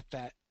we get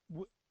that?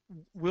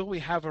 will we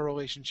have a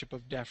relationship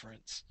of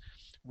deference?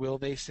 Will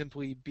they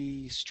simply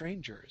be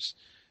strangers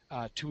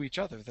to each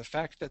other? The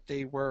fact that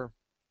they were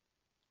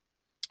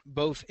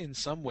both in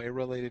some way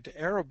related to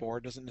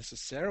Erebor doesn't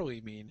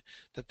necessarily mean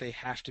that they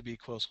have to be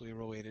closely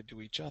related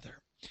to each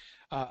other.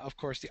 Of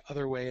course, the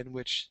other way in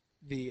which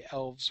the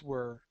elves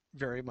were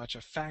very much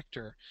a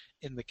factor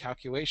in the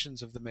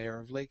calculations of the mayor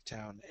of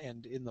Laketown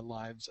and in the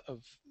lives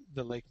of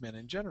the Lakemen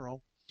in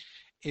general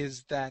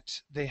is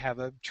that they have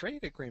a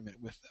trade agreement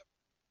with them.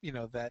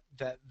 That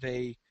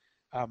they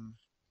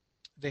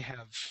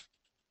have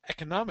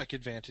economic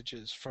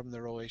advantages from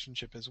the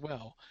relationship as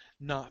well,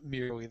 not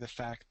merely the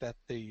fact that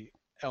the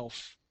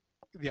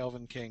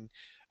Elven King,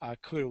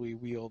 clearly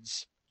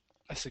wields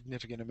a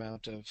significant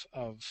amount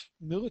of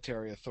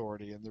military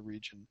authority in the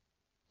region.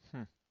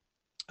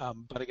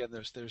 But again,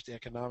 there's the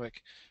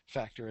economic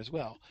factor as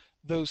well.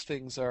 Those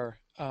things are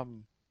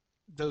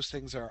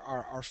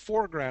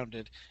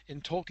foregrounded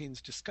in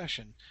Tolkien's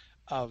discussion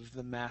of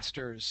the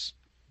Master's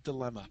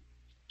dilemma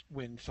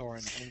when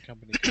Thorin and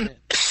company come in.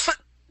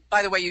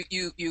 By the way,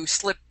 you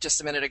slipped just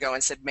a minute ago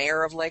and said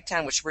Mayor of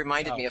Laketown, which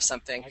reminded me of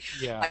something.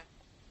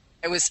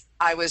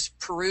 I was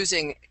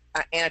perusing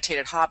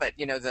Annotated Hobbit,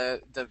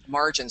 the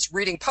margins,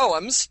 reading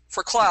poems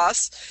for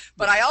class,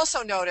 but I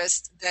also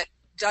noticed that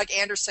Doug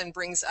Anderson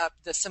brings up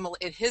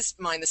in his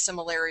mind the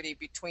similarity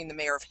between the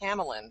Mayor of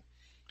Hamelin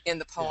in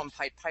the poem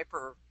Pied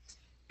Piper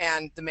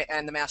and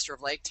the Master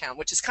of Laketown,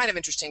 which is kind of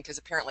interesting because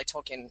apparently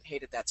Tolkien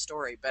hated that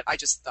story. But I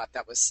just thought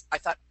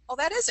oh,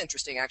 that is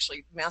interesting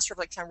actually. Master of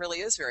Laketown really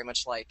is very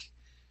much like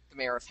the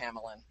Mayor of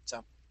Hamelin.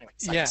 So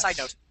anyway, side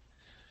note.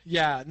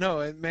 Yeah,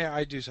 no, Mayor,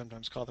 I do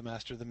sometimes call the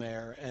Master the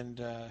Mayor,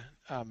 and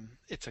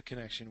it's a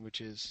connection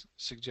which is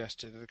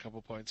suggested at a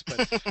couple points.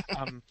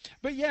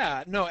 But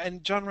yeah, no,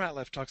 and John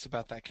Ratliff talks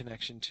about that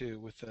connection too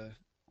with the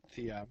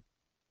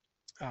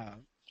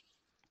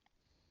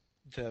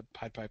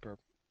Pied Piper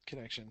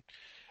connection.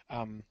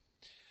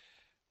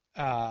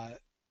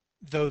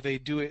 Though they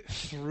do it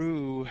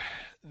through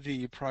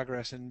the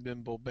Progress in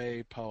Bimble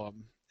Bay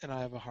poem, and I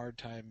have a hard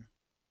time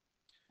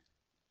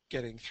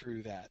getting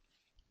through that.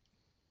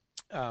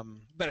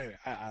 But anyway,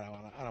 I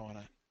don't want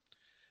to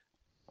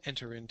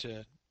enter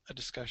into a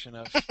discussion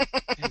of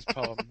his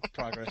poem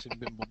 "Progress in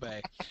Bimble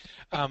Bay."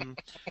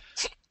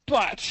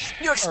 But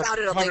you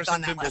expounded a length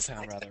on that last Bimbletown,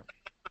 night. rather.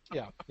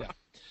 Yeah.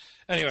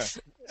 Anyway,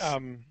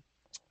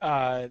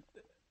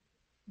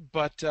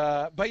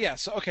 but yeah.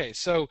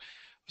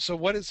 So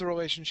what is the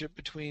relationship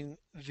between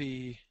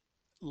the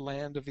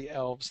land of the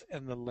elves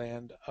and the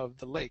land of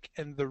the lake?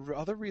 And the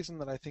other reason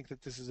that I think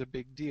that this is a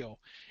big deal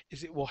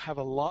is it will have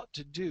a lot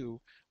to do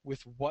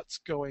with what's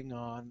going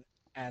on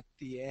at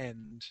the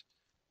end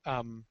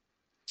in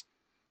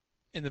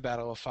the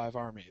Battle of Five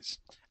Armies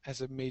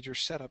as a major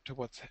setup to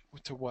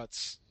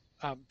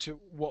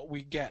what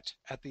we get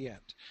at the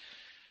end.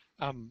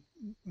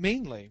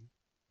 Mainly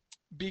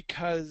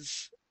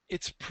because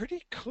it's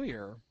pretty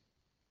clear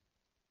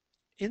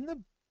in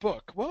the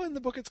book. Well, in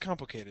the book it's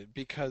complicated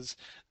because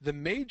the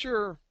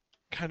major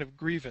kind of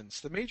grievance,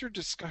 the major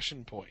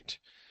discussion point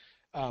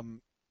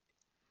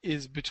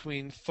is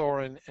between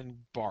Thorin and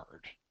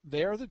Bard.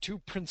 They are the two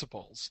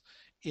principals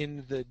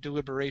in the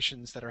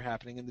deliberations that are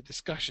happening, in the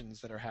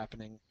discussions that are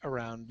happening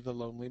around the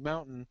Lonely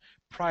Mountain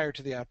prior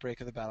to the outbreak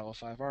of the Battle of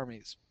Five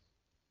Armies.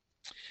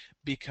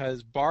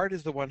 Because Bard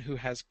is the one who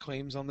has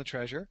claims on the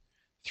treasure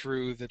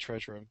through the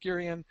treasure of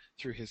Girion,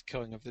 through his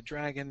killing of the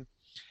dragon,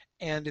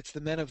 and it's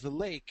the men of the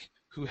lake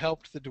who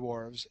helped the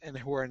dwarves and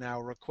who are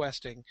now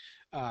requesting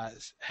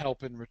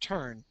help in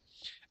return.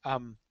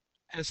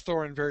 As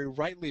Thorin very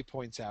rightly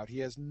points out, he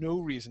has no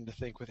reason to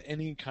think with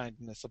any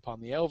kindness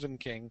upon the Elven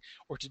King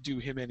or to do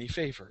him any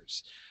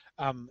favors.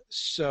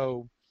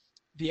 So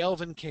the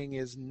Elven King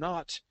is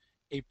not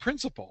a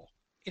principal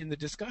in the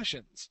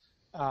discussions.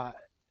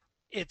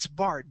 It's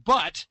Bard,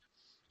 but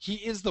he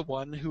is the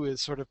one who is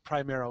sort of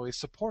primarily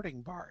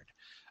supporting Bard.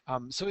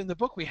 So in the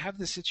book we have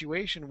this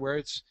situation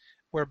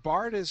where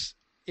Bard is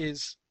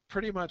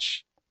pretty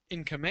much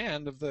in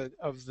command of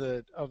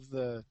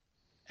the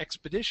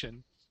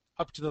expedition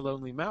up to the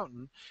Lonely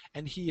Mountain,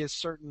 and he is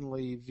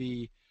certainly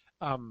the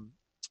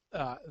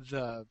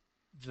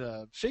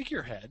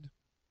figurehead,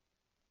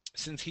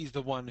 since he's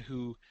the one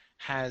who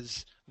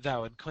has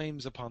valid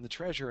claims upon the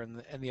treasure,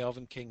 and the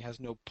Elven King has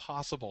no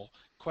possible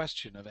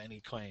question of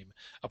any claim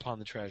upon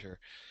the treasure.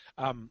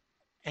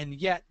 And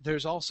yet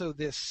there's also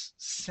this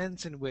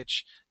sense in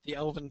which the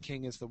Elven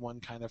King is the one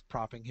kind of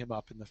propping him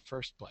up in the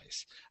first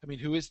place. I mean,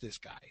 who is this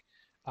guy?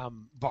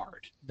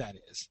 Bard, that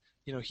is.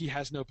 He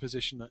has no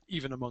position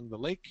even among the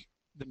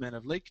men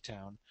of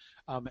Laketown,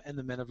 and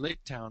the men of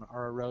Laketown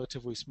are a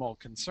relatively small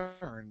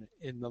concern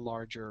in the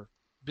larger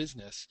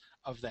business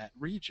of that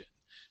region.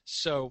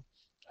 So,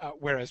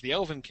 whereas the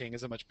Elven King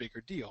is a much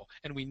bigger deal,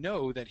 and we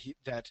know that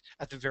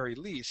at the very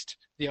least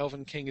the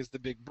Elven King is the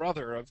big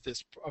brother of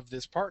this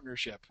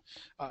partnership,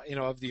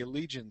 of the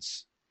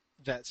allegiance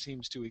that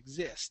seems to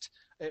exist.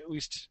 At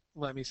least,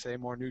 let me say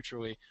more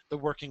neutrally, the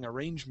working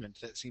arrangement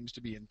that seems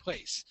to be in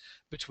place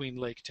between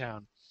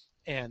Laketown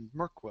and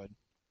Mirkwood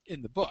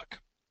in the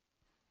book.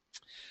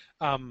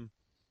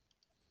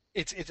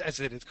 It's as I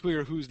said, it's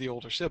clear who's the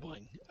older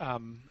sibling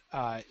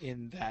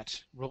in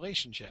that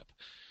relationship.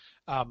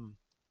 Um,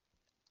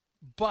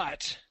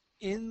 but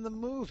in the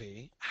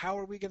movie, how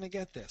are we going to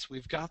get this?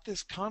 We've got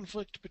this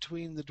conflict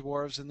between the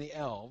dwarves and the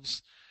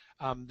elves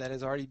that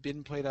has already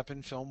been played up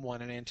in film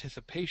one in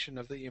anticipation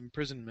of the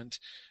imprisonment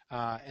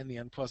and the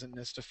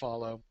unpleasantness to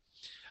follow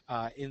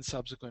in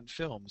subsequent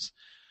films.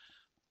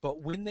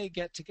 But when they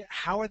get together,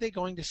 how are they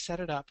going to set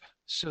it up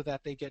so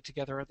that they get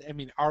together? I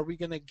mean, are we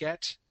going to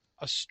get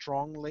a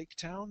strong Lake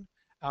Town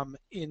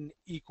in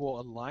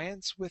equal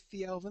alliance with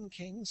the Elven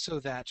King so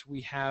that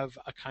we have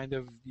a kind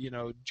of,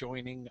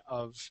 joining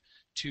of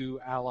two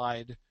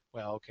allied,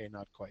 well, okay,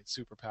 not quite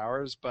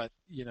superpowers, but,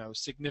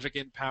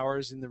 significant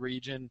powers in the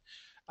region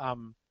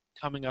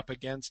coming up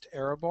against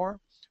Erebor?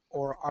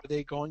 Or are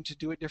they going to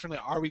do it differently?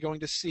 Are we going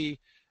to see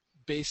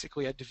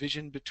basically a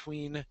division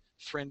between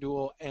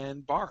Thranduil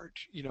and Bard,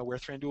 where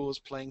Thranduil is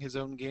playing his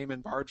own game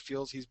and Bard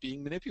feels he's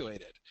being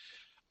manipulated?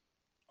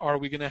 Are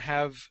we going to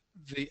have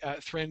the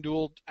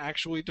Thranduil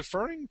actually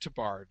deferring to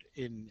Bard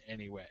in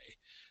any way?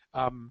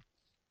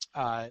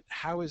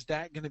 How is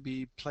that going to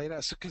be played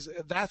out? Because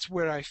that's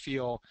where I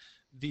feel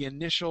the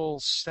initial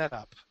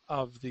setup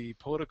of the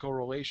political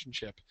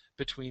relationship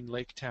between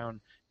Lake Town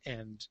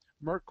and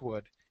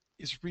Mirkwood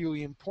is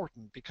really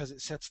important because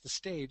it sets the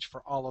stage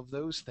for all of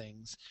those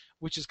things,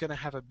 which is going to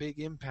have a big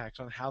impact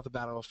on how the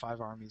Battle of Five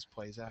Armies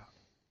plays out.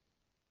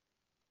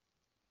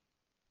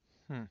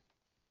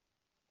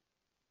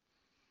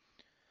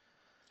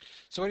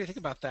 So what do you think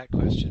about that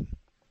question,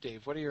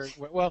 Dave? What are your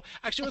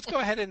actually let's go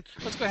ahead and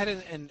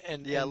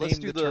yeah, and let's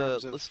name do the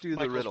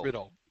the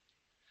riddle.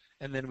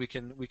 And then we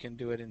can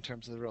do it in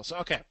terms of the riddle. So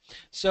okay,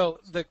 so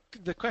the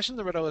question of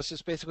the riddle is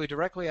just basically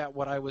directly at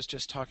what I was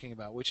just talking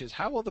about, which is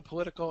how will the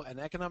political and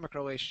economic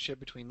relationship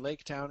between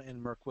Lake Town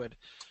and Mirkwood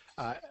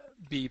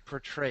be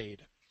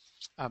portrayed?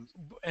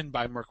 And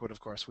by Mirkwood, of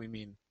course, we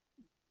mean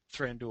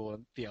Thranduil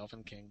and the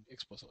Elven King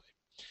explicitly.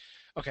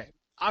 Okay,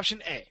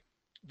 option A: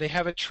 they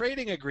have a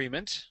trading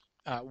agreement,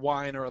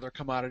 wine or other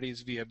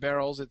commodities via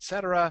barrels,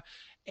 etc.,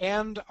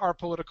 and are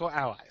political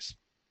allies.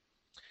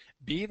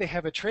 B, they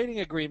have a trading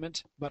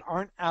agreement but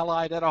aren't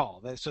allied at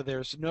all. So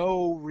there's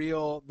no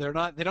real, they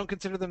don't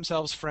consider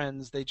themselves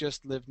friends, they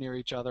just live near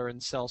each other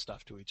and sell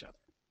stuff to each other.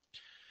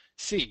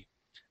 C,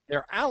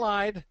 they're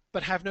allied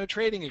but have no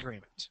trading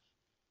agreement.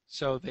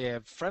 So they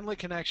have friendly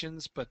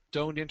connections but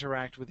don't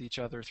interact with each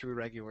other through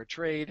regular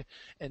trade.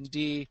 And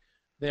D,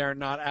 they are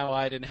not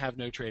allied and have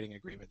no trading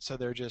agreement. So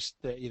they're just,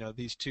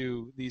 these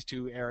two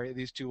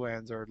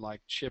lands are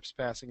like ships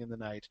passing in the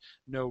night.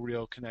 No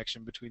real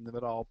connection between them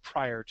at all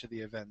prior to the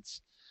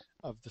events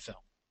of the film.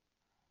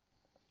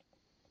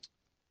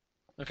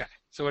 Okay,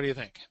 so what do you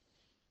think?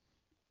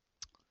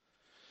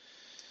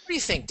 What do you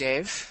think,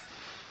 Dave?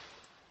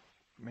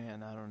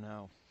 Man, I don't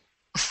know.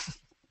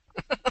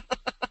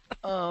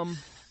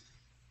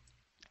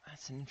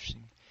 That's an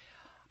interesting.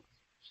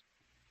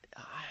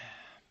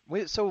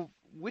 Wait, so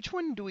which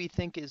one do we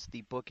think is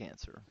the book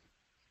answer?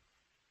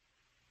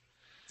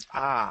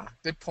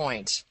 Good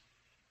point.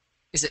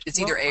 It's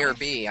either A or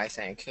B, I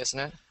think, isn't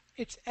it?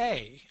 It's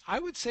A. I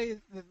would say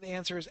that the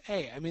answer is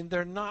A. I mean,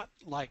 they're not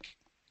like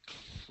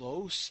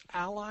close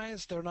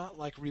allies. They're not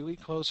like really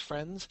close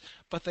friends,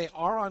 but they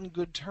are on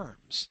good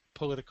terms,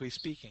 politically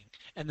speaking.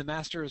 And the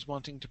Master is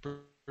wanting to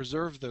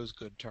preserve those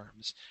good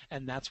terms.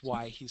 And that's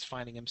why he's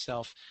finding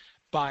himself,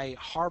 by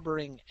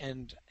harboring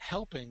and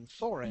helping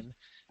Thorin,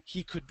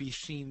 he could be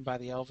seen by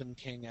the Elven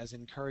King as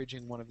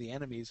encouraging one of the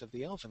enemies of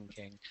the Elven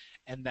King,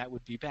 and that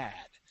would be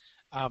bad.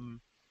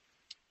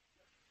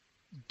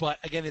 But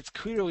again, it's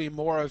clearly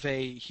more of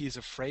he's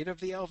afraid of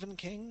the Elven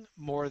King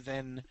more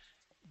than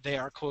they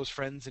are close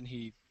friends and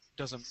he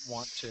doesn't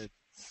want to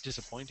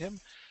disappoint him.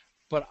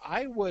 But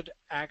I would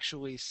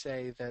actually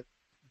say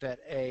that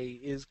A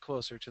is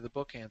closer to the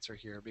book answer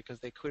here because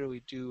they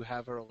clearly do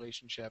have a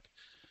relationship.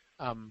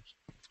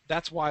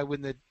 That's why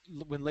when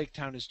Lake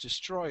Town is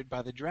destroyed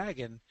by the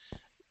dragon,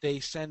 they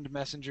send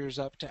messengers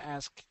up to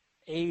ask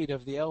aid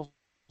of the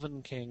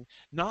Elven King,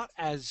 not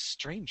as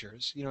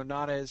strangers,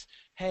 not as,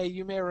 hey,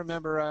 you may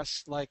remember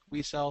us, like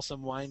we sell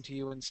some wine to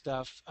you and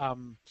stuff,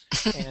 and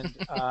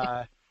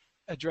a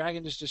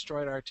dragon just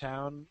destroyed our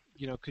town,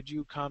 could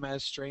you come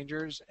as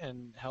strangers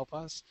and help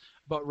us?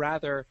 But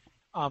rather,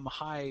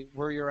 hi,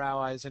 we're your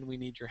allies and we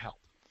need your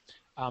help,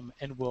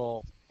 and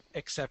we'll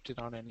accept it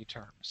on any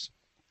terms.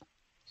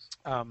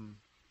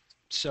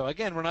 So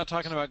again, we're not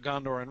talking about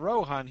Gondor and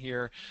Rohan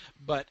here,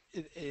 but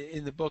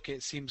in the book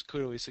it seems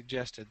clearly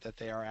suggested that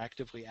they are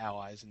actively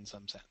allies in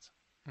some sense.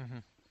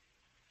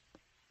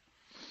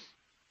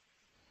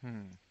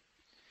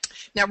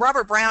 Now,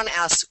 Robert Brown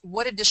asks,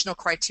 what additional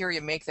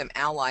criteria make them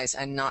allies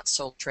and not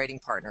sole trading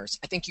partners?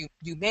 I think you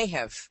may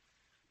have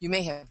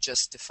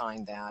just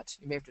defined that.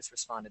 You may have just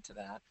responded to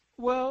that.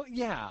 Well,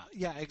 yeah,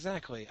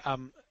 exactly.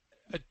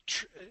 A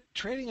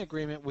trading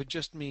agreement would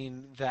just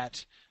mean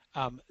that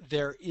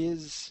there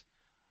is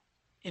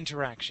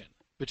interaction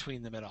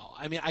between them at all.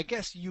 I mean, I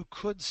guess you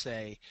could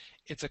say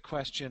it's a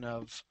question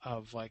of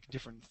like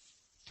different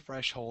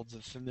thresholds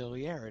of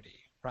familiarity,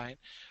 right?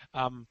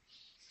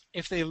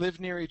 If they live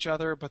near each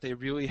other, but they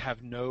really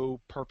have no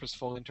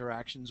purposeful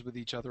interactions with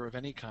each other of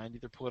any kind,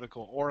 either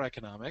political or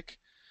economic,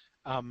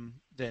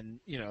 then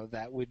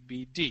that would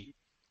be D,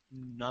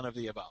 none of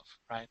the above,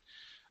 right?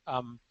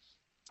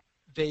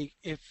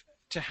 If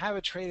to have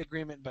a trade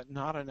agreement, but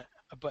not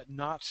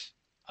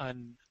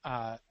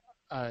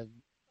a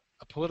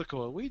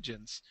political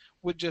allegiance,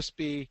 would just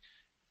be,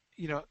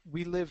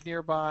 we live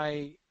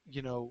nearby,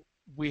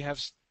 we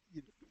have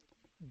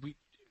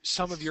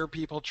some of your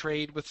people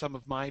trade with some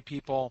of my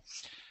people.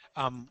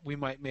 We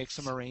might make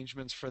some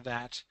arrangements for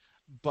that,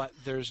 but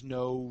there's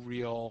no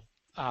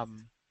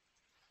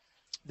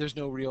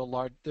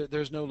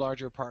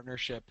larger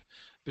partnership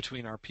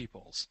between our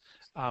peoples.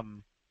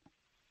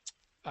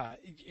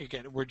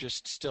 Again, we're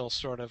just still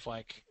sort of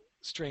like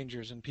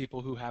strangers and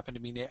people who happen to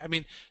be. I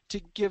mean,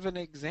 to give an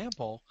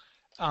example,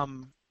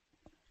 well,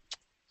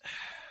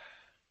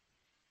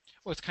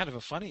 it's kind of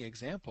a funny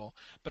example,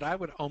 but I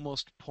would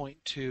almost point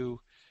to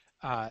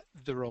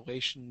the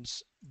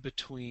relations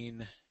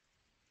between.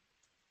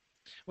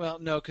 Well,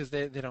 no, because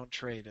they don't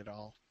trade at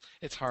all.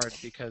 It's hard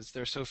because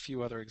there's so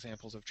few other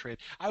examples of trade.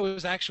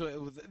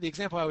 The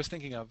example I was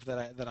thinking of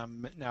that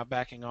I'm now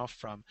backing off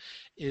from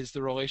is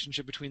the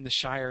relationship between the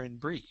Shire and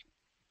Bree.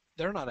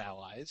 They're not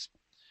allies.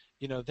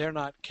 They're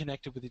not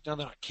connected with each other.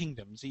 They're not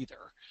kingdoms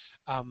either.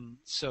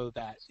 So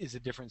that is a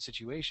different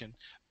situation.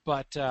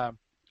 But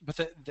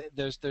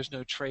there's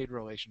no trade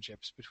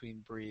relationships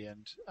between Bree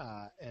and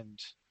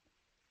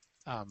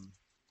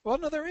well,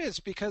 no, there is,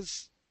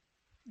 because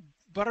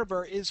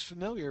Butterbur is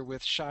familiar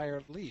with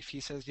Shire Leaf.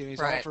 He says he's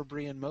Right. all for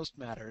Bree in most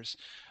matters,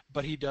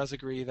 but he does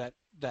agree that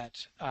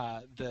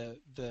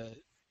the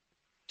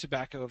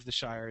tobacco of the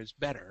Shire is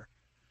better.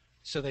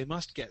 So they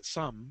must get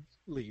some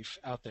leaf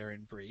out there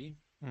in Bree.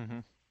 Mm-hmm.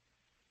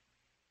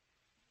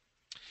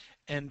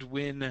 And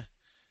when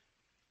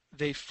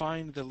they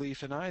find the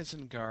leaf in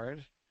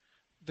Isengard,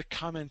 the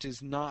comment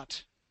is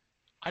not,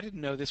 I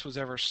didn't know this was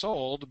ever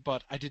sold,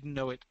 but I didn't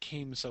know it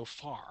came so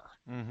far.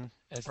 Mm-hmm.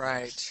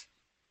 Right.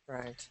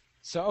 Right.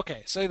 So,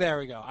 okay, so there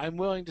we go. I'm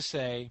willing to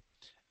say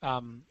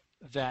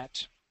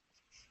that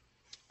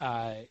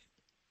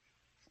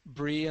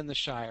Bree and the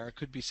Shire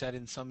could be said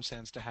in some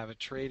sense to have a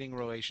trading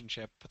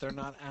relationship, but they're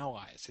not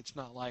allies. It's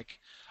not like,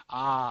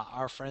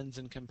 our friends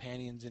and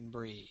companions in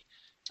Bree.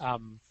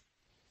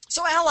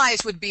 So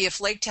allies would be if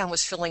Laketown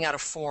was filling out a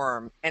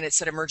form and it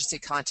said emergency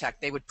contact,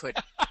 they would put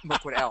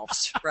Mirkwood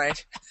Elves,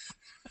 right?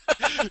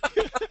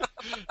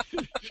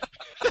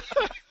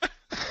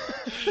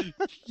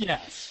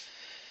 Yes.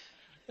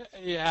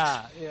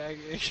 Yeah,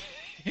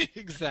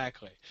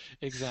 exactly.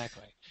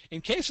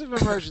 In case of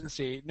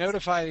emergency,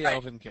 notify the Right.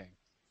 Elven King.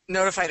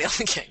 Notify the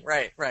Elven King.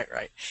 Right.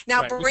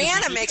 Now, Right, because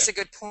Brianna you makes do. a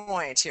good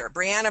point here.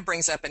 Brianna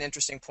brings up an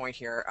interesting point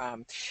here.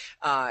 And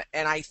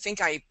I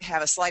think I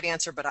have a slight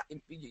answer, but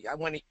I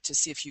wanted to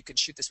see if you could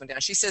shoot this one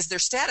down. She says their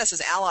status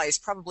as allies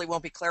probably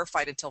won't be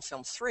clarified until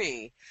film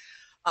 3,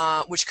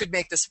 which could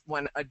make this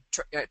one a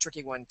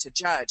tricky one to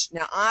judge.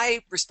 Now,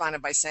 I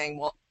responded by saying,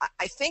 well,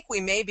 I think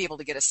we may be able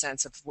to get a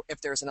sense of if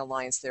there's an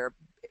alliance there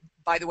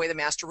by the way the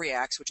Master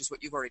reacts, which is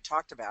what you've already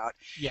talked about.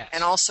 Yes.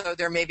 And also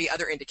there may be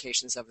other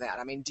indications of that.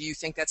 I mean, do you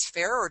think that's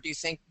fair, or do you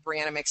think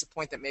Brianna makes a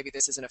point that maybe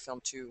this isn't a film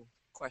 2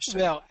 question?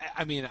 Well,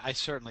 I mean, I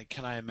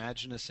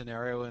imagine a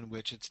scenario in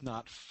which it's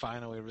not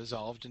finally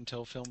resolved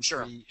until film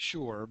Sure. 3,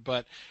 sure,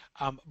 but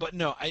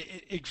no,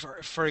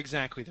 for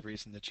exactly the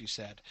reason that you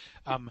said.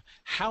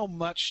 How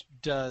much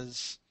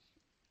does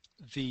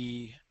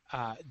the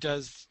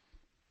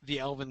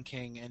Elven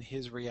King and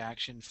his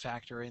reaction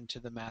factor into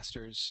the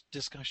Master's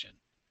discussion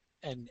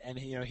and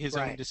his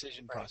own Right,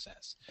 decision right.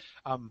 process?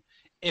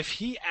 If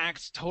he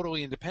acts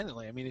totally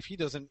independently, I mean, if he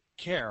doesn't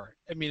care,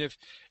 I mean, if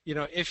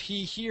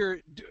he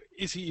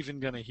is he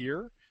even going to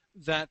hear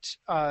that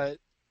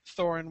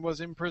Thorin was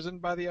imprisoned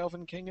by the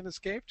Elven King and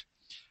escaped?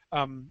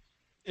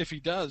 If he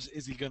does,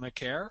 is he going to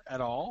care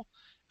at all?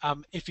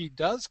 If he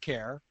does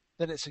care,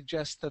 then it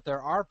suggests that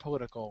there are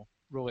political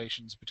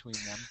relations between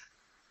them.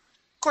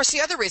 Of course, the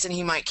other reason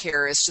he might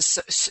care is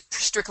just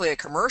strictly a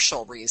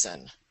commercial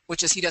reason,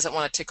 which is he doesn't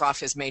want to tick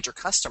off his major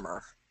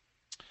customer.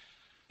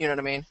 You know what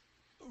I mean?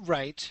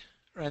 Right.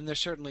 And there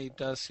certainly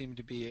does seem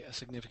to be a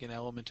significant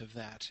element of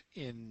that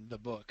in the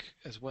book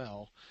as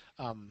well.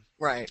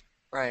 Right.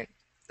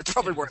 That's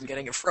probably where I'm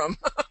getting it from.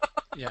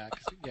 Yeah,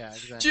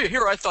 exactly. Gee,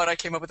 here I thought I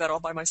came up with that all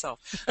by myself.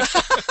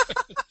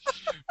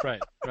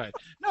 Right.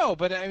 No,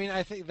 but I mean,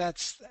 I think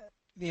that's,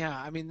 yeah,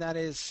 I mean, that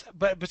is,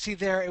 but see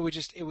there, it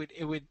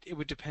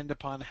would depend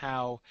upon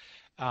how,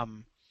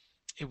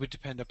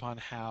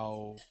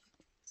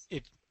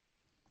 it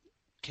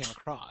came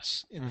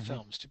across in the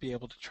films to be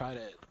able to try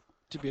to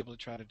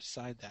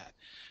decide that.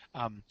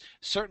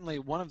 Certainly,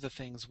 one of the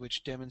things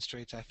which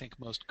demonstrates, I think,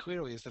 most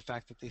clearly is the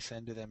fact that they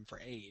send to them for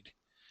aid.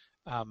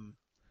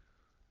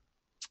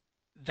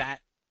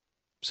 That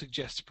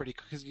suggests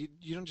because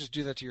you don't just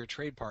do that to your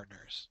trade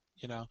partners,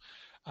 you don't.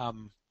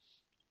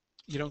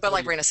 But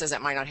like Brianna says,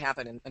 that might not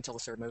happen until the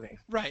third movie.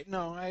 Right.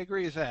 No, I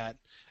agree with that.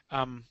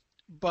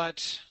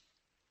 But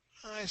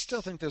I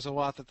still think there's a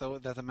lot that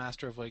the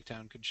Master of Lake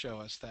Town could show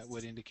us that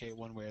would indicate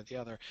one way or the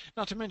other.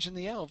 Not to mention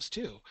the elves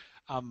too.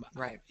 Um,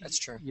 Right, that's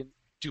true.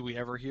 do we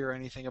ever hear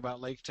anything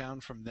about Lake Town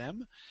from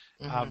them?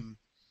 Hmm. Um,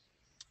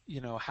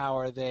 how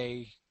are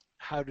they?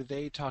 How do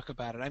they talk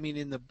about it? I mean,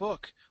 in the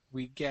book,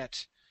 we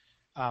get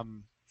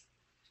um,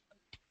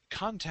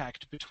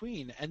 contact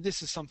between, and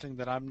this is something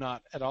that I'm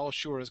not at all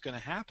sure is going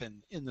to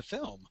happen in the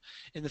film.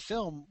 In the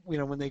film,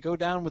 when they go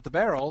down with the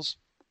barrels,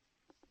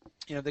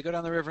 they go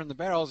down the river in the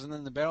barrels, and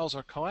then the barrels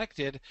are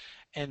collected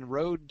and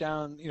rowed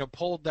down,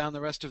 pulled down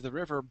the rest of the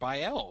river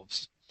by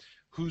elves,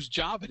 whose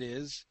job it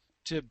is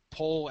to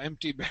pull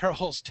empty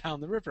barrels down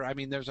the river. I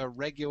mean, there's a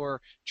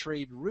regular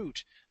trade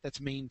route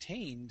that's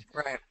maintained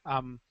Right.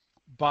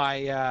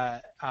 By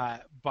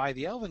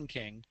the Elven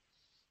King,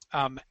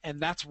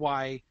 and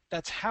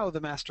that's how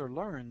the Master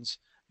learns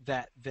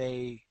that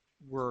they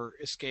were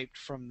escaped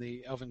from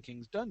the Elven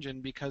King's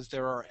dungeon, because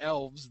there are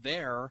elves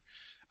there.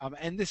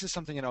 And this is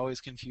something that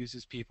always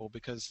confuses people,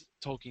 because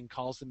Tolkien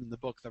calls them in the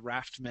book the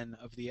raftmen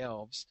of the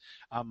elves,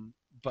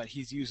 but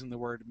he's using the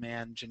word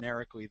man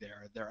generically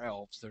there. They're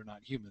elves, they're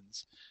not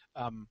humans.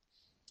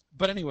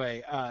 But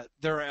anyway,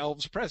 there are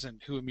elves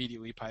present who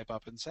immediately pipe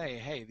up and say,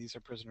 hey, these are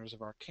prisoners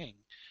of our king.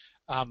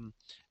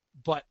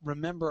 But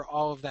remember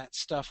all of that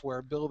stuff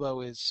where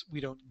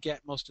we don't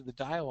get most of the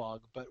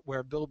dialogue, but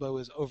where Bilbo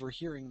is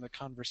overhearing the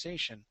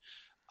conversation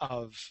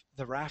of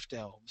the raft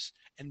elves,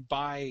 and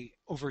by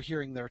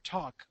overhearing their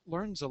talk,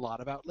 learns a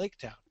lot about Lake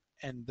Town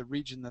and the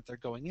region that they're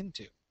going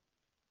into.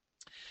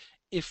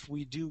 If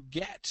we do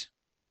get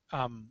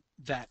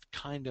that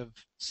kind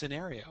of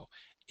scenario,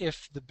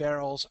 if the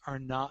barrels are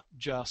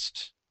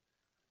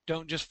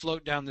don't just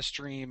float down the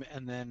stream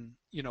and then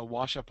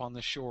wash up on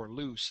the shore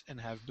loose and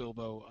have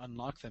Bilbo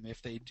unlock them,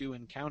 if they do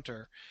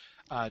encounter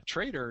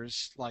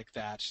traders like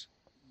that,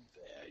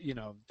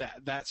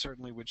 that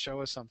certainly would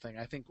show us something.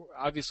 I think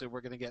obviously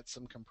we're going to get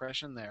some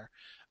compression there,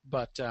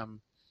 but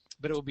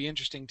it will be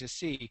interesting to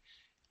see.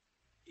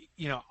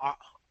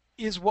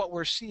 Is what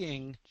we're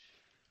seeing,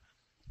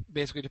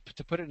 basically,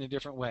 to put it in a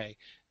different way,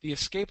 the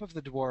escape of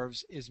the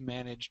dwarves is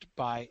managed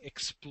by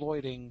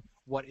exploiting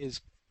what is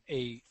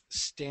a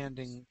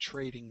standing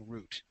trading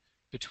route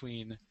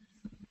between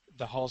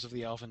the halls of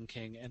the Elven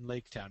King and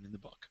Lake Town in the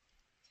book.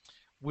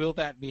 Will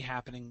that be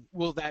happening?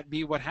 Will that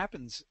be what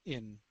happens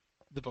in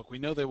the book? We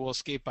know they will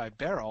escape by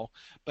barrel,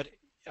 but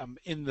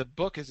in the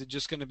book, is it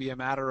just going to be a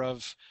matter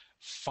of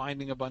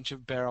finding a bunch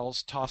of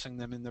barrels, tossing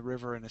them in the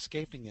river, and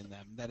escaping in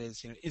them? That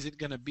is it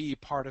going to be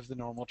part of the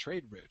normal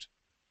trade route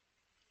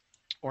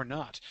or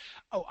not?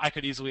 Oh, I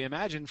could easily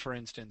imagine, for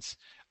instance,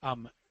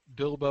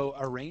 Bilbo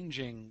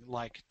arranging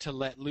to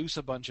let loose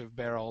a bunch of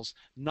barrels,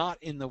 not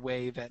in the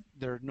way that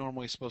they're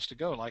normally supposed to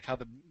go, like how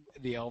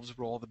the elves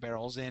roll the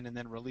barrels in and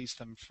then release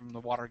them from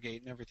the water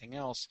gate and everything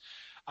else,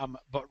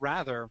 but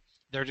rather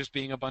there just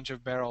being a bunch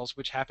of barrels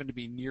which happen to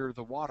be near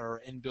the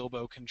water, and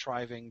Bilbo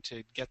contriving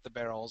to get the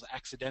barrels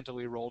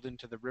accidentally rolled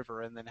into the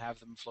river and then have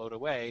them float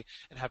away,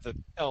 and have the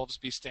elves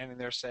be standing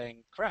there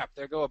saying, crap,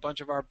 there go a bunch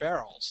of our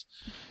barrels.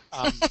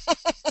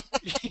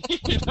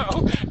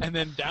 And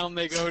then down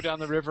they go down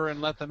the river and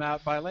let them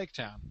out by Lake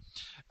Town.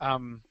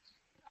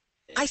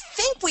 I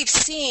think we've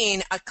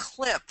seen a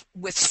clip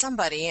with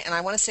somebody, and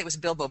I want to say it was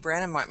Bilbo.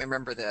 Brandon might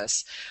remember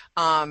this,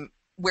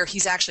 where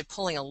he's actually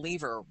pulling a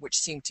lever, which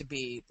seemed to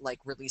be like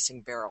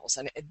releasing barrels.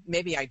 And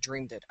maybe I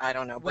dreamed it. I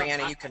don't know. Well,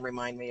 Brianna, you can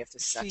remind me if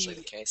this is actually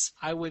the case.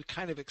 I would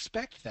kind of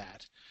expect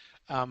that.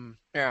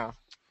 Yeah.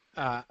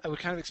 I would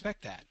kind of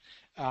expect that.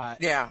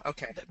 Yeah.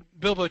 Okay.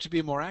 Bilbo to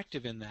be more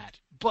active in that,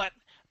 but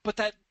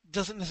that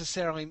doesn't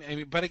necessarily. I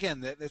mean, but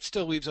again, that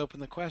still leaves open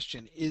the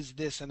question: is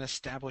this an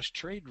established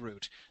trade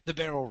route? The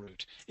barrel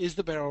route, is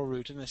the barrel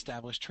route an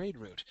established trade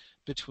route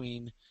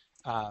between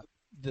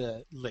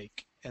the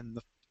lake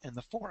and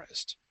the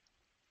forest?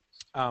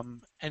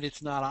 And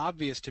it's not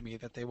obvious to me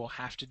that they will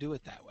have to do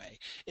it that way.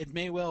 It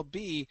may well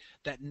be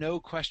that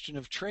no question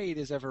of trade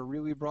is ever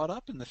really brought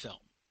up in the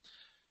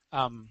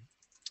film,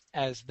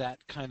 as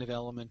that kind of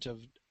element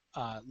of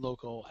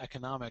local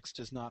economics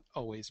does not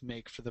always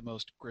make for the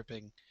most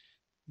gripping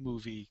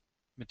movie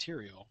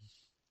material,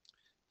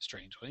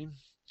 strangely.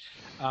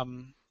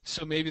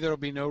 So maybe there will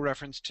be no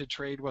reference to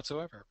trade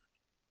whatsoever.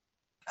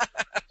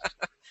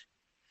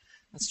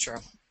 That's true.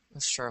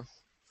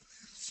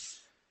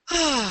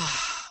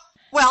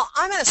 Well,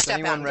 I'm going to step out.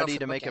 Anyone and ready go for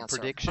to make a answer.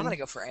 prediction? I'm going to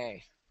go for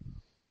A.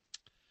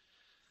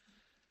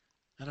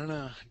 I don't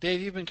know.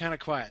 Dave, you've been kind of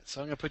quiet,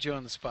 so I'm going to put you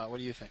on the spot. What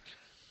do you think?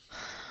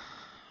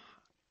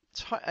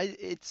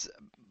 It's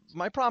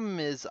my problem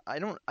is I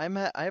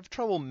have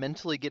trouble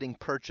mentally getting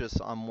purchase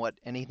on what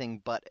anything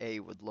but A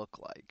would look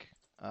like.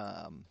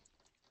 I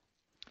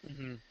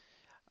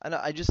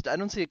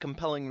don't see a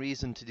compelling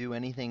reason to do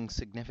anything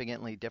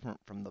significantly different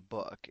from the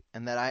book,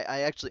 and that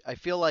I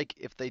feel like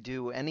if they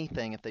do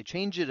anything, if they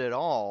change it at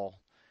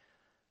all,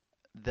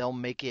 they'll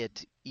make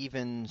it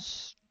even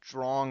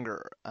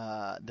stronger.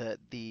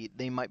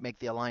 They might make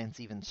the alliance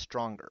even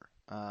stronger.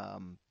 I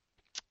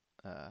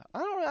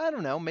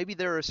don't know. Maybe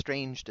they're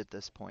estranged at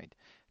this point.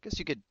 I guess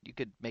you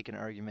could make an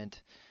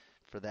argument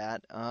for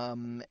that.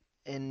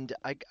 And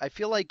I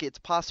feel like it's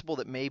possible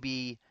that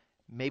maybe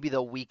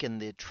they'll weaken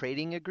the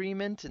trading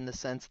agreement in the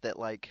sense that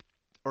like,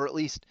 or at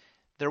least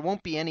there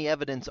won't be any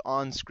evidence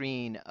on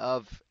screen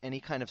of any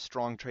kind of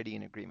strong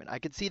trading agreement. I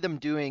could see them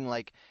doing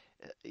like,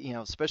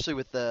 especially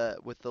with the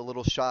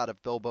little shot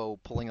of Bilbo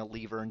pulling a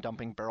lever and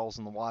dumping barrels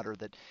in the water,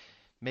 that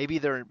maybe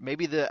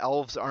the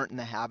elves aren't in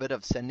the habit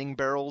of sending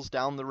barrels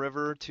down the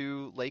river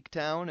to Lake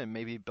Town, and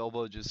maybe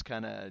Bilbo just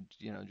kind of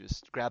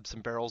just grabs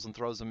some barrels and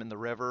throws them in the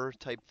river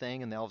type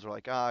thing, and the elves are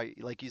like,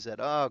 like you said,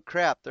 oh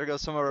crap, there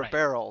goes some of our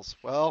barrels.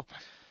 Well,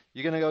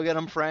 you gonna go get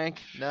them, Frank?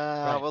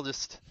 Nah, we'll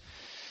just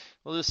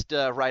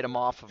write them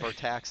off of our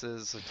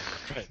taxes.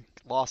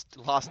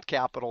 Lost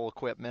capital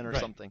equipment or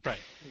something. Right.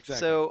 Exactly.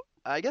 So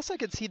I guess I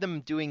could see them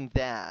doing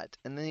that,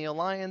 and then the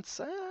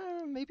Alliance.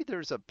 Maybe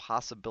there's a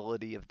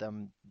possibility of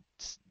them,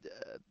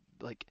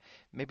 like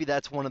maybe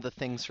that's one of the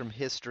things from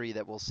history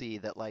that we'll see,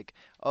 that like,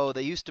 oh,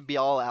 they used to be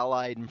all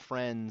allied and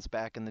friends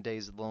back in the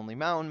days of the Lonely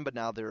Mountain, but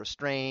now they're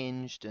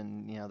estranged,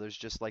 and there's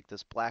just like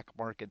this black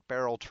market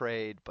barrel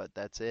trade, but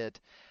that's it.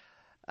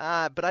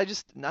 But I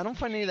don't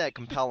find any of that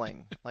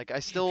compelling. Like I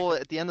still,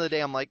 at the end of the day,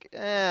 I'm like,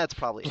 it's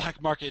probably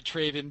black market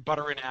trade in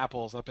butter and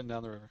apples up and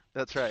down the river.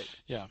 That's right.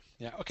 Yeah.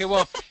 Okay.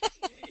 Well,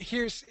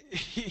 here's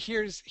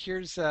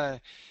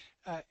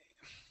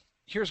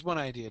one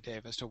idea,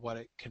 Dave, as to what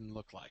it can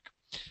look like.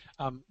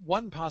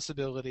 One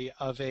possibility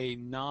of a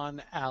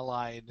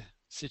non-allied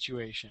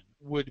situation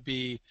would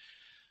be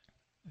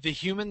the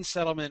human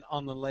settlement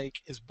on the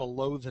lake is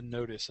below the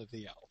notice of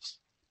the elves.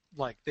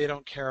 Like they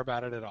don't care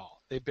about it at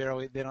all. They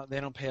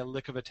don't pay a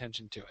lick of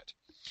attention to it.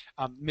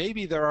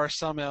 Maybe there are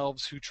some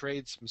elves who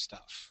trade some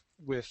stuff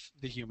with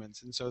the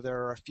humans, and so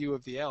there are a few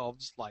of the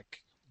elves,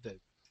 like the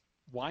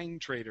wine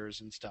traders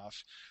and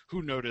stuff,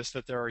 who notice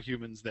that there are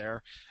humans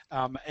there,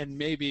 and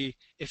maybe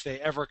if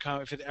it ever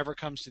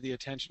comes to the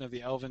attention of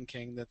the Elven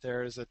King that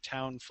there is a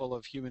town full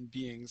of human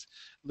beings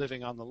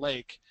living on the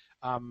lake,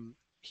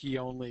 he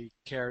only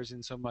cares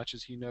in so much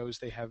as he knows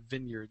they have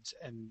vineyards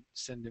and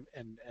send him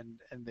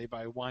and they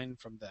buy wine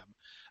from them.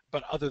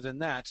 But other than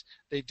that,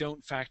 they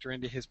don't factor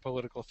into his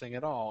political thing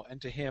at all.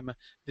 And to him,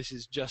 this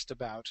is just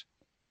about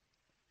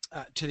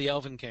to the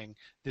Elven King,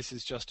 this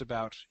is just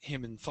about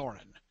him and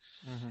Thorin.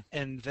 Mm-hmm.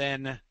 And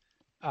then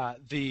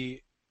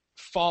the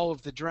fall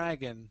of the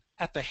dragon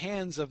at the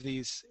hands of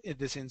this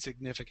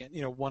insignificant,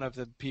 one of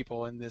the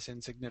people in this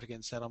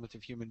insignificant settlement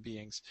of human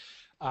beings,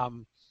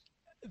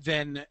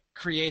 then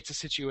creates a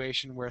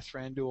situation where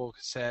Thranduil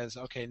says,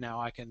 okay, now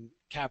I can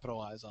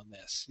capitalize on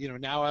this.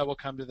 Now I will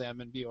come to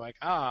them and be like,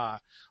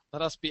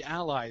 let us be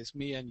allies,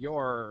 me and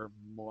your,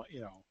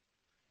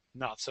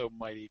 not so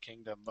mighty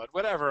kingdom, but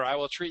whatever. I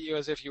will treat you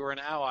as if you were an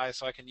ally,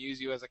 so I can use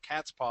you as a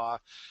cat's paw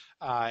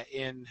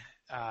in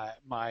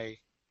my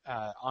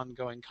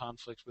ongoing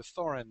conflict with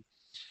Thorin.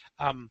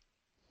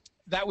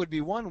 That would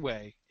be one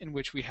way in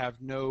which we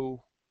have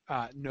no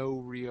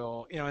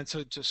real, and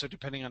so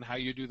depending on how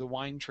you do the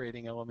wine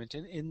trading element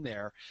in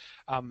there,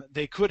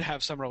 they could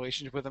have some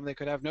relationship with them, they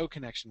could have no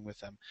connection with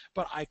them.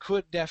 But I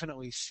could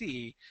definitely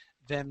see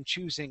them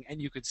choosing,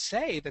 and you could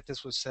say that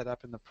this was set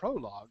up in the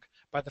prologue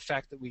by the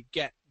fact that we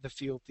get the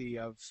fealty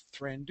of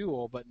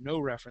Thranduil, but no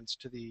reference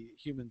to the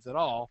humans at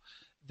all,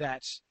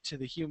 that to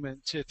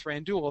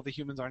Thranduil, the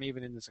humans aren't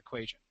even in this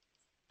equation.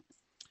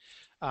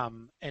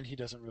 And he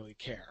doesn't really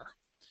care.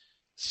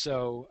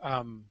 So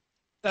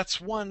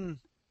that's one.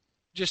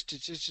 I'm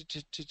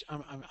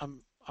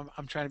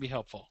trying to be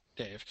helpful,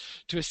 Dave,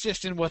 to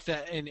assist in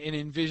in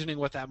envisioning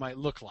what that might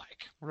look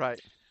like. Right.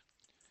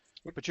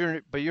 But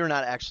you're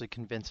not actually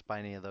convinced by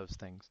any of those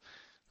things.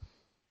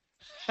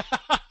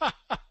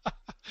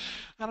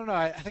 I don't know.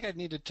 I think I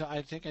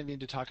need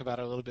to talk about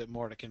it a little bit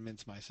more to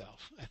convince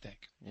myself. I think.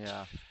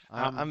 Yeah.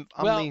 I'm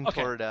leaning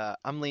toward A.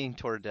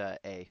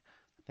 I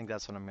think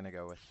that's what I'm going to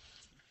go with.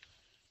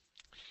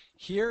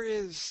 Here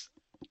is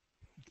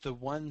the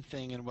one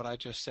thing in what I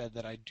just said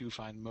that I do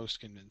find most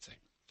convincing,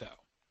 though.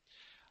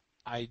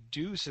 I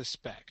do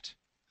suspect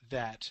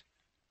that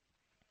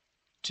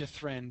to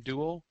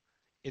Thranduil,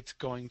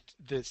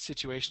 the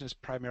situation is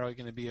primarily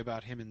going to be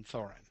about him and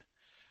Thorin.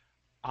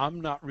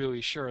 I'm not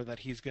really sure that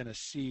he's going to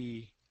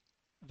see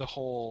the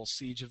whole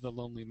Siege of the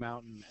Lonely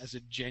Mountain as a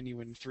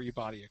genuine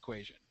three-body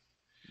equation.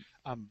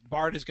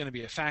 Bard is going to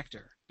be a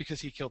factor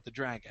because he killed the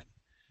dragon,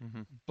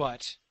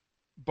 but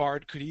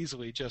Bard could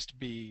easily just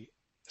be,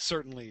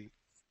 certainly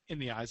in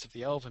the eyes of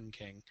the Elven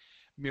King,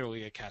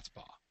 merely a cat's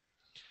paw.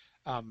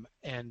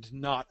 And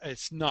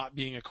it's not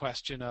being a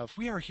question of,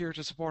 we are here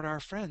to support our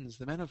friends,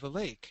 the Men of the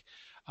Lake.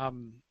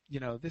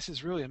 This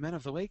is really a Men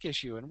of the Lake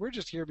issue, and we're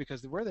just here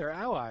because we're their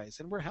allies,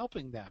 and we're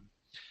helping them,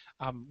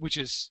 which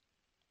is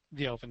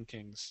the Elven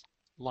King's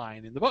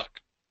line in the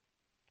book.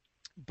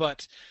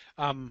 But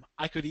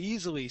I could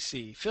easily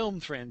see film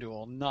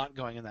Thranduil not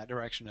going in that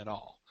direction at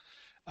all.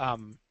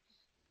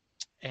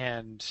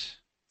 And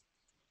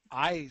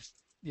I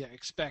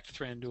expect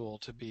Thranduil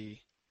to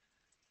be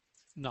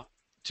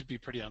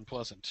pretty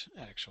unpleasant,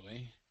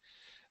 actually.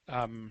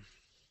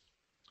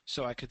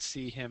 So I could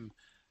see him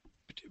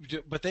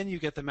but then you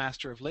get the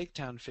Master of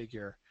Laketown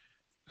figure,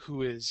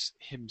 who is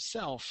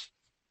himself,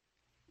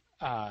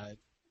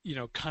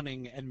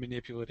 cunning and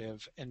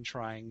manipulative and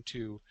trying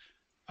to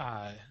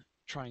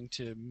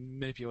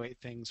manipulate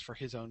things for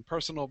his own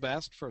personal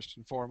best, first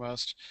and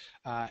foremost,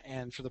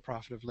 and for the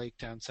profit of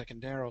Laketown,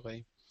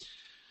 secondarily.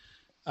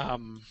 Of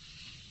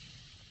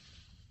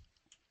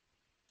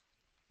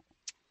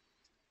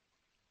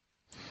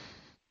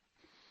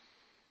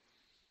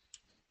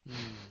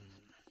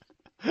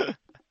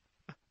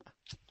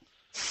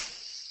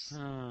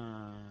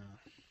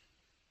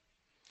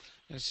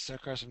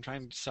course, I'm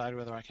trying to decide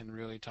whether I can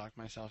really talk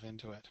myself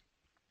into it.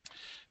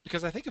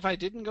 Because I think if I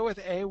didn't go with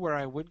A, where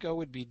I would go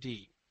would be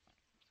D.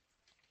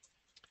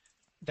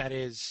 That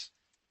is,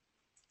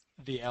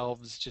 the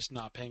elves just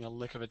not paying a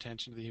lick of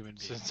attention to the human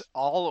beings. So it's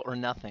all or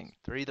nothing.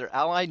 They're either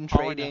allied and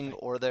trading,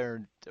 or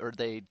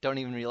they don't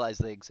even realize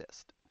they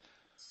exist.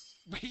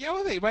 Yeah,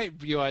 well, they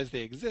might realize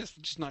they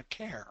exist, just not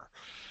care.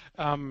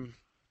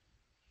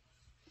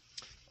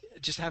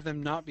 Just have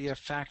them not be a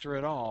factor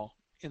at all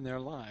in their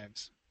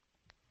lives.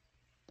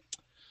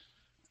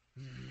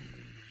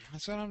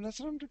 That's what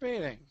I'm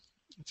debating.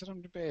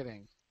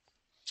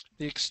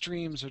 The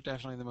extremes are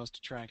definitely the most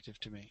attractive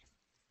to me.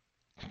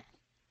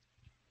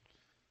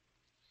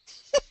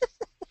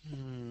 I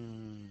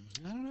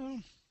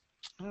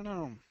don't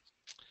know.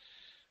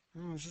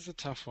 Oh, this is a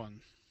tough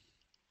one.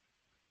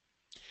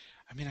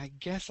 I mean, I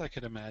guess I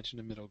could imagine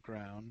a middle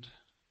ground.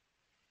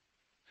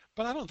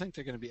 But I don't think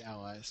they're going to be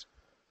allies.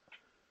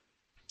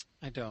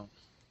 I don't.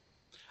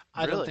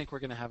 I don't think we're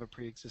going to have a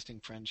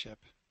pre-existing friendship.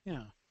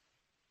 Yeah.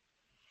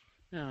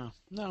 No,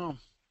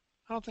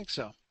 I don't think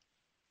so.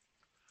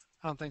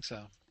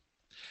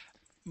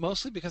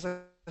 Mostly because I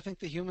think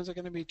the humans are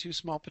going to be too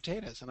small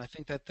potatoes, and I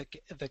think that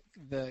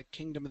the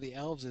kingdom of the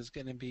elves is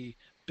going to be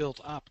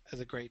built up as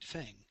a great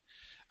thing,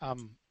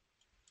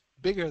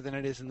 bigger than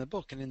it is in the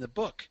book. And in the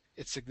book,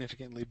 it's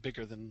significantly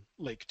bigger than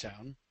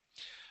Laketown.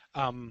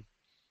 And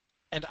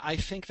I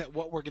think that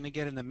what we're going to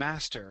get in the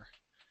Master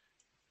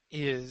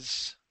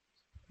is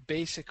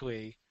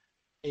basically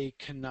a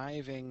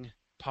conniving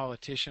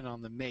politician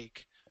on the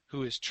make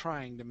who is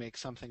trying to make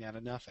something out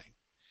of nothing,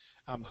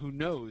 who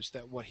knows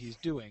that what he's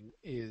doing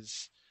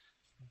is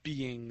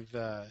being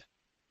the,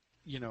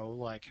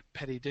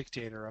 petty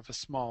dictator of a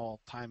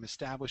small-time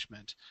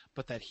establishment,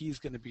 but that he's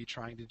going to be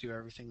trying to do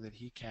everything that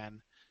he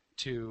can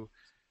to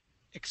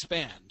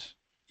expand,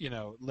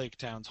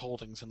 Laketown's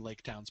holdings and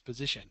Laketown's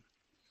position.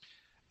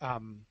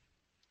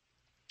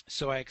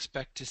 So I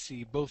expect to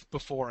see, both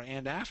before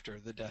and after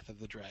the death of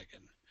the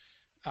dragon,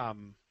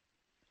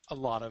 a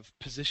lot of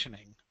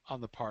positioning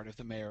on the part of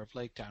the mayor of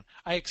Laketown.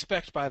 I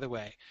expect, by the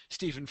way,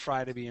 Stephen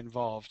Fry to be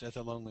involved at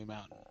the Lonely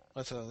Mountain.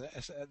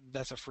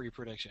 That's a free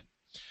prediction.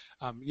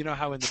 You know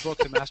how in the book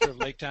the Master of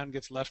Laketown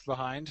gets left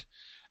behind,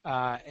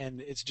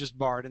 and it's just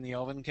Bard and the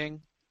Elven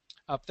King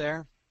up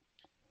there?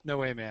 No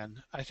way,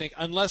 man. I think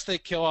unless they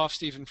kill off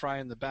Stephen Fry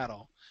in the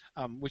battle,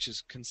 which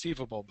is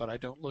conceivable, but I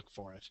don't look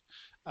for it,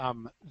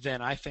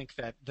 then I think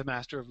that the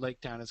Master of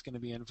Laketown is going to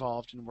be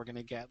involved, and we're going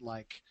to get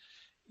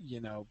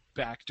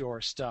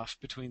backdoor stuff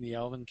between the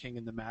Elven King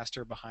and the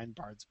Master behind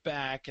Bard's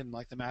back, and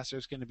the Master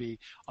is going to be,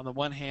 on the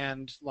one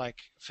hand,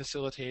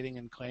 facilitating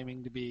and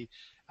claiming to be,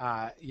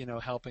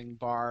 helping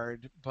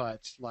Bard,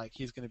 but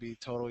he's going to be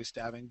totally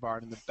stabbing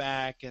Bard in the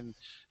back and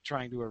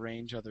trying to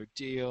arrange other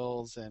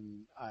deals.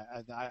 And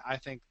I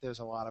think there's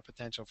a lot of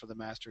potential for the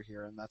Master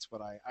here, and that's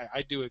what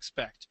I do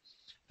expect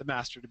the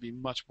Master to be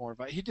much more.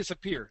 He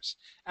disappears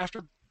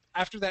after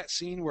that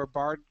scene where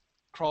Bard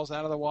crawls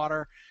out of the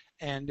water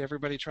and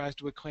everybody tries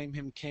to acclaim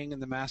him king,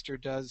 and the Master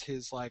does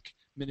his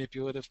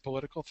manipulative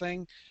political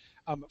thing.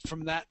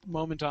 From that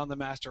moment on, the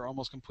Master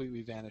almost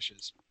completely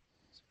vanishes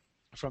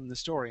from the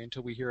story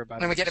until we hear about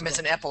it. And we get him as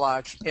an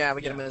epilogue. Yeah,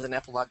 we get him as an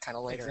epilogue kind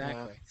of later.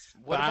 Exactly.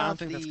 Yeah. I don't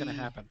think that's going to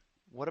happen.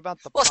 What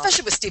about the? Well,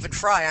 especially with Stephen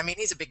Fry. I mean,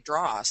 he's a big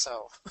draw.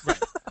 So.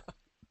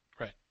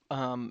 Right.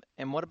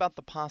 And what about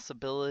the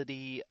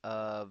possibility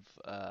of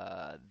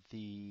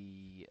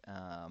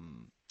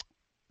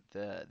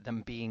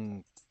them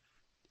being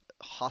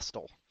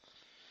hostile?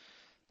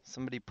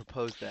 Somebody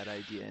proposed that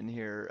idea in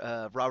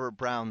here. Robert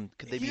Brown,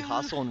 could they be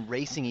hostile and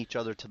racing each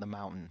other to the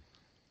mountain?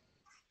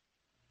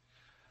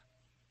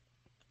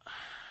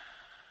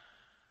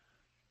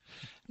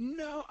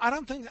 No, I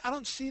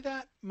don't see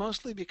that,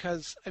 mostly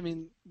because,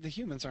 the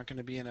humans aren't going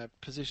to be in a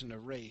position to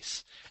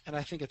race, and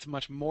I think it's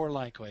much more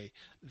likely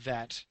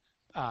that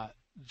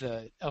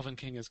the Elven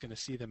King is going to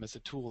see them as a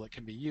tool that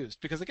can be used,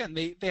 because again,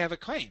 they have a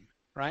claim.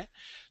 Right?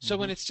 So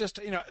when it's just,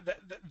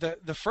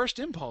 the first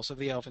impulse of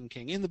the Elven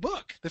King, in the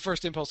book, the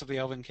first impulse of the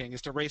Elven King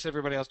is to race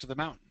everybody else to the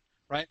mountain,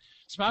 right?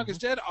 Smaug is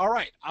dead, all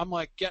right, I'm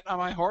getting on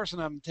my horse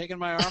and I'm taking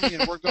my army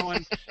and we're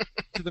going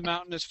to the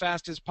mountain as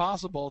fast as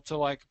possible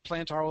to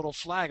plant our little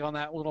flag on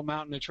that little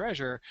mountain of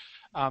treasure.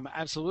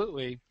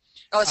 Absolutely.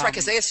 Oh, that's right,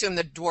 because they assume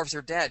the dwarves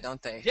are dead,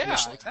 don't they? Yeah,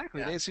 initially?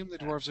 Exactly. Yeah. They assume the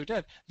dwarves are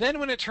dead. Then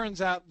when it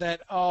turns out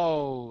that,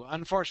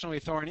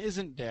 unfortunately Thorin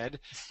isn't dead,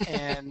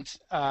 and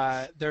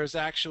there's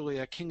actually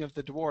a king of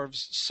the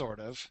dwarves, sort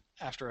of,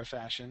 after a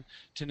fashion,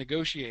 to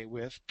negotiate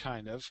with,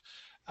 kind of.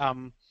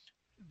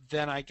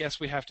 Then I guess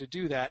we have to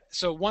do that.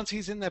 So once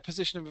he's in that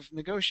position of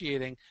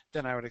negotiating,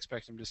 then I would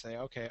expect him to say,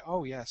 okay,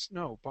 oh yes,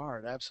 no,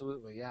 Bard,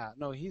 absolutely, yeah.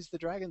 No, he's the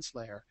Dragon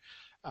Slayer.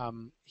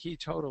 He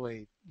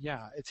totally,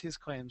 yeah, it's his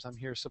claims I'm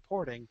here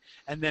supporting.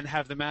 And then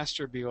have the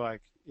Master be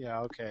like, yeah,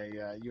 okay,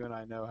 you and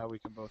I know how we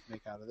can both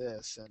make out of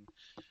this. And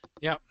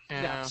yeah.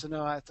 So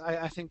no,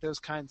 I think those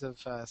kinds of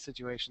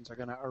situations are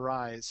going to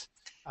arise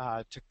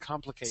to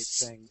complicate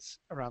things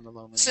around the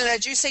Lonely So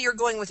Knight. did you say you're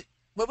going with,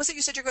 what was it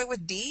you said you're going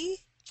with, D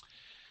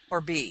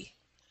or B?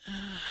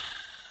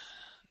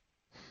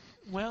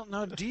 Well,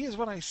 no, D is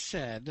what I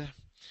said.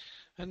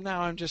 And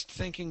now I'm just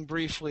thinking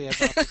briefly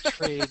about the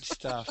trade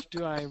stuff.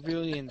 Do I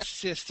really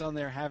insist on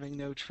there having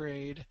no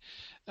trade?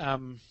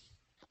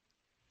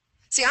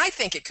 See, I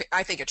think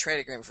a trade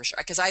agreement for sure.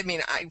 Because I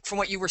mean, from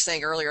what you were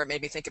saying earlier, it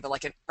made me think of it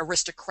like an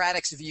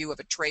aristocratic's view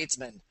of a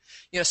tradesman.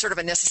 You know, sort of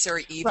a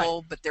necessary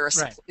evil, but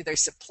they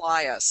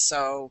supply us.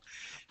 So,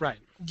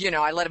 you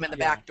know, I let them in the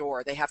back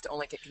door. They can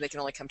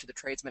only come to the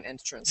tradesman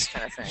entrance,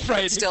 kind of thing.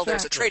 Right. But still, exactly.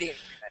 there's a trading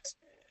agreement.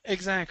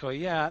 Exactly.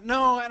 Yeah.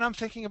 No, and I'm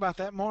thinking about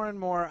that more and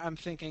more. I'm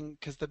thinking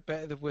because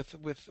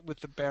with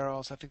the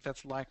barrels, I think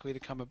that's likely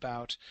to come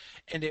about,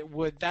 and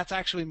that's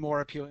actually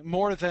more appealing,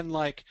 more than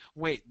like,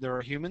 wait, there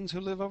are humans who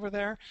live over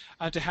there.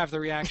 To have the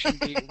reaction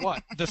be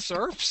what? The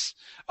serfs?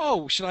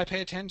 Oh, should I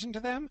pay attention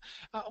to them?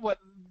 What?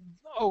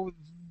 Oh,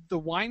 the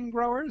wine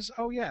growers?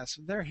 Oh yes,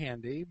 they're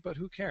handy, but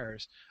who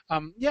cares?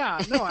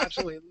 Yeah. No,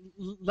 absolutely.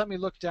 Let me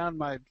look down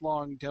my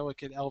long,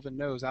 delicate elven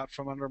nose out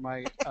from under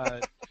my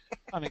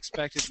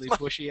unexpectedly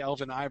bushy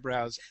elven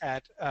eyebrows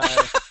at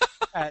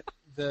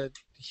the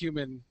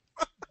human,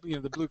 you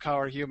know, the blue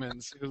collar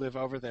humans who live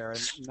over there,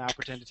 and now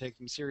pretend to take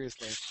them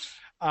seriously.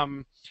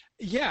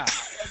 Yeah,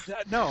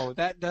 no,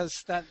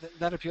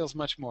 that appeals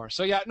much more.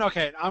 So yeah, no,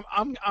 okay,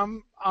 I'm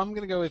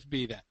gonna go with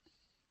B then.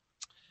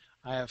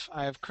 I have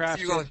crafted. So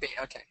you're going with B,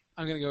 okay.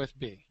 I'm gonna go with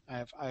B. I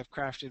have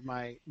crafted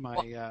my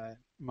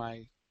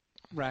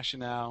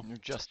rationale. Your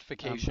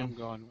justification.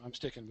 I'm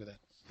sticking with it.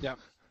 Yep.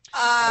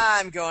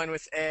 I'm going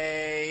with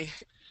A.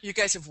 You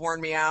guys have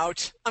worn me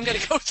out. I'm going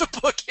to go with the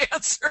book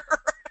answer.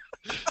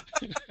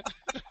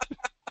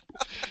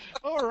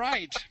 All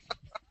right.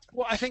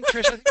 Well, I think,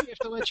 Trish, we have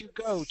to let you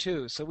go,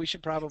 too, so we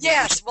should probably...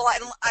 Yes, well,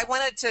 I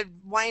wanted to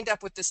wind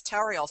up with this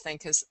Tariel thing,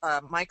 because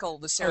Michael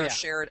Lucero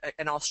shared,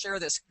 and I'll share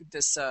this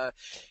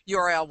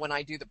URL when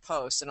I do the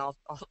post, and I'll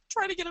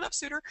try to get it up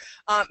sooner.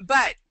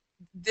 But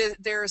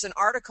there's an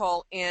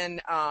article in...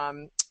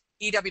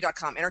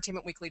 EW.com,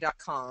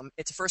 entertainmentweekly.com.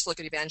 It's a first look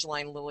at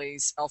Evangeline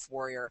Lilly's Elf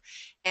Warrior.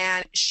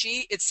 And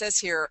it says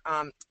here,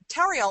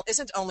 Tariel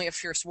isn't only a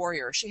fierce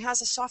warrior, she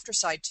has a softer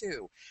side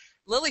too.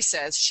 Lilly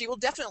says she will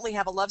definitely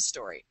have a love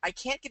story. I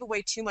can't give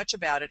away too much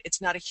about it. It's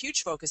not a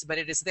huge focus, but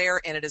it is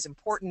there and it is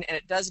important, and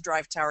it does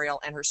drive Tariel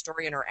and her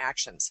story and her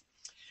actions.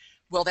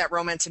 Will that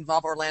romance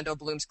involve Orlando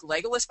Bloom's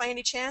Legolas by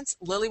any chance?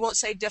 Lilly won't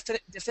say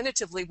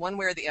definitively one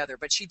way or the other,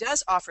 but she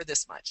does offer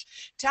this much.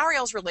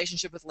 Tariel's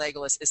relationship with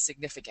Legolas is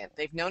significant.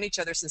 They've known each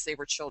other since they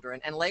were children,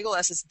 and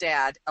Legolas's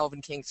dad,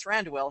 Elven King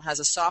Thranduil, has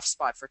a soft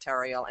spot for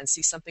Tariel and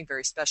sees something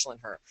very special in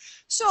her.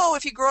 So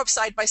if you grow up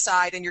side by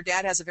side and your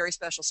dad has a very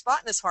special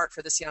spot in his heart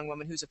for this young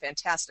woman who's a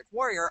fantastic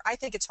warrior, I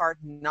think it's hard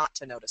not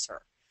to notice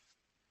her.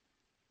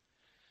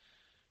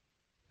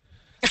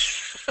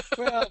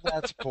 Well,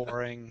 that's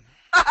boring.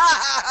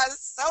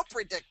 So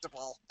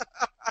predictable.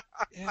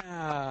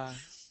 Yeah.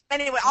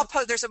 Anyway, I'll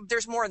post.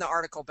 There's more in the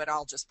article, but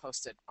I'll just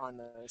post it on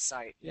the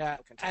site. Yeah.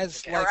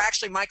 Or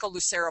actually, Michael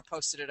Lucero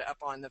posted it up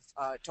on the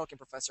Tolkien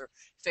Professor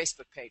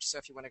Facebook page. So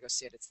if you want to go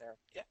see it, it's there.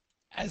 Yeah.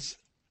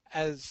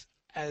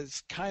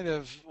 As kind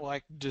of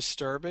like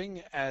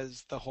disturbing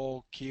as the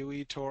whole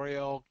Kiwi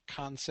Toriel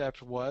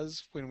concept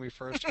was when we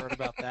first heard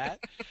about that.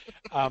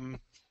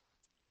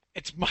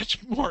 It's much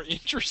more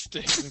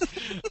interesting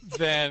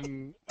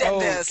than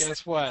this.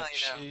 Guess what?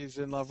 She's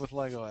in love with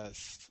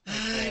Legolas.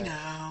 I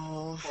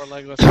know. Or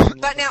Legolas is in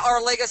love but now,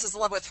 or Legolas is in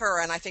love with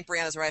her, and I think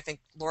Brianna's right. I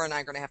think Laura and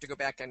I are going to have to go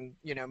back and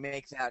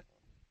make that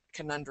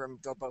conundrum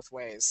go both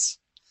ways.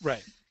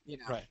 Right.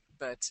 Right.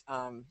 But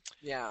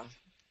yeah.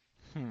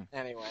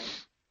 Anyway,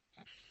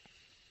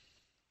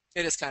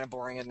 it is kind of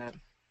boring, isn't it?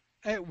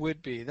 It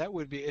would be. That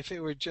would be. If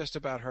it were just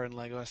about her and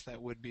Legolas, that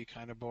would be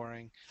kind of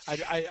boring.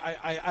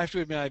 I have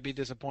to admit I'd be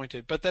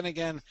disappointed. But then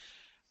again,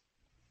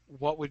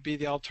 what would be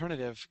the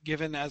alternative?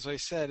 Given, as I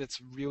said, it's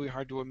really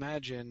hard to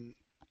imagine,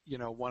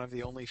 one of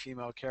the only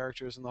female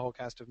characters in the whole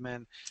cast of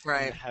men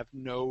and have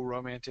no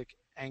romantic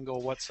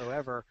angle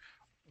whatsoever.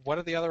 What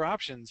are the other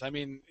options? I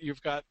mean,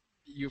 you've got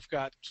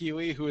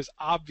Kiwi, who is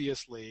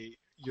obviously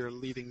your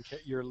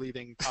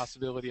leading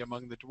possibility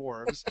among the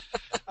dwarves,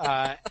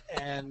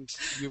 and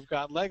you've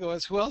got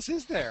Legolas. Who else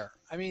is there?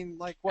 I mean,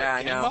 like what?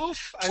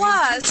 Gandalf?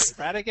 Plus,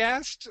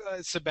 Radagast,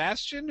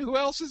 Sebastian. Who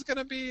else is going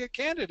to be a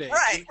candidate?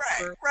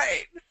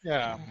 Right.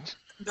 Yeah.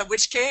 The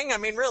Witch King. I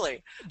mean,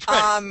 really.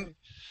 Right.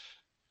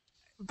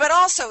 But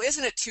also,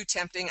 isn't it too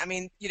tempting? I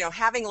mean,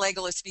 having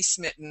Legolas be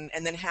smitten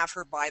and then have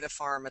her buy the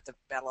farm at the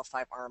Battle of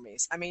Five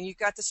Armies. I mean, you've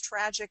got this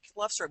tragic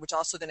love story, which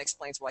also then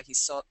explains why he's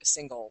so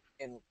single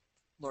in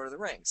Lord of the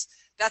Rings.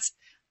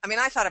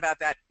 I thought about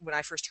that when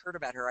I first heard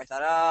about her. I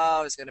thought,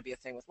 oh, it's going to be a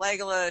thing with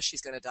Legolas.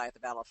 She's going to die at the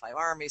Battle of Five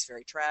Armies.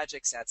 Very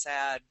tragic,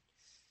 sad.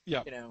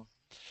 Yeah.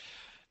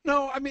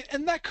 No,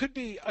 and that could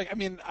be. I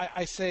don't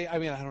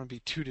want to be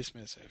too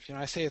dismissive.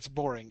 I say it's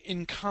boring.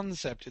 In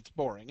concept, it's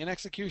boring. In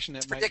execution,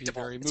 it might be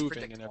very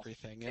moving and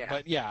everything. Yeah.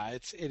 But yeah,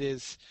 it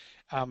is.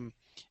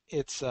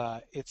 It's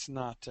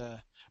not.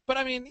 But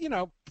I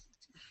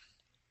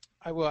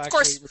will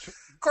actually.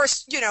 Of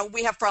course,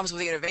 we have problems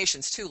with the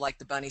innovations too, like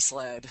the bunny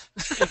sled.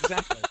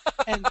 Exactly,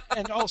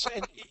 and also,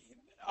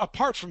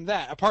 apart from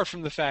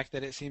the fact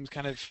that it seems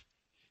kind of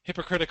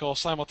hypocritical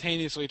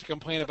simultaneously to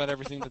complain about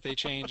everything that they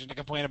change and to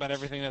complain about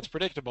everything that's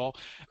predictable,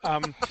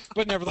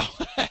 but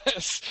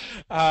nevertheless,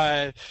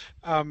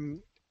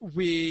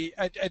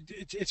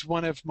 it's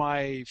one of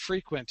my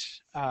frequent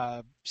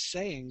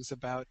sayings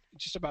about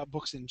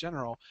books in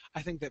general.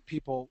 I think that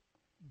people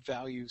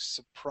value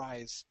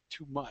surprise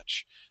too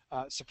much.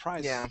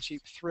 Surprise is a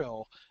cheap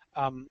thrill.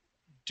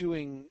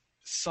 Doing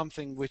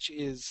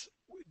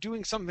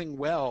something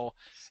well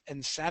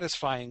and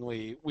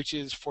satisfyingly, which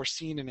is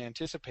foreseen and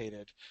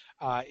anticipated,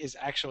 is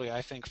actually,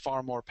 I think,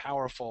 far more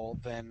powerful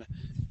than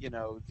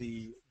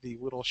the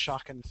little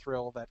shock and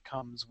thrill that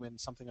comes when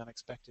something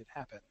unexpected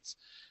happens.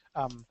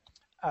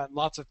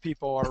 Lots of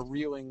people are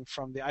reeling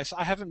from I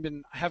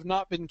have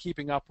not been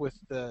keeping up with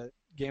the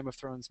Game of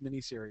Thrones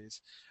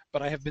miniseries,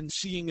 but I have been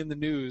seeing in the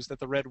news that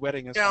the Red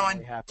Wedding has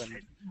finally happened.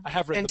 I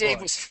have read the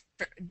book.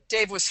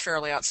 Dave was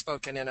fairly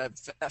outspoken in a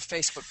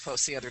Facebook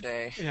post the other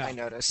day. Yeah, I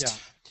noticed. Yeah.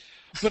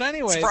 But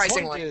anyway,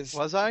 surprisingly, the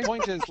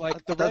point is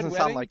like the Red Wedding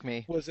sound like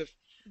me. was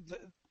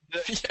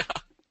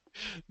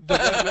The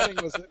Red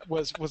Wedding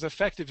was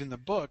effective in the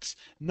books,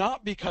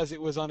 not because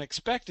it was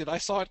unexpected. I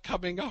saw it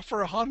coming up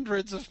for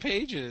hundreds of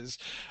pages,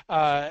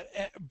 and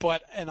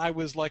I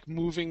was like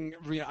moving.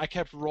 I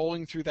kept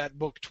rolling through that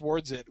book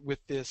towards it with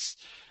this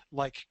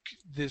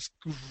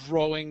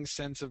growing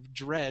sense of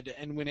dread,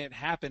 and when it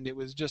happened, it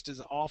was just as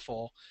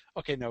awful.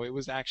 Okay, no, it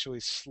was actually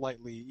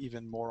slightly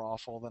even more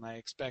awful than I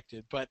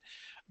expected. But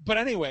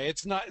anyway,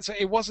 it's not. So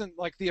it wasn't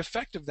like the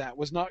effect of that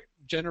was not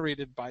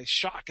generated by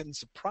shock and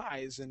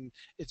surprise and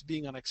it's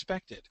being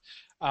unexpected.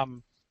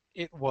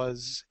 It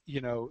was,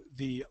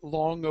 the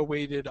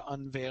long-awaited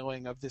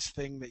unveiling of this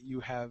thing that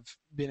you have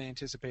been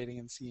anticipating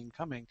and seeing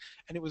coming,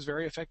 and it was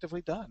very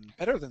effectively done.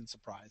 Better than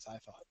surprise, I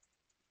thought.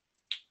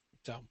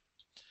 So.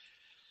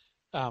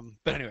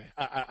 But anyway,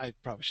 I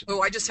probably should.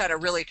 Oh, I just had a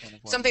really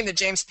something that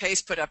James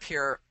Pace put up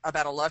here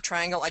about a love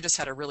triangle. I just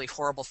had a really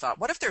horrible thought.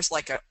 What if there's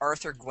like a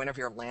Arthur,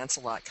 Guinevere,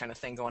 Lancelot kind of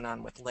thing going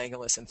on with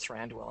Legolas and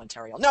Thranduil and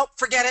Tariel? No,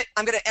 forget it.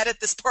 I'm going to edit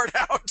this part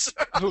out.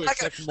 Ooh, I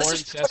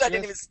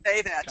didn't even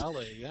say that.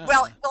 Golly, yeah.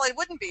 Well, it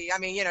wouldn't be. I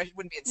mean, it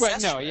wouldn't be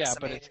incestuous. Right, no, yeah,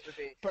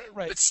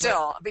 but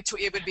still,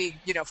 it would be,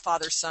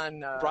 father son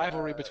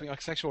rivalry between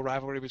sexual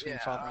rivalry between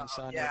father and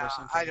son. Yeah,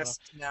 I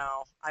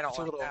don't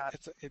like that.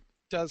 It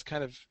does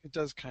kind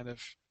of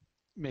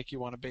make you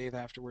want to bathe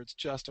afterwards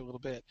just a little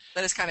bit.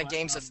 That is kind of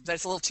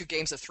that's a little too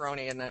Games of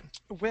Thrones-y, isn't it?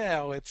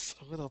 Well, it's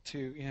a little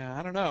too,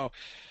 I don't know.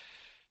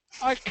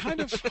 I kind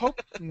of hope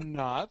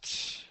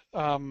not.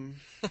 I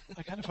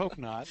kind of hope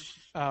not.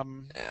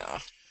 Yeah.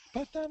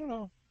 But I don't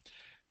know.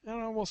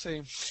 We'll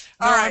see.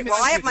 All right.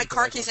 Well, I have my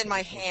car keys in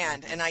my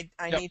hand, and I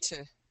need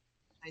to.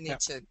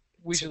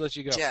 We should let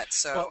you go.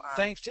 So,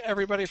 thanks to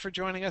everybody for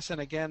joining us, and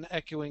again,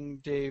 echoing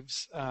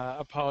Dave's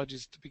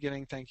apologies at the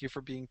beginning. Thank you for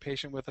being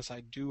patient with us.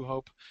 I do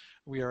hope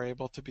we are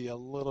able to be a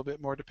little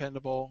bit more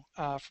dependable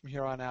from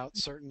here on out.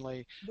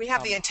 Certainly, we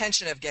have the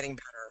intention of getting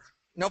better.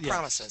 No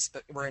promises,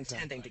 but we're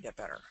intending to get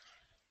better.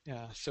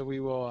 Yeah. So we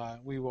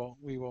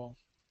will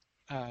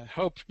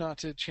hope not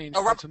to change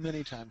too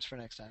many times for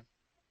next time.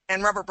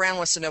 And Robert Brown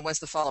wants to know when's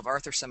the Fall of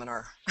Arthur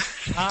seminar.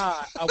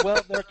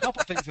 Well, there are a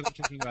couple things that I'm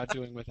thinking about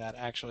doing with that,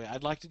 actually.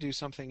 I'd like to do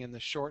something in the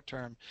short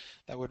term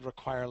that would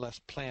require less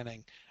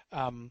planning,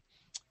 and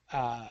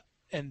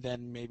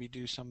then maybe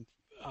do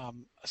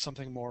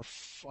something more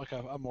like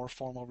a more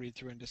formal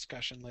read-through and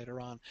discussion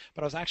later on.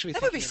 But I was actually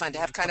that would be fun to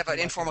have kind of an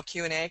informal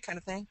Q&A kind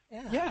of thing.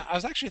 Yeah. Yeah, I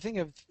was actually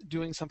thinking of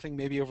doing something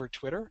maybe over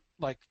Twitter,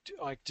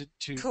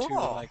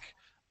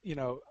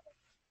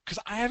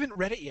 because I haven't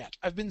read it yet.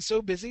 I've been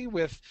so busy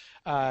with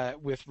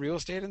real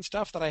estate and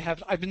stuff that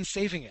I've been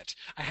saving it.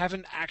 I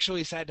haven't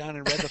actually sat down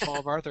and read The Fall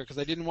of Arthur because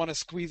I didn't want to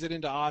squeeze it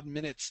into odd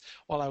minutes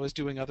while I was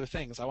doing other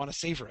things. I want to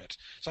savor it,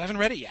 so I haven't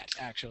read it yet,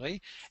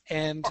 actually.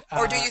 And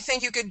or do you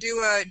think you could do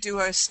a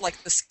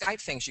like the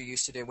Skype things you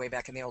used to do way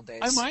back in the old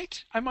days?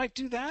 I might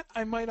do that.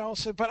 I might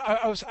also, but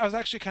I was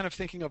actually kind of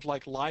thinking of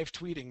like live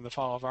tweeting The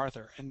Fall of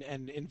Arthur and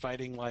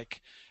inviting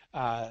like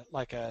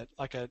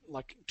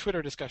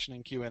Twitter discussion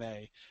and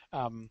Q&A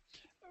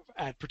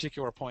at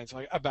particular points,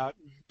 like about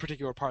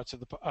particular parts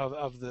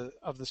of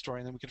the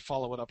story, and then we could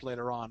follow it up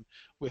later on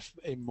with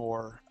a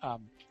more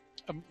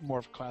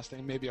of a class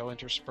thing. Maybe I'll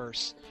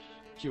intersperse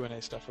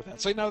Q&A stuff with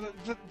that. So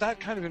that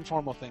kind of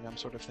informal thing I'm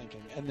sort of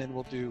thinking, and then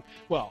we'll do,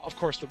 well, of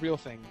course, the real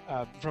thing.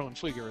 Verlin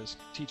Flieger is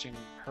teaching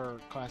her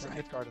class at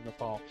Midgard in the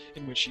fall,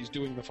 in which she's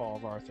doing the Fall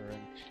of Arthur,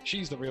 and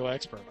she's the real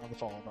expert on the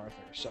Fall of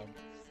Arthur. So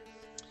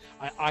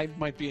I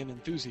might be an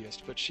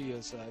enthusiast, but she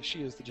is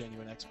the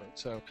genuine expert.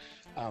 So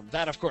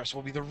that, of course,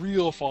 will be the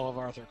real Fall of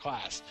Arthur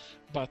class.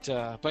 But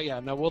yeah,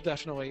 no, we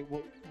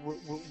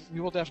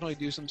will definitely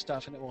do some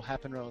stuff, and it will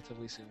happen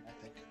relatively soon, I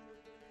think.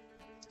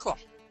 Cool.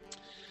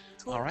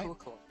 All right.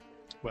 Cool.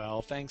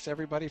 Well, thanks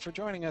everybody for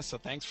joining us. So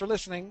thanks for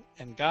listening,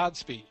 and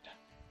Godspeed.